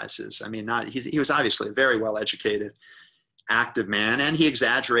symbolizes. I mean, he was obviously a very well-educated, active man, and he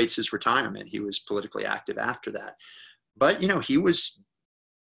exaggerates his retirement. He was politically active after that. But, he was,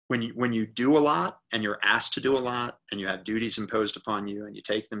 when you do a lot and you're asked to do a lot and you have duties imposed upon you and you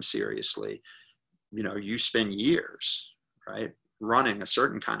take them seriously, you spend years, right, running a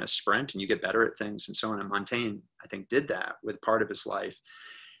certain kind of sprint, and you get better at things and so on. And Montaigne, I think, did that with part of his life.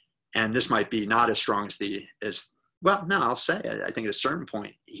 And this might be not as strong I'll say it. I think at a certain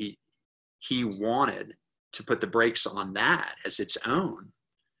point, he wanted to put the brakes on that as its own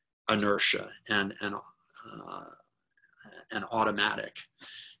inertia and automatic.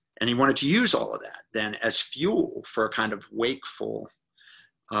 And he wanted to use all of that then as fuel for a kind of wakeful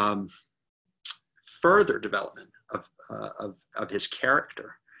further development of his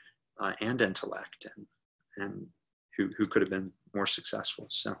character and intellect, and who could have been more successful.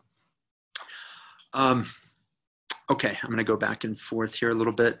 So, okay, I'm going to go back and forth here a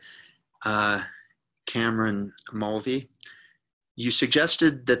little bit. Cameron Mulvey You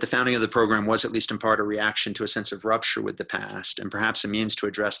suggested that the founding of the program was at least in part a reaction to a sense of rupture with the past and perhaps a means to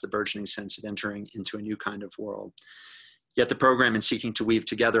address the burgeoning sense of entering into a new kind of world. Yet the program, in seeking to weave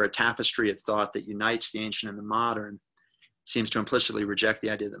together a tapestry of thought that unites the ancient and the modern, seems to implicitly reject the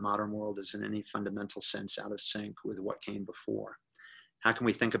idea that the modern world is in any fundamental sense out of sync with what came before. How can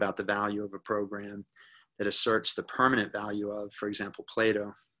we think about the value of a program that asserts the permanent value of, for example,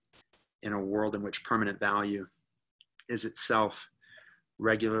 Plato, in a world in which permanent value is itself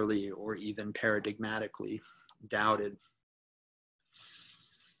regularly or even paradigmatically doubted?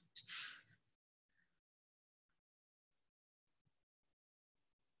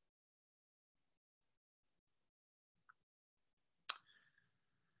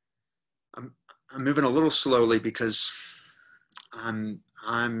 I'm moving a little slowly because I'm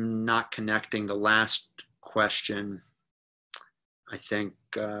not connecting the last question. I think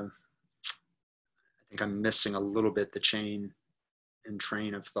I'm missing a little bit the chain and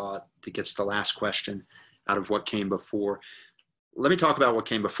train of thought that gets the last question out of what came before. Let me talk about what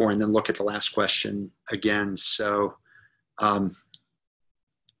came before and then look at the last question again. So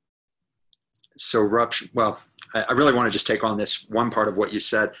rupture. Well, I really want to just take on this one part of what you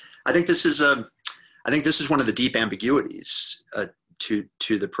said. I think this is one of the deep ambiguities to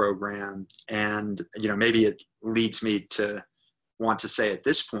the program, and maybe it leads me to want to say at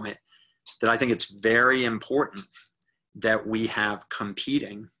this point that I think it's very important that we have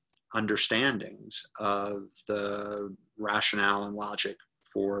competing understandings of the rationale and logic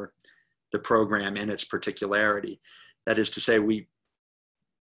for the program in its particularity. That is to say,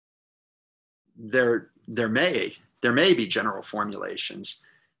 there may be general formulations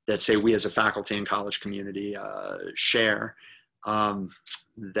that say we as a faculty and college community share,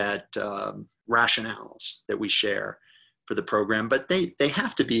 that rationales that we share for the program, but they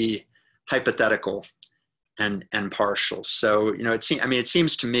have to be hypothetical and partial. So it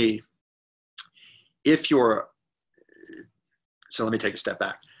seems to me, so let me take a step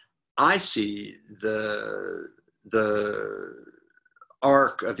back. I see the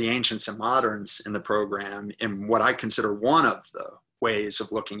arc of the ancients and moderns in the program in what I consider one of the ways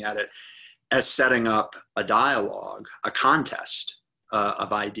of looking at it as setting up a dialogue, a contest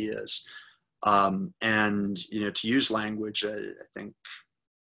of ideas. And to use language, I think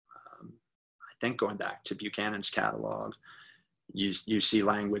going back to Buchanan's catalog, you see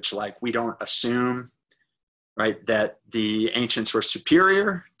language like, we don't assume, right, that the ancients were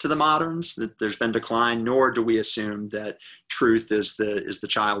superior to the moderns, that there's been decline, nor do we assume that truth is the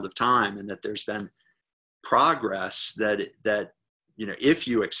child of time, and that there's been progress that if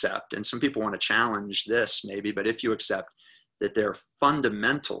you accept, and some people want to challenge this maybe, but if you accept that there are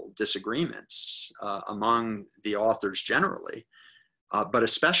fundamental disagreements among the authors generally, but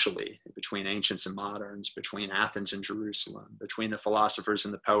especially between ancients and moderns, between Athens and Jerusalem, between the philosophers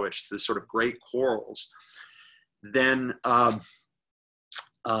and the poets, the sort of great quarrels, then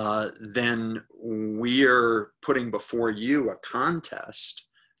we're putting before you a contest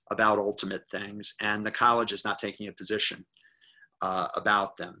about ultimate things, and the college is not taking a position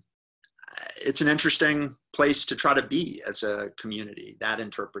about them. It's an interesting place to try to be as a community, that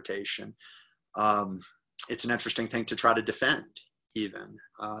interpretation. It's an interesting thing to try to defend, even.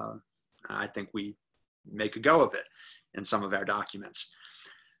 I think we make a go of it in some of our documents.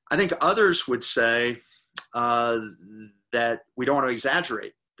 I think others would say that we don't want to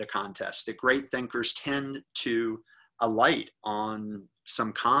exaggerate the contest, that great thinkers tend to alight on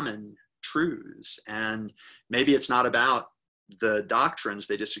some common truths. And maybe it's not about the doctrines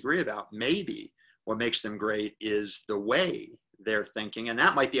they disagree about. Maybe what makes them great is the way they're thinking, and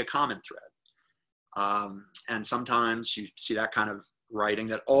that might be a common thread. And sometimes you see that kind of writing,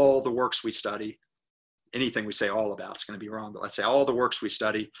 that all the works we study, anything we say all about, it's going to be wrong, but let's say all the works we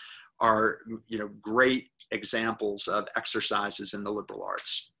study are great examples of exercises in the liberal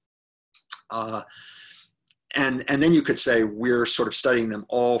arts. And then you could say we're sort of studying them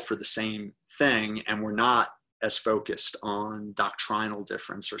all for the same thing, and we're not as focused on doctrinal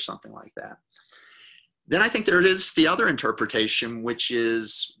difference or something like that. Then I think there is the other interpretation, which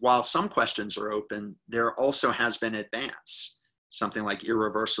is, while some questions are open, there also has been advance, something like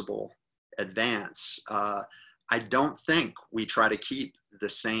irreversible advance. I don't think we try to keep the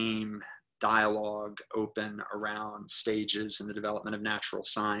same dialogue open around stages in the development of natural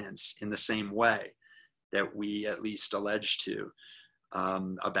science in the same way that we at least allege to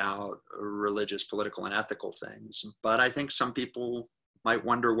about religious, political, and ethical things. But I think some people might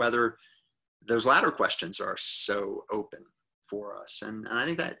wonder whether those latter questions are so open for us. And I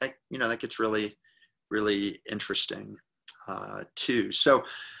think that gets really, really interesting too. So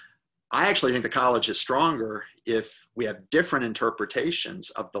I actually think the college is stronger if we have different interpretations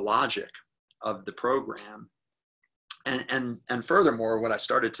of the logic of the program. And furthermore, what I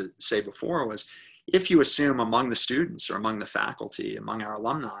started to say before was, if you assume among the students or among the faculty, among our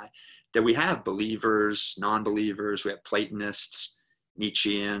alumni, that we have believers, non-believers, we have Platonists,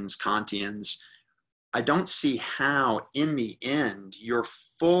 Nietzscheans, Kantians, I don't see how in the end your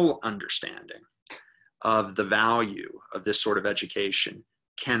full understanding of the value of this sort of education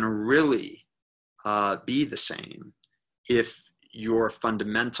can really be the same if your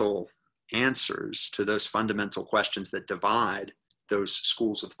fundamental answers to those fundamental questions that divide those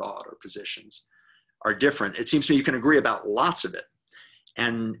schools of thought or positions are different. It seems to me you can agree about lots of it,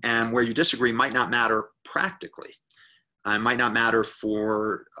 and where you disagree might not matter practically. It might not matter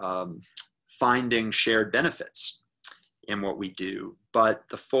for finding shared benefits in what we do, but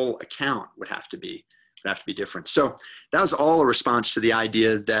the full account would have to be different. So that was all a response to the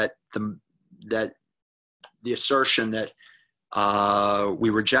idea that the assertion that we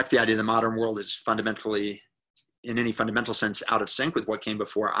reject the idea the modern world is fundamentally, in any fundamental sense, out of sync with what came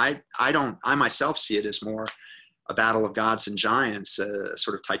before. I myself see it as more a battle of gods and giants, a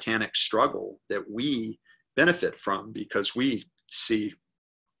sort of titanic struggle that we benefit from, because we see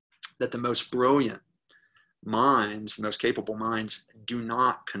that the most brilliant minds, the most capable minds, do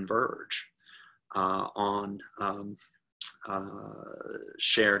not converge on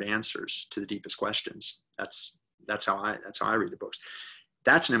shared answers to the deepest questions. That's how I read the books.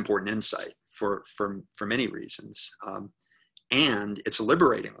 That's an important insight for many reasons, and it's a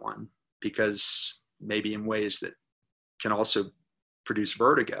liberating one, because maybe in ways that can also produce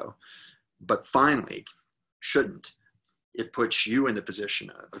vertigo, but finally shouldn't. It puts you in the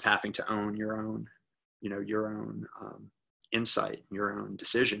position of having to own your own insight, your own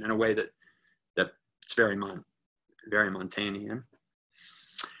decision, in a way that it's very Montaignian.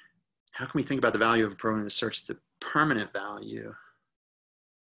 How can we think about the value of a program that asserts the permanent value?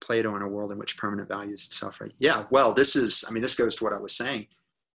 Plato in a world in which permanent value is itself, right? Yeah, well, this goes to what I was saying.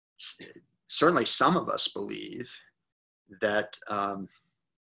 Certainly some of us believe that,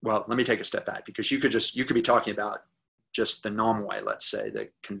 well, let me take a step back, because you could be talking about just the nom way, let's say, the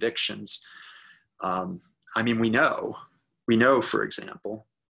convictions. We know, for example,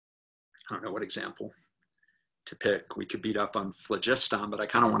 I don't know what example to pick. We could beat up on phlogiston, but I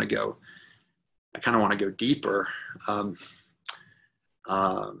kind of want to go deeper. Well,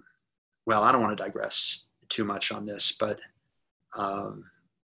 I don't want to digress too much on this, but one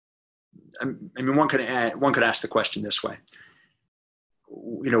could ask the question this way.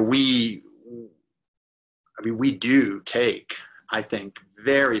 We do take, I think,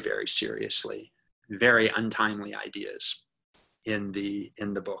 very, very seriously very untimely ideas in the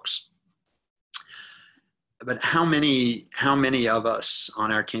books. But how many of us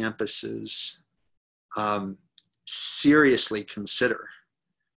on our campuses seriously consider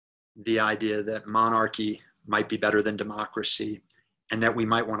the idea that monarchy might be better than democracy, and that we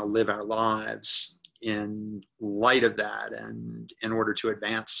might want to live our lives in light of that, and in order to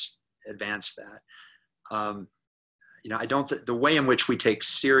advance that? I don't the way in which we take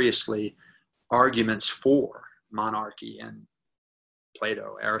seriously arguments for monarchy and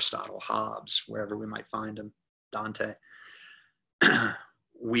Plato, Aristotle, Hobbes, wherever we might find them, Dante,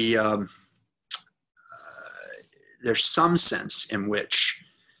 there's some sense in which,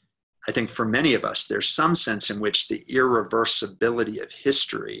 I think for many of us, there's some sense in which the irreversibility of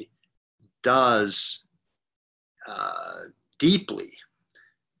history does deeply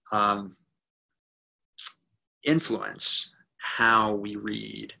influence how we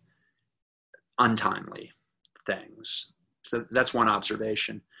read untimely things. So that's one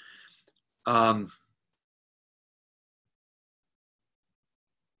observation. But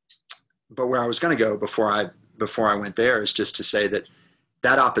where I was going to go before I went there is just to say that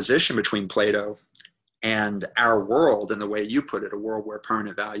opposition between Plato and our world, and the way you put it, a world where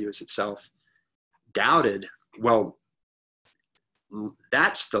permanent value is itself doubted, well,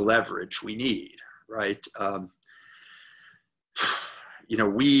 that's the leverage we need, right?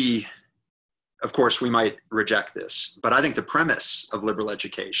 Of course, we might reject this, but I think the premise of liberal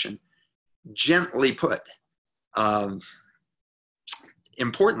education, gently put,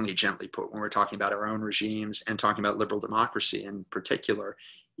 importantly gently put, when we're talking about our own regimes and talking about liberal democracy in particular,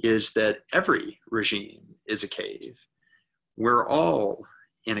 is that every regime is a cave. We're all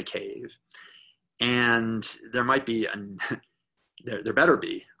in a cave, and there might be there better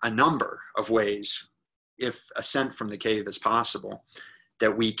be a number of ways, if ascent from the cave is possible,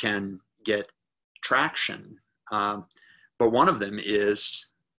 that we can get traction. But one of them is,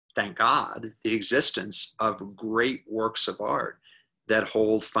 thank God, the existence of great works of art that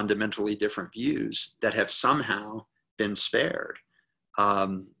hold fundamentally different views that have somehow been spared.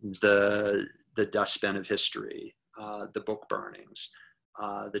 The dustbin of history, the book burnings,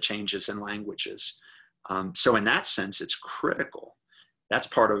 the changes in languages. So in that sense, it's critical. That's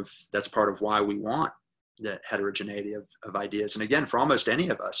part of why we want the heterogeneity of ideas. And again, for almost any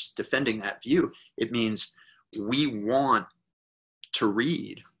of us defending that view, it means we want to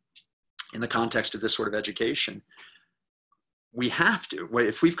read in the context of this sort of education. We have to.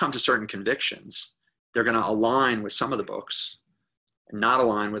 If we've come to certain convictions, they're going to align with some of the books and not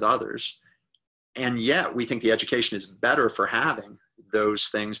align with others. And yet we think the education is better for having those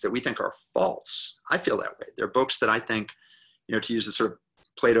things that we think are false. I feel that way. There are books that I think, to use the sort of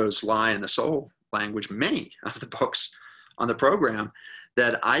Plato's lie and the soul language, many of the books on the program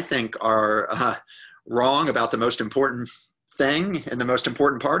that I think are wrong about the most important thing and the most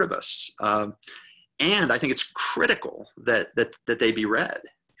important part of us. And I think it's critical that they be read,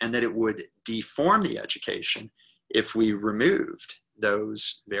 and that it would deform the education if we removed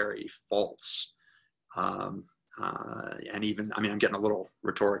those very false and even, I'm getting a little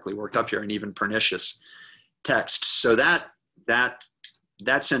rhetorically worked up here, and even pernicious texts. So that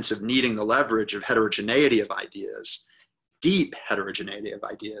sense of needing the leverage of heterogeneity of ideas, deep heterogeneity of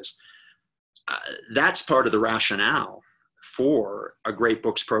ideas, that's part of the rationale for a great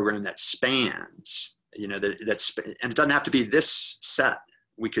books program that spans, and it doesn't have to be this set.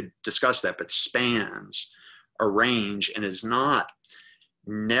 We could discuss that, but spans a range and is not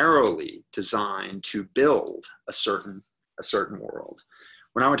narrowly designed to build a certain world.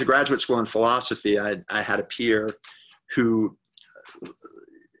 When I went to graduate school in philosophy, I had a peer who,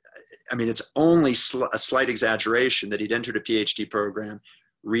 it's only a slight exaggeration that he'd entered a PhD program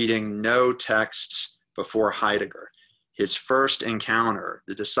reading no texts before Heidegger. His first encounter,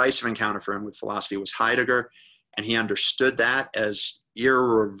 the decisive encounter for him with philosophy, was Heidegger, and he understood that as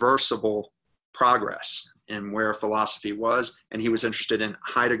irreversible progress in where philosophy was, and he was interested in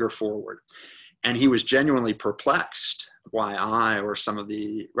Heidegger forward. And he was genuinely perplexed why I or some of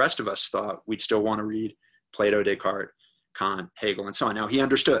the rest of us thought we'd still want to read Plato, Descartes, Kant, Hegel, and so on. Now, he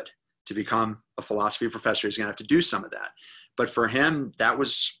understood to become a philosophy professor, he's going to have to do some of that. But for him, that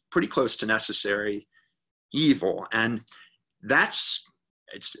was pretty close to necessary evil. And it's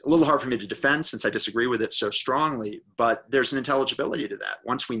a little hard for me to defend since I disagree with it so strongly, but there's an intelligibility to that.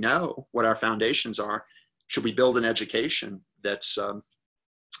 Once we know what our foundations are, should we build an education that's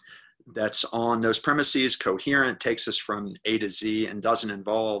on those premises, coherent, takes us from A to Z, and doesn't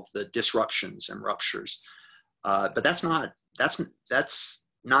involve the disruptions and ruptures? But that's not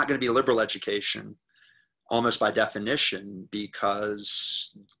going to be a liberal education, almost by definition,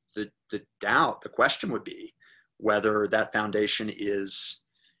 because the question would be whether that foundation is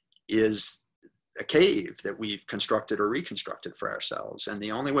a cave that we've constructed or reconstructed for ourselves. And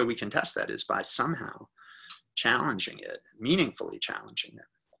the only way we can test that is by somehow challenging it, meaningfully challenging it.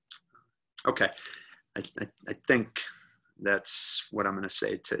 Okay, I think that's what I'm going to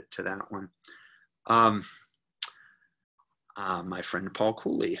say to that one. My friend Paul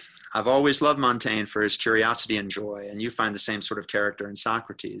Cooley. I've always loved Montaigne for his curiosity and joy, and you find the same sort of character in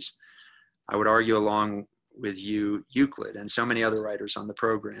Socrates. I would argue along with you, Euclid, and so many other writers on the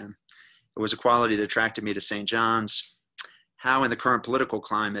program. It was a quality that attracted me to St. John's. How in the current political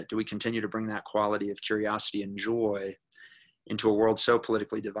climate do we continue to bring that quality of curiosity and joy into a world so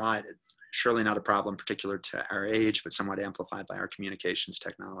politically divided? Surely not a problem particular to our age, but somewhat amplified by our communications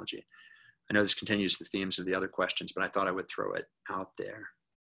technology. I know this continues the themes of the other questions, but I thought I would throw it out there.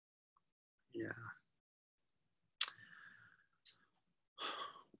 Yeah.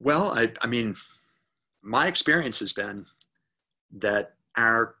 Well, my experience has been that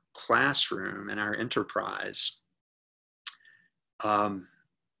our classroom and our enterprise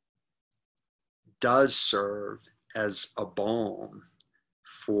does serve as a balm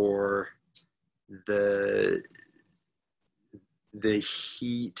for the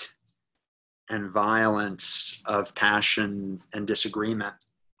heat and violence of passion and disagreement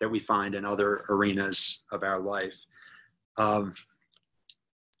that we find in other arenas of our life.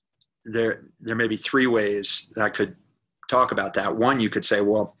 There may be three ways that I could talk about that. One, you could say,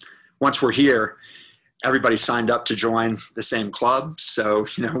 well, once we're here, everybody signed up to join the same club. So,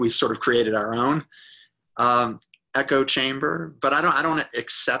 we've sort of created our own echo chamber, but I don't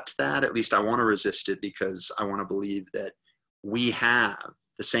accept that. At least I want to resist it, because I want to believe that we have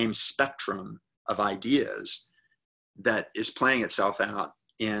the same spectrum of ideas that is playing itself out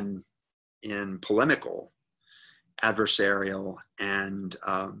in polemical, adversarial, and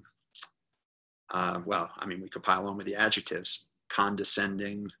we could pile on with the adjectives,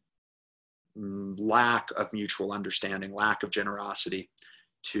 condescending, lack of mutual understanding, lack of generosity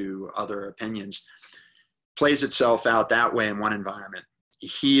to other opinions, plays itself out that way in one environment.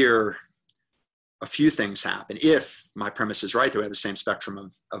 Here, a few things happen. If my premise is right, that we have the same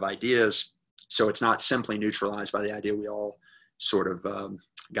spectrum of ideas, so it's not simply neutralized by the idea we all sort of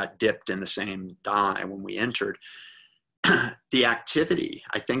got dipped in the same dye when we entered. The activity,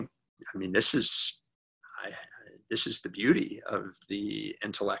 I mean, this is the beauty of the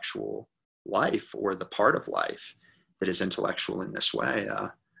intellectual life, or the part of life that is intellectual in this way.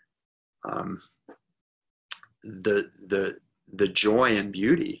 The joy and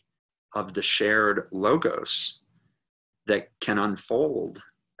beauty of the shared logos that can unfold.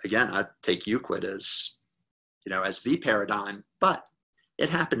 Again, I take Euclid as, as the paradigm, but it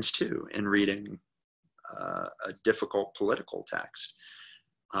happens too in reading a difficult political text.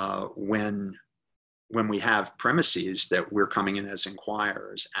 When we have premises that we're coming in as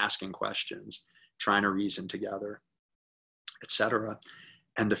inquirers, asking questions, trying to reason together, etc.,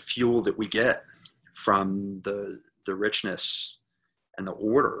 and the fuel that we get from the richness and the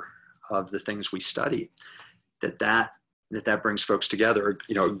order of the things we study, that brings folks together.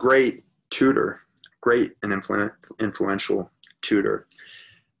 A great tutor, great and influential tutor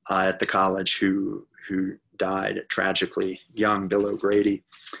at the college who died tragically young, Bill O'Grady.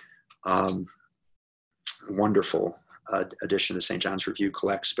 Wonderful addition to St. John's Review,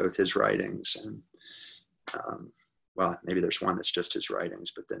 collects both his writings and, well, maybe there's one that's just his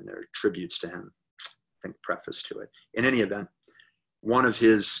writings, but then there are tributes to him, I think, preface to it. In any event, one of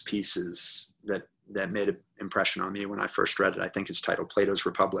his pieces that made an impression on me when I first read it, I think it's titled Plato's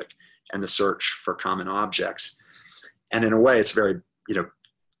Republic and the Search for Common Objects. And in a way, it's very,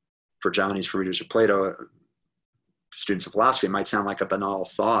 for Johnnies, for readers of Plato, students of philosophy, it might sound like a banal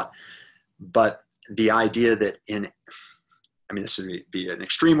thought, but the idea that this would be an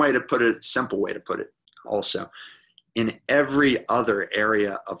extreme way to put it, simple way to put it also, in every other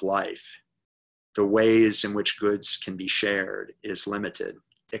area of life, the ways in which goods can be shared is limited,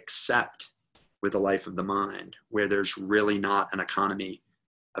 except with the life of the mind, where there's really not an economy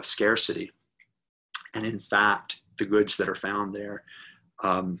of scarcity. And in fact, the goods that are found there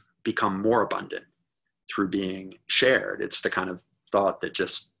become more abundant through being shared. It's the kind of thought that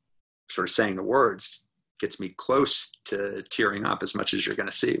just sort of saying the words gets me close to tearing up, as much as you're going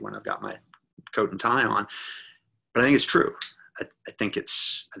to see when I've got my coat and tie on. But I think it's true. I think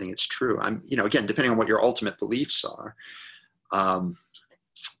it's true. Again, depending on what your ultimate beliefs are,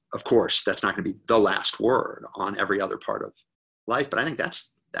 of course, that's not going to be the last word on every other part of life. But I think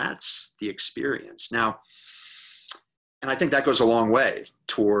that's the experience now. And I think that goes a long way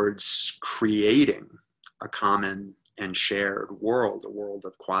towards creating a common and shared world, a world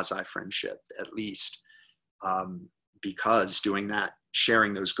of quasi-friendship, at least, because doing that,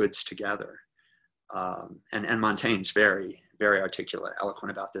 sharing those goods together. And Montaigne's very, very articulate,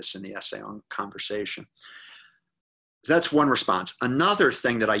 eloquent about this in the essay on conversation. That's one response. Another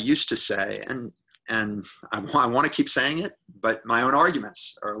thing that I used to say, and I want to keep saying it, but my own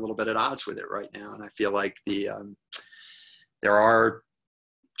arguments are a little bit at odds with it right now. And I feel like there are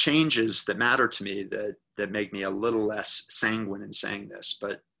changes that matter to me that make me a little less sanguine in saying this.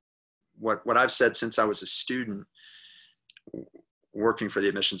 But what I've said since I was a student, working for the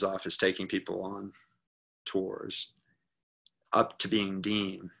admissions office, taking people on tours, up to being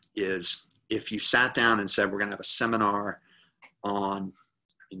dean, is if you sat down and said, we're going to have a seminar on,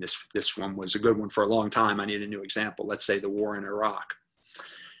 this one was a good one for a long time. I need a new example. Let's say the war in Iraq.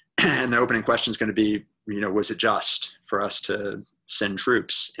 And the opening question is going to be, was it just for us to send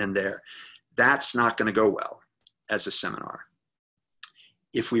troops in there? That's not going to go well as a seminar.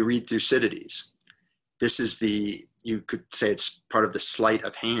 If we read Thucydides, this is you could say it's part of the sleight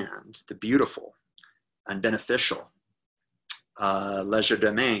of hand, the beautiful and beneficial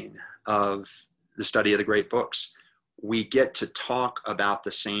legerdemain of the study of the great books. We get to talk about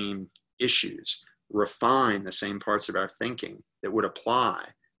the same issues, refine the same parts of our thinking that would apply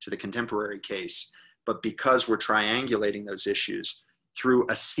to the contemporary case. But because we're triangulating those issues through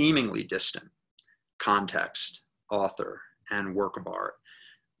a seemingly distant context, author, and work of art,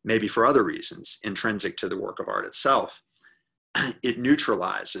 maybe for other reasons intrinsic to the work of art itself, it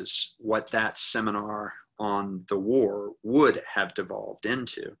neutralizes what that seminar on the war would have devolved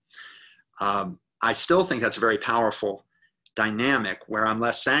into. I still think that's a very powerful dynamic. Where I'm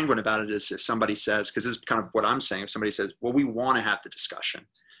less sanguine about it is if somebody says, because this is kind of what I'm saying, if somebody says, well, we want to have the discussion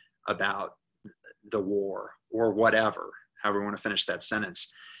about the war or whatever, however we want to finish that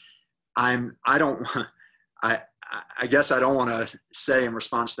sentence. I guess I don't want to say in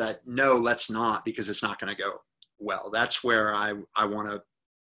response to that, no, let's not, because it's not going to go well. That's where I want to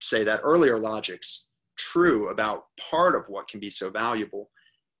say that earlier logic's true about part of what can be so valuable,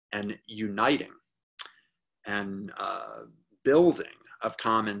 and uniting and building of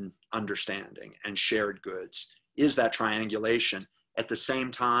common understanding and shared goods is that triangulation. At the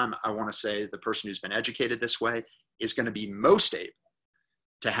same time, I want to say the person who's been educated this way is going to be most able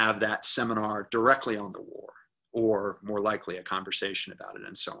to have that seminar directly on the war, or more likely a conversation about it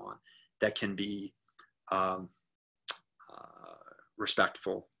and so on, that can be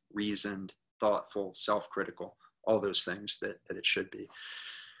respectful, reasoned, thoughtful, self-critical, all those things that it should be.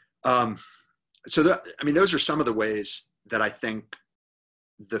 So those are some of the ways that I think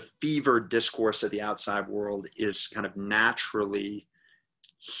the fevered discourse of the outside world is kind of naturally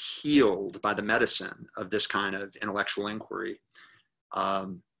healed by the medicine of this kind of intellectual inquiry.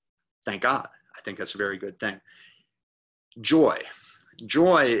 Thank God. I think that's a very good thing. Joy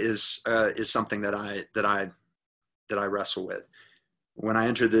is something that I wrestle with. When I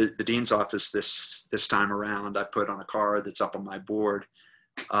entered the dean's office this time around, I put on a card that's up on my board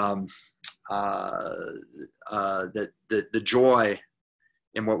that the joy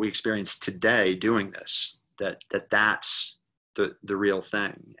in what we experience today doing this, that's the real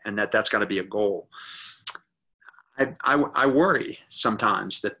thing, and that's got to be a goal. I worry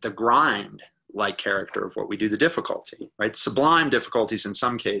sometimes that the grind-like character of what we do, the difficulty, right? Sublime difficulties in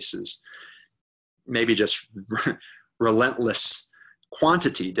some cases, maybe just relentless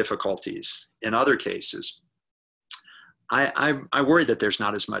quantity difficulties in other cases. I worry that there's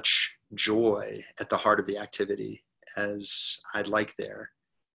not as much joy at the heart of the activity as I'd like there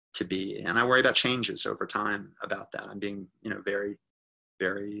to be. And I worry about changes over time about that. I'm being, very,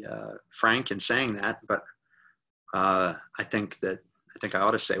 very frank in saying that, but I think I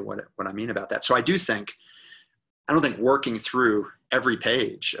ought to say what I mean about that. So I don't think working through every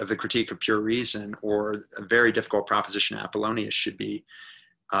page of the Critique of Pure Reason or a very difficult proposition Apollonius should be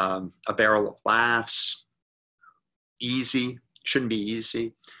a barrel of laughs, easy, shouldn't be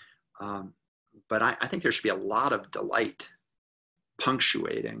easy. But I think there should be a lot of delight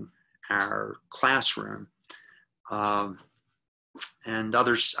punctuating our classroom. And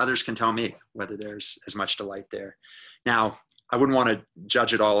others can tell me whether there's as much delight there. Now, I wouldn't want to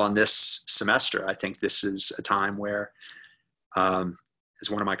judge it all on this semester. I think this is a time where, as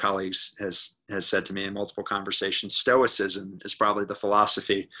one of my colleagues has said to me in multiple conversations, Stoicism is probably the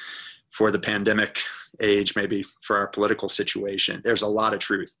philosophy for the pandemic age, maybe for our political situation. There's a lot of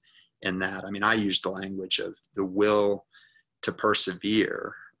truth in that. I mean, I use the language of the will to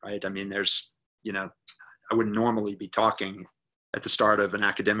persevere, right? I mean, there's, I wouldn't normally be talking at the start of an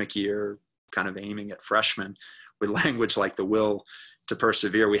academic year, kind of aiming at freshmen with language like the will to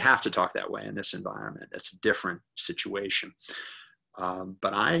persevere. We have to talk that way in this environment. It's a different situation.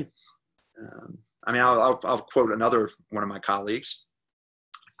 But I'll quote another one of my colleagues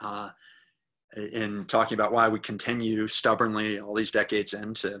in talking about why we continue stubbornly all these decades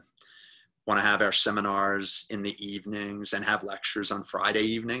in to want to have our seminars in the evenings and have lectures on Friday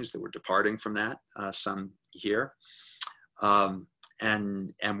evenings, that we're departing from that, some here.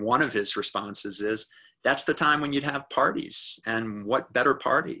 And one of his responses is, that's the time when you'd have parties, and what better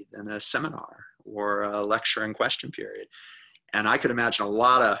party than a seminar or a lecture and question period. And I could imagine a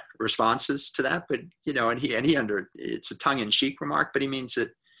lot of responses to that, but it's a tongue-in-cheek remark, but he means it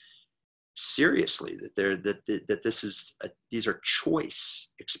seriously, that these are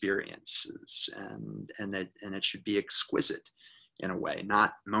choice experiences, and it should be exquisite in a way,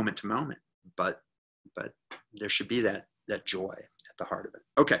 not moment to moment, but there should be that joy at the heart of it.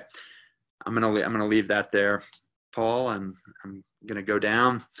 Okay, I'm gonna leave that there, Paul. I'm gonna go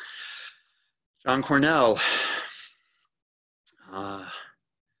down. John Cornell,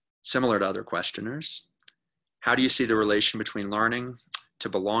 similar to other questioners, how do you see the relation between learning to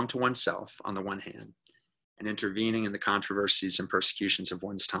belong to oneself on the one hand, and intervening in the controversies and persecutions of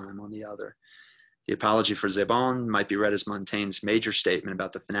one's time on the other? The Apology for Zebon might be read as Montaigne's major statement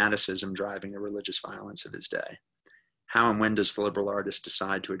about the fanaticism driving the religious violence of his day. How and when does the liberal artist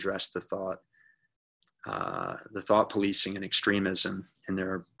decide to address the thought policing and extremism in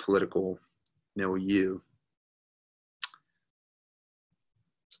their political milieu?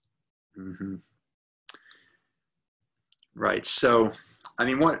 Mm-hmm. Right. So, I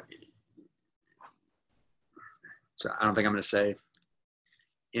mean, so I don't think I'm going to say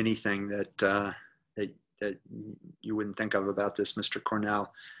anything that you wouldn't think of about this, Mr.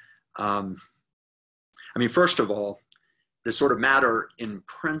 Cornell. I mean, first of all, the sort of matter in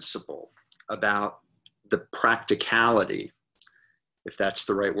principle about the practicality, if that's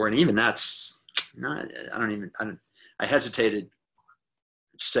the right word, and even that's not, I hesitated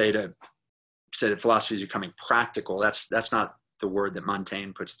to say that philosophy is becoming practical. That's not the word that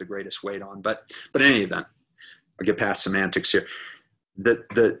Montaigne puts the greatest weight on. But in any event, I'll get past semantics here.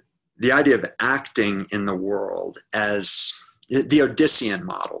 The idea of acting in the world as the Odyssean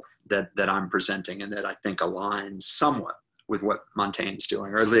model that I'm presenting, and that I think aligns somewhat with what Montaigne's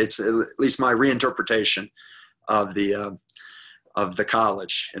doing, or it's at least my reinterpretation of the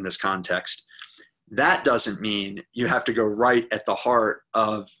college in this context. That doesn't mean you have to go right at the heart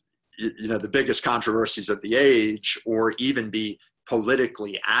of, you know, the biggest controversies of the age, or even be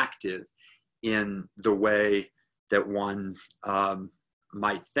politically active in the way that one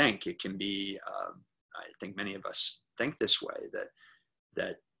might think. It can be, I think many of us think this way,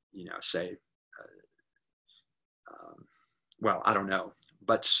 that you know, say, well, I don't know,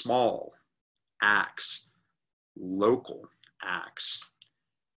 but small acts, local acts,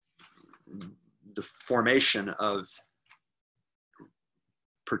 the formation of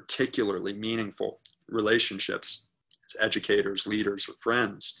particularly meaningful relationships as educators, leaders, or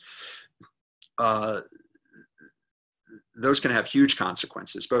friends, those can have huge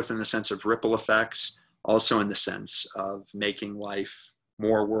consequences, both in the sense of ripple effects, also in the sense of making life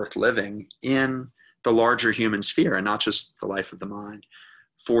more worth living in the larger human sphere, and not just the life of the mind,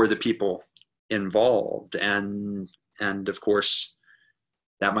 for the people involved. And of course,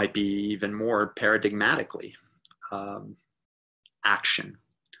 that might be even more paradigmatically action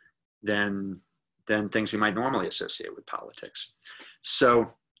than things we might normally associate with politics.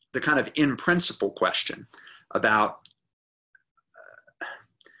 So the kind of in principle question about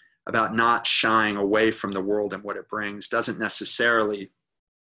not shying away from the world and what it brings doesn't necessarily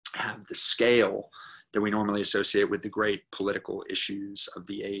have the scale that we normally associate with the great political issues of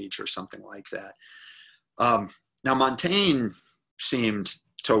the age or something like that. Now, Montaigne seemed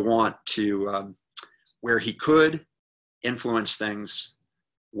to want to, where he could, influence things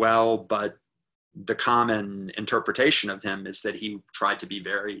well, but the common interpretation of him is that he tried to be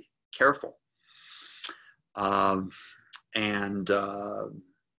very careful and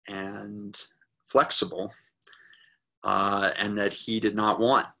flexible, and that he did not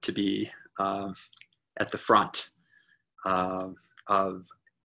want to be at the front of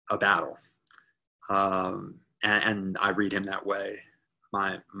a battle. And I read him that way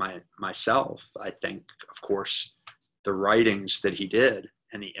myself. I think, of course, the writings that he did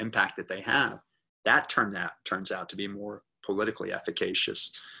and the impact that they have, that turns out to be more politically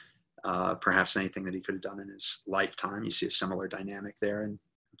efficacious, perhaps anything that he could have done in his lifetime. You see a similar dynamic there, and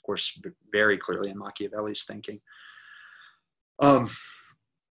of course, very clearly in Machiavelli's thinking.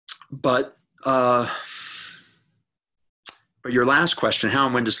 But your last question, how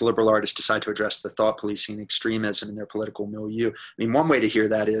and when does the liberal artist decide to address the thought policing and extremism in their political milieu? I mean, one way to hear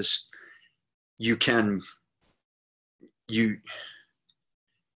that is you can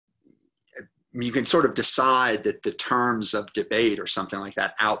sort of decide that the terms of debate or something like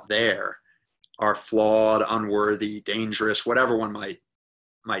that out there are flawed, unworthy, dangerous, whatever one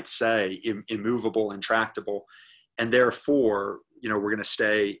might say, immovable, intractable, and therefore, you know, we're going to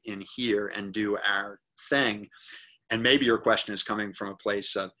stay in here and do our thing. And maybe your question is coming from a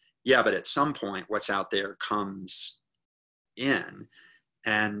place of, yeah, but at some point what's out there comes in,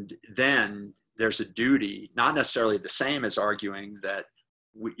 and then there's a duty, not necessarily the same as arguing that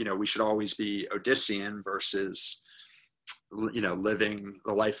we should always be Odyssean versus, you know, living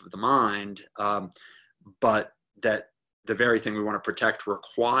the life of the mind, but that the very thing we want to protect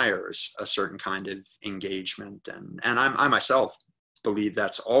requires a certain kind of engagement. And I myself believe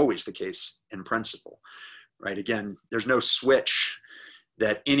that's always the case in principle, right? Again, there's no switch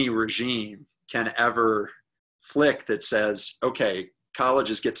that any regime can ever flick that says, okay,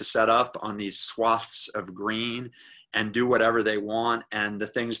 colleges get to set up on these swaths of green and do whatever they want, and the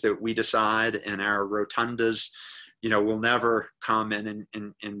things that we decide in our rotundas, you know, will never come in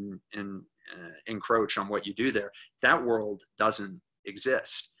and encroach on what you do there. That world doesn't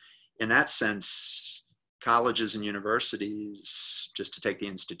exist. In that sense, colleges and universities, just to take the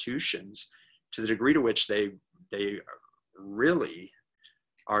institutions, to the degree to which they really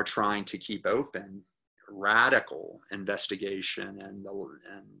are trying to keep open radical investigation and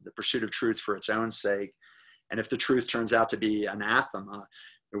the pursuit of truth for its own sake. And if the truth turns out to be anathema,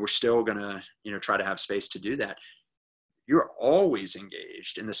 we're still going to, you know, try to have space to do that. You're always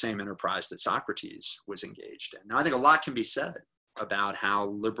engaged in the same enterprise that Socrates was engaged in. Now, I think a lot can be said about how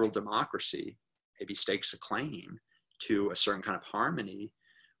liberal democracy maybe stakes a claim to a certain kind of harmony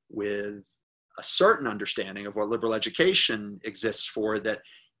with a certain understanding of what liberal education exists for, that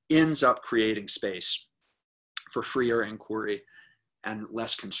ends up creating space for freer inquiry and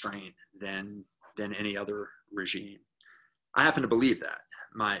less constraint than any other regime. I happen to believe that.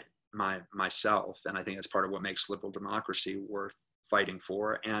 myself. And I think that's part of what makes liberal democracy worth fighting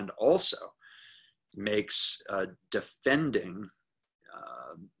for, and also makes defending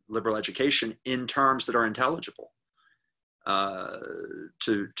liberal education in terms that are intelligible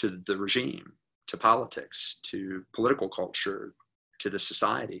to the regime, to politics, to political culture, to the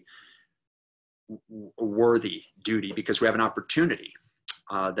society, a worthy duty, because we have an opportunity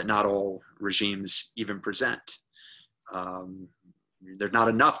that not all regimes even present. There's not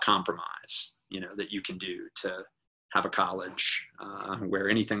enough compromise, that you can do to have a college where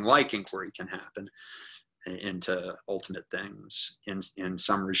anything like inquiry can happen into ultimate things. In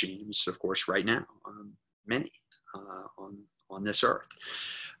some regimes, of course, right now, many on this earth.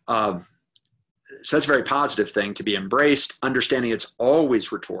 So that's a very positive thing to be embraced, understanding it's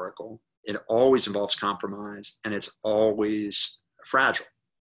always rhetorical, it always involves compromise, and it's always fragile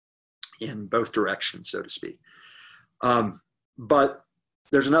in both directions, so to speak. But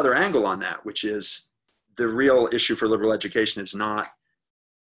there's another angle on that, which is the real issue for liberal education is not,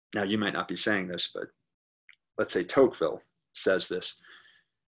 now you might not be saying this, but let's say Tocqueville says this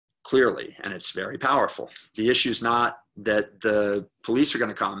clearly, and it's very powerful. The issue is not that the police are going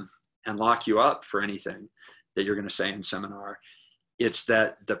to come and lock you up for anything that you're going to say in seminar. It's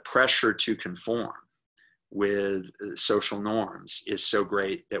that the pressure to conform with social norms is so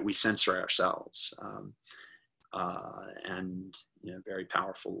great that we censor ourselves. And very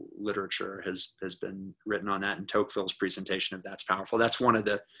powerful literature has been written on that, and Tocqueville's presentation of that's powerful. That's one of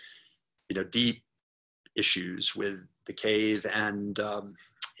the deep issues with the cave, and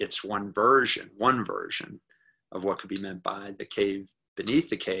it's one version of what could be meant by the cave beneath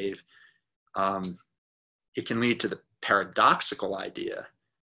the cave. It can lead to the paradoxical idea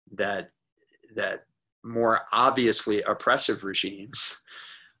that more obviously oppressive regimes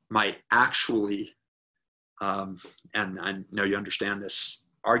might actually, and I know you understand this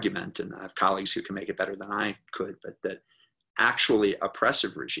argument, and I have colleagues who can make it better than I could, but that actually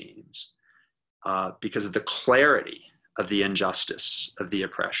oppressive regimes, because of the clarity of the injustice of the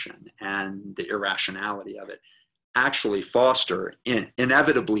oppression and the irrationality of it, actually foster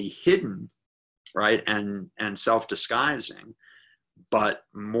inevitably hidden, right, and self-disguising, but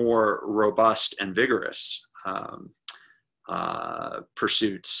more robust and vigorous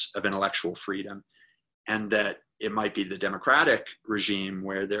pursuits of intellectual freedom. And that it might be the democratic regime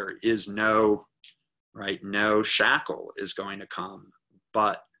where there is no shackle is going to come,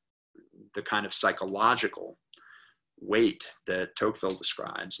 but the kind of psychological weight that Tocqueville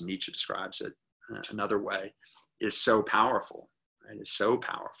describes, Nietzsche describes it another way, is so powerful, right? Is so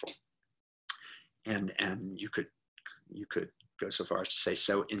powerful. And you could go so far as to say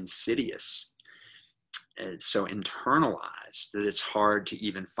so insidious, it's so internalized that it's hard to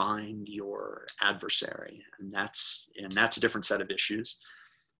even find your adversary. And that's a different set of issues.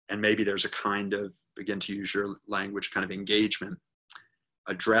 And maybe there's a kind of, again, to use your language, kind of engagement,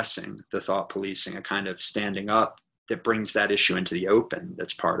 addressing the thought policing, a kind of standing up that brings that issue into the open.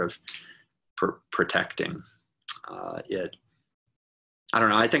 That's part of protecting it. I don't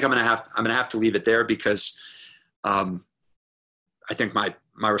know. I think I'm gonna have to leave it there, because I think my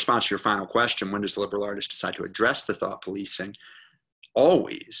response to your final question, when does the liberal artist decide to address the thought policing?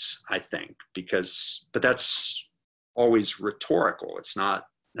 Always, I think, but that's always rhetorical. It's not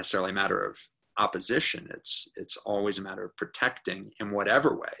necessarily a matter of opposition. It's always a matter of protecting, in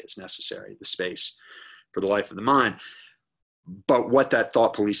whatever way is necessary, the space for the life of the mind. But what that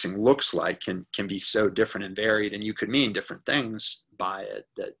thought policing looks like can be so different and varied, and you could mean different things by it,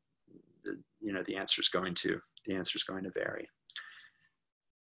 that the answer is going to vary.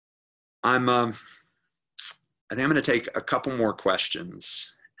 I think I'm going to take a couple more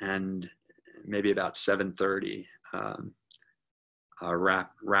questions, and maybe about 7:30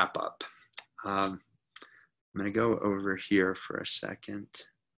 wrap up. I'm going to go over here for a second.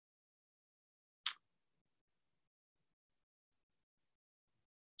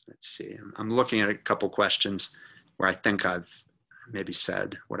 Let's see. I'm looking at a couple questions where I think I've maybe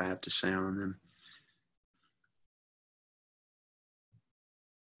said what I have to say on them.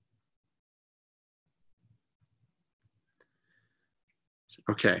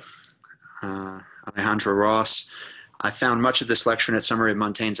 Okay. Alejandro Ross. I found much of this lecture and its summary of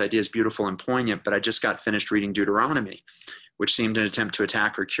Montaigne's ideas beautiful and poignant, but I just got finished reading Deuteronomy, which seemed an attempt to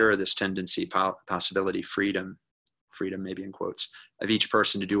attack or cure this tendency, possibility, freedom maybe in quotes, of each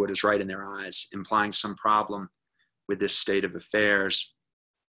person to do what is right in their eyes, implying some problem with this state of affairs.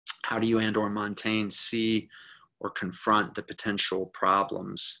 How do you and/or Montaigne see or confront the potential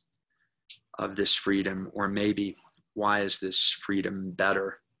problems of this freedom, or maybe why is this freedom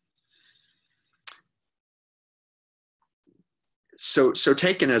better? So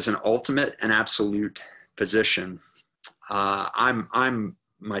taken as an ultimate and absolute position, I'm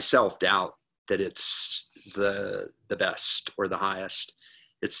myself doubt that it's the best or the highest.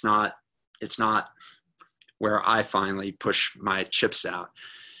 It's not where I finally push my chips out.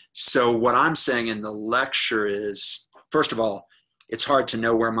 So what I'm saying in the lecture is, first of all, it's hard to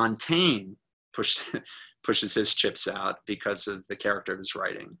know where Montaigne pushes his chips out because of the character of his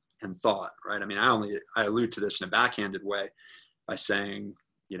writing and thought, right? I mean, I allude to this in a backhanded way by saying,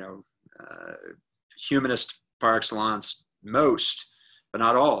 humanist par excellence, most, but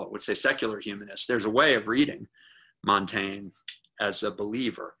not all, would say secular humanists. There's a way of reading Montaigne as a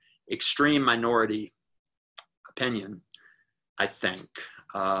believer. Extreme minority opinion, I think.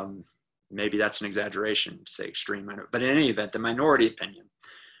 Maybe that's an exaggeration to say extreme minority, but in any event, the minority opinion.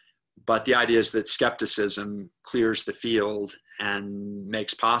 But the idea is that skepticism clears the field and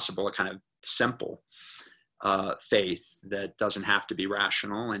makes possible a kind of simple faith that doesn't have to be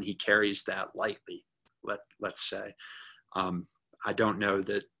rational, and he carries that lightly, let's say. I don't know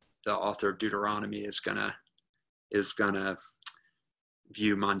that the author of Deuteronomy is gonna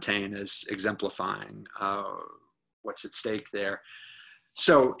view Montaigne as exemplifying what's at stake there.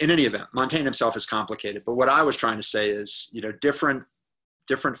 So in any event, Montaigne himself is complicated, but what I was trying to say is, different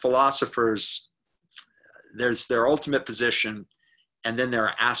philosophers, there's their ultimate position, and then there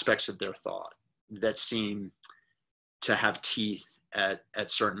are aspects of their thought that seem to have teeth at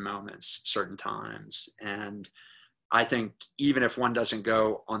certain moments, certain times. And I think even if one doesn't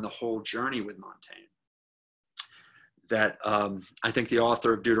go on the whole journey with Montaigne, that I think the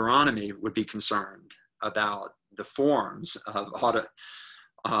author of Deuteronomy would be concerned about the forms of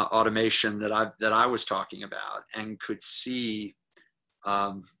automation that I was talking about, and could see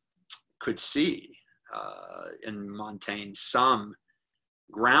in Montaigne some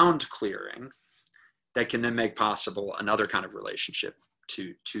ground clearing that can then make possible another kind of relationship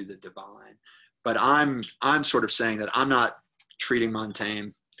to the divine. But I'm sort of saying that I'm not treating Montaigne,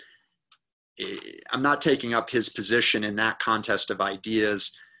 I'm not taking up his position in that contest of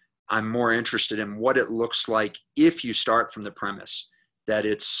ideas. I'm more interested in what it looks like if you start from the premise that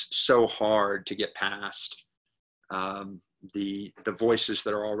it's so hard to get past the voices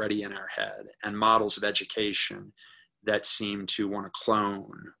that are already in our head, and models of education that seem to want to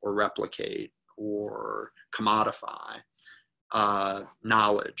clone or replicate or commodify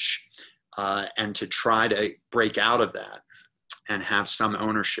knowledge, and to try to break out of that and have some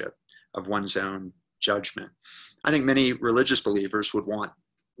ownership of one's own judgment. I think many religious believers would want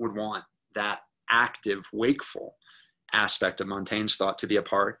that active, wakeful aspect of Montaigne's thought to be a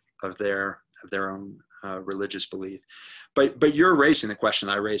part of their own religious belief. But you're raising the question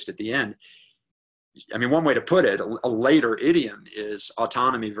I raised at the end. I mean, one way to put it, a later idiom is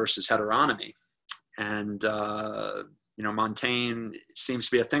autonomy versus heteronomy. And, Montaigne seems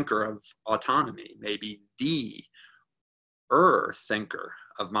to be a thinker of autonomy, maybe the thinker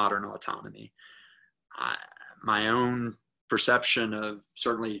of modern autonomy. My own perception of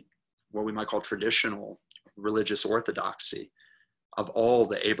certainly what we might call traditional religious orthodoxy of all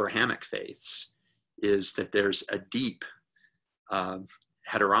the Abrahamic faiths is that there's a deep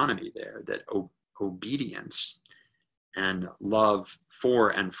heteronomy there, that obedience and love for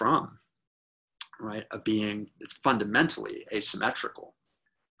and from, right, a being that's fundamentally asymmetrical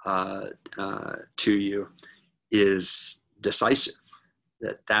to you is decisive.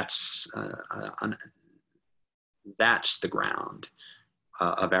 That's the ground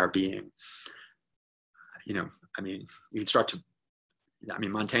of our being. I mean, you can start to,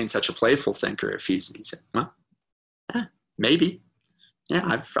 Montaigne's such a playful thinker. If he said, well, maybe,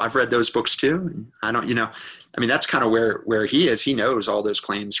 yeah, I've read those books too. And I don't, that's kind of where he is. He knows all those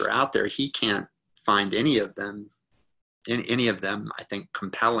claims are out there. He can't find any of them, I think,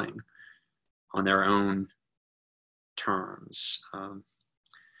 compelling on their own terms.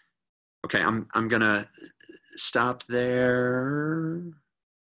 Okay, I'm gonna stop there.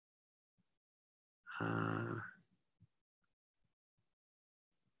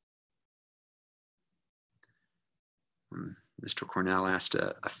 Mr. Cornell asked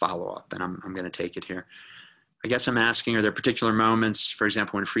a follow-up, and I'm going to take it here. I guess I'm asking, are there particular moments, for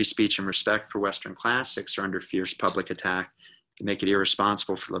example, when free speech and respect for Western classics are under fierce public attack, that make it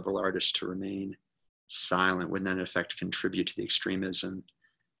irresponsible for liberal artists to remain silent? Wouldn't that in effect contribute to the extremism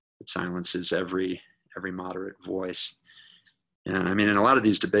that silences every moderate voice? Yeah, in a lot of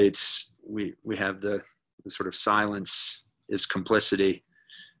these debates, we have the sort of silence is complicity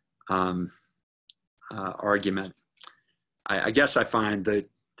argument. I guess I find the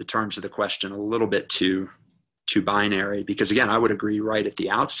terms of the question a little bit too binary, because again, I would agree right at the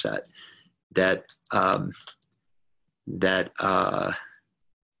outset that that, I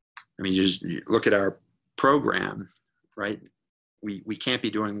mean, you look at our program, right? We can't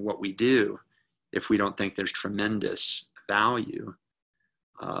be doing what we do if we don't think there's tremendous value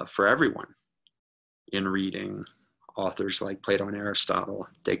for everyone in reading authors like Plato and Aristotle,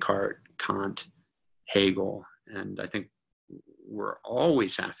 Descartes, Kant, Hegel. And I think we're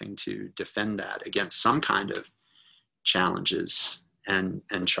always having to defend that against some kind of challenges and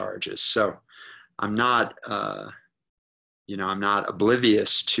charges. So I'm not, I'm not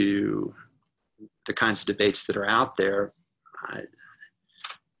oblivious to the kinds of debates that are out there.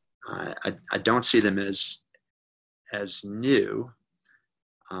 I don't see them as new.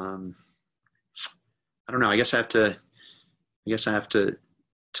 I don't know. I guess I have to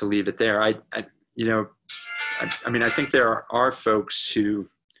leave it there. I mean, I think there are folks who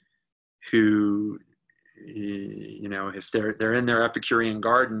if they're in their Epicurean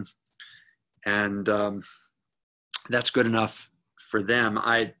garden, and that's good enough for them.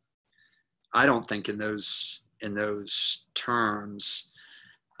 I don't think in those terms.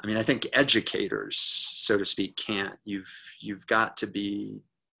 I mean, I think educators, so to speak, can't. You've got to be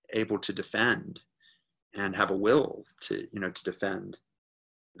able to defend and have a will to defend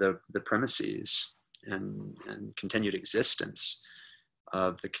the premises and continued existence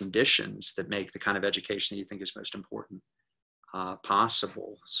of the conditions that make the kind of education that you think is most important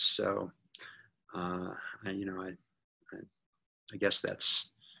possible. So, I guess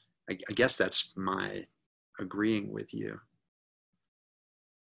that's my agreeing with you.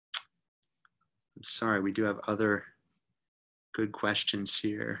 I'm sorry, we do have other good questions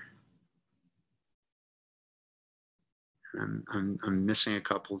here. I'm missing a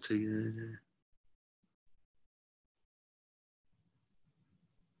couple to.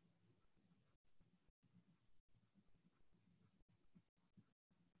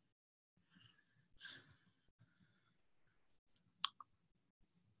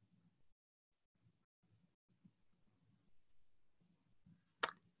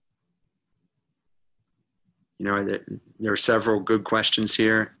 There are several good questions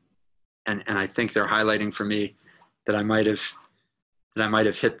here, and I think they're highlighting for me that I might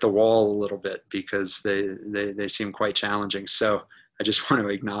have hit the wall a little bit, because they seem quite challenging. So I just want to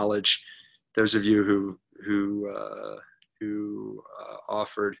acknowledge those of you who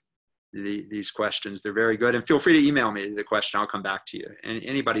offered these questions. They're very good, and feel free to email me the question. I'll come back to you. And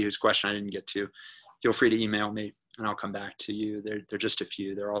anybody whose question I didn't get to, feel free to email me and I'll come back to you. They're just a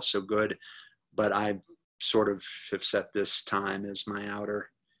few. They're all so good, but I sort of have set this time as my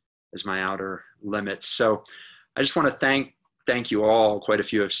outer limits. So I just want to thank you all. Quite a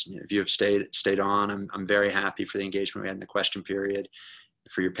few of you have stayed on. I'm very happy for the engagement we had in the question period,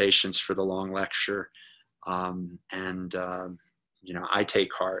 for your patience for the long lecture. I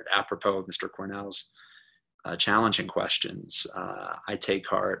take heart, apropos of Mr. Cornell's challenging questions. I take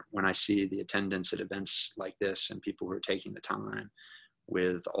heart when I see the attendance at events like this and people who are taking the time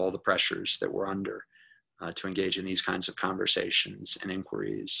with all the pressures that we're under to engage in these kinds of conversations and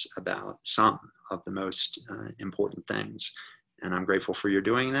inquiries about some of the most important things. And I'm grateful for your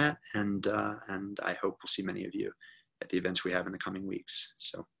doing that. And I hope we'll see many of you at the events we have in the coming weeks.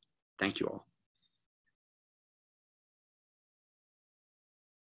 So thank you all.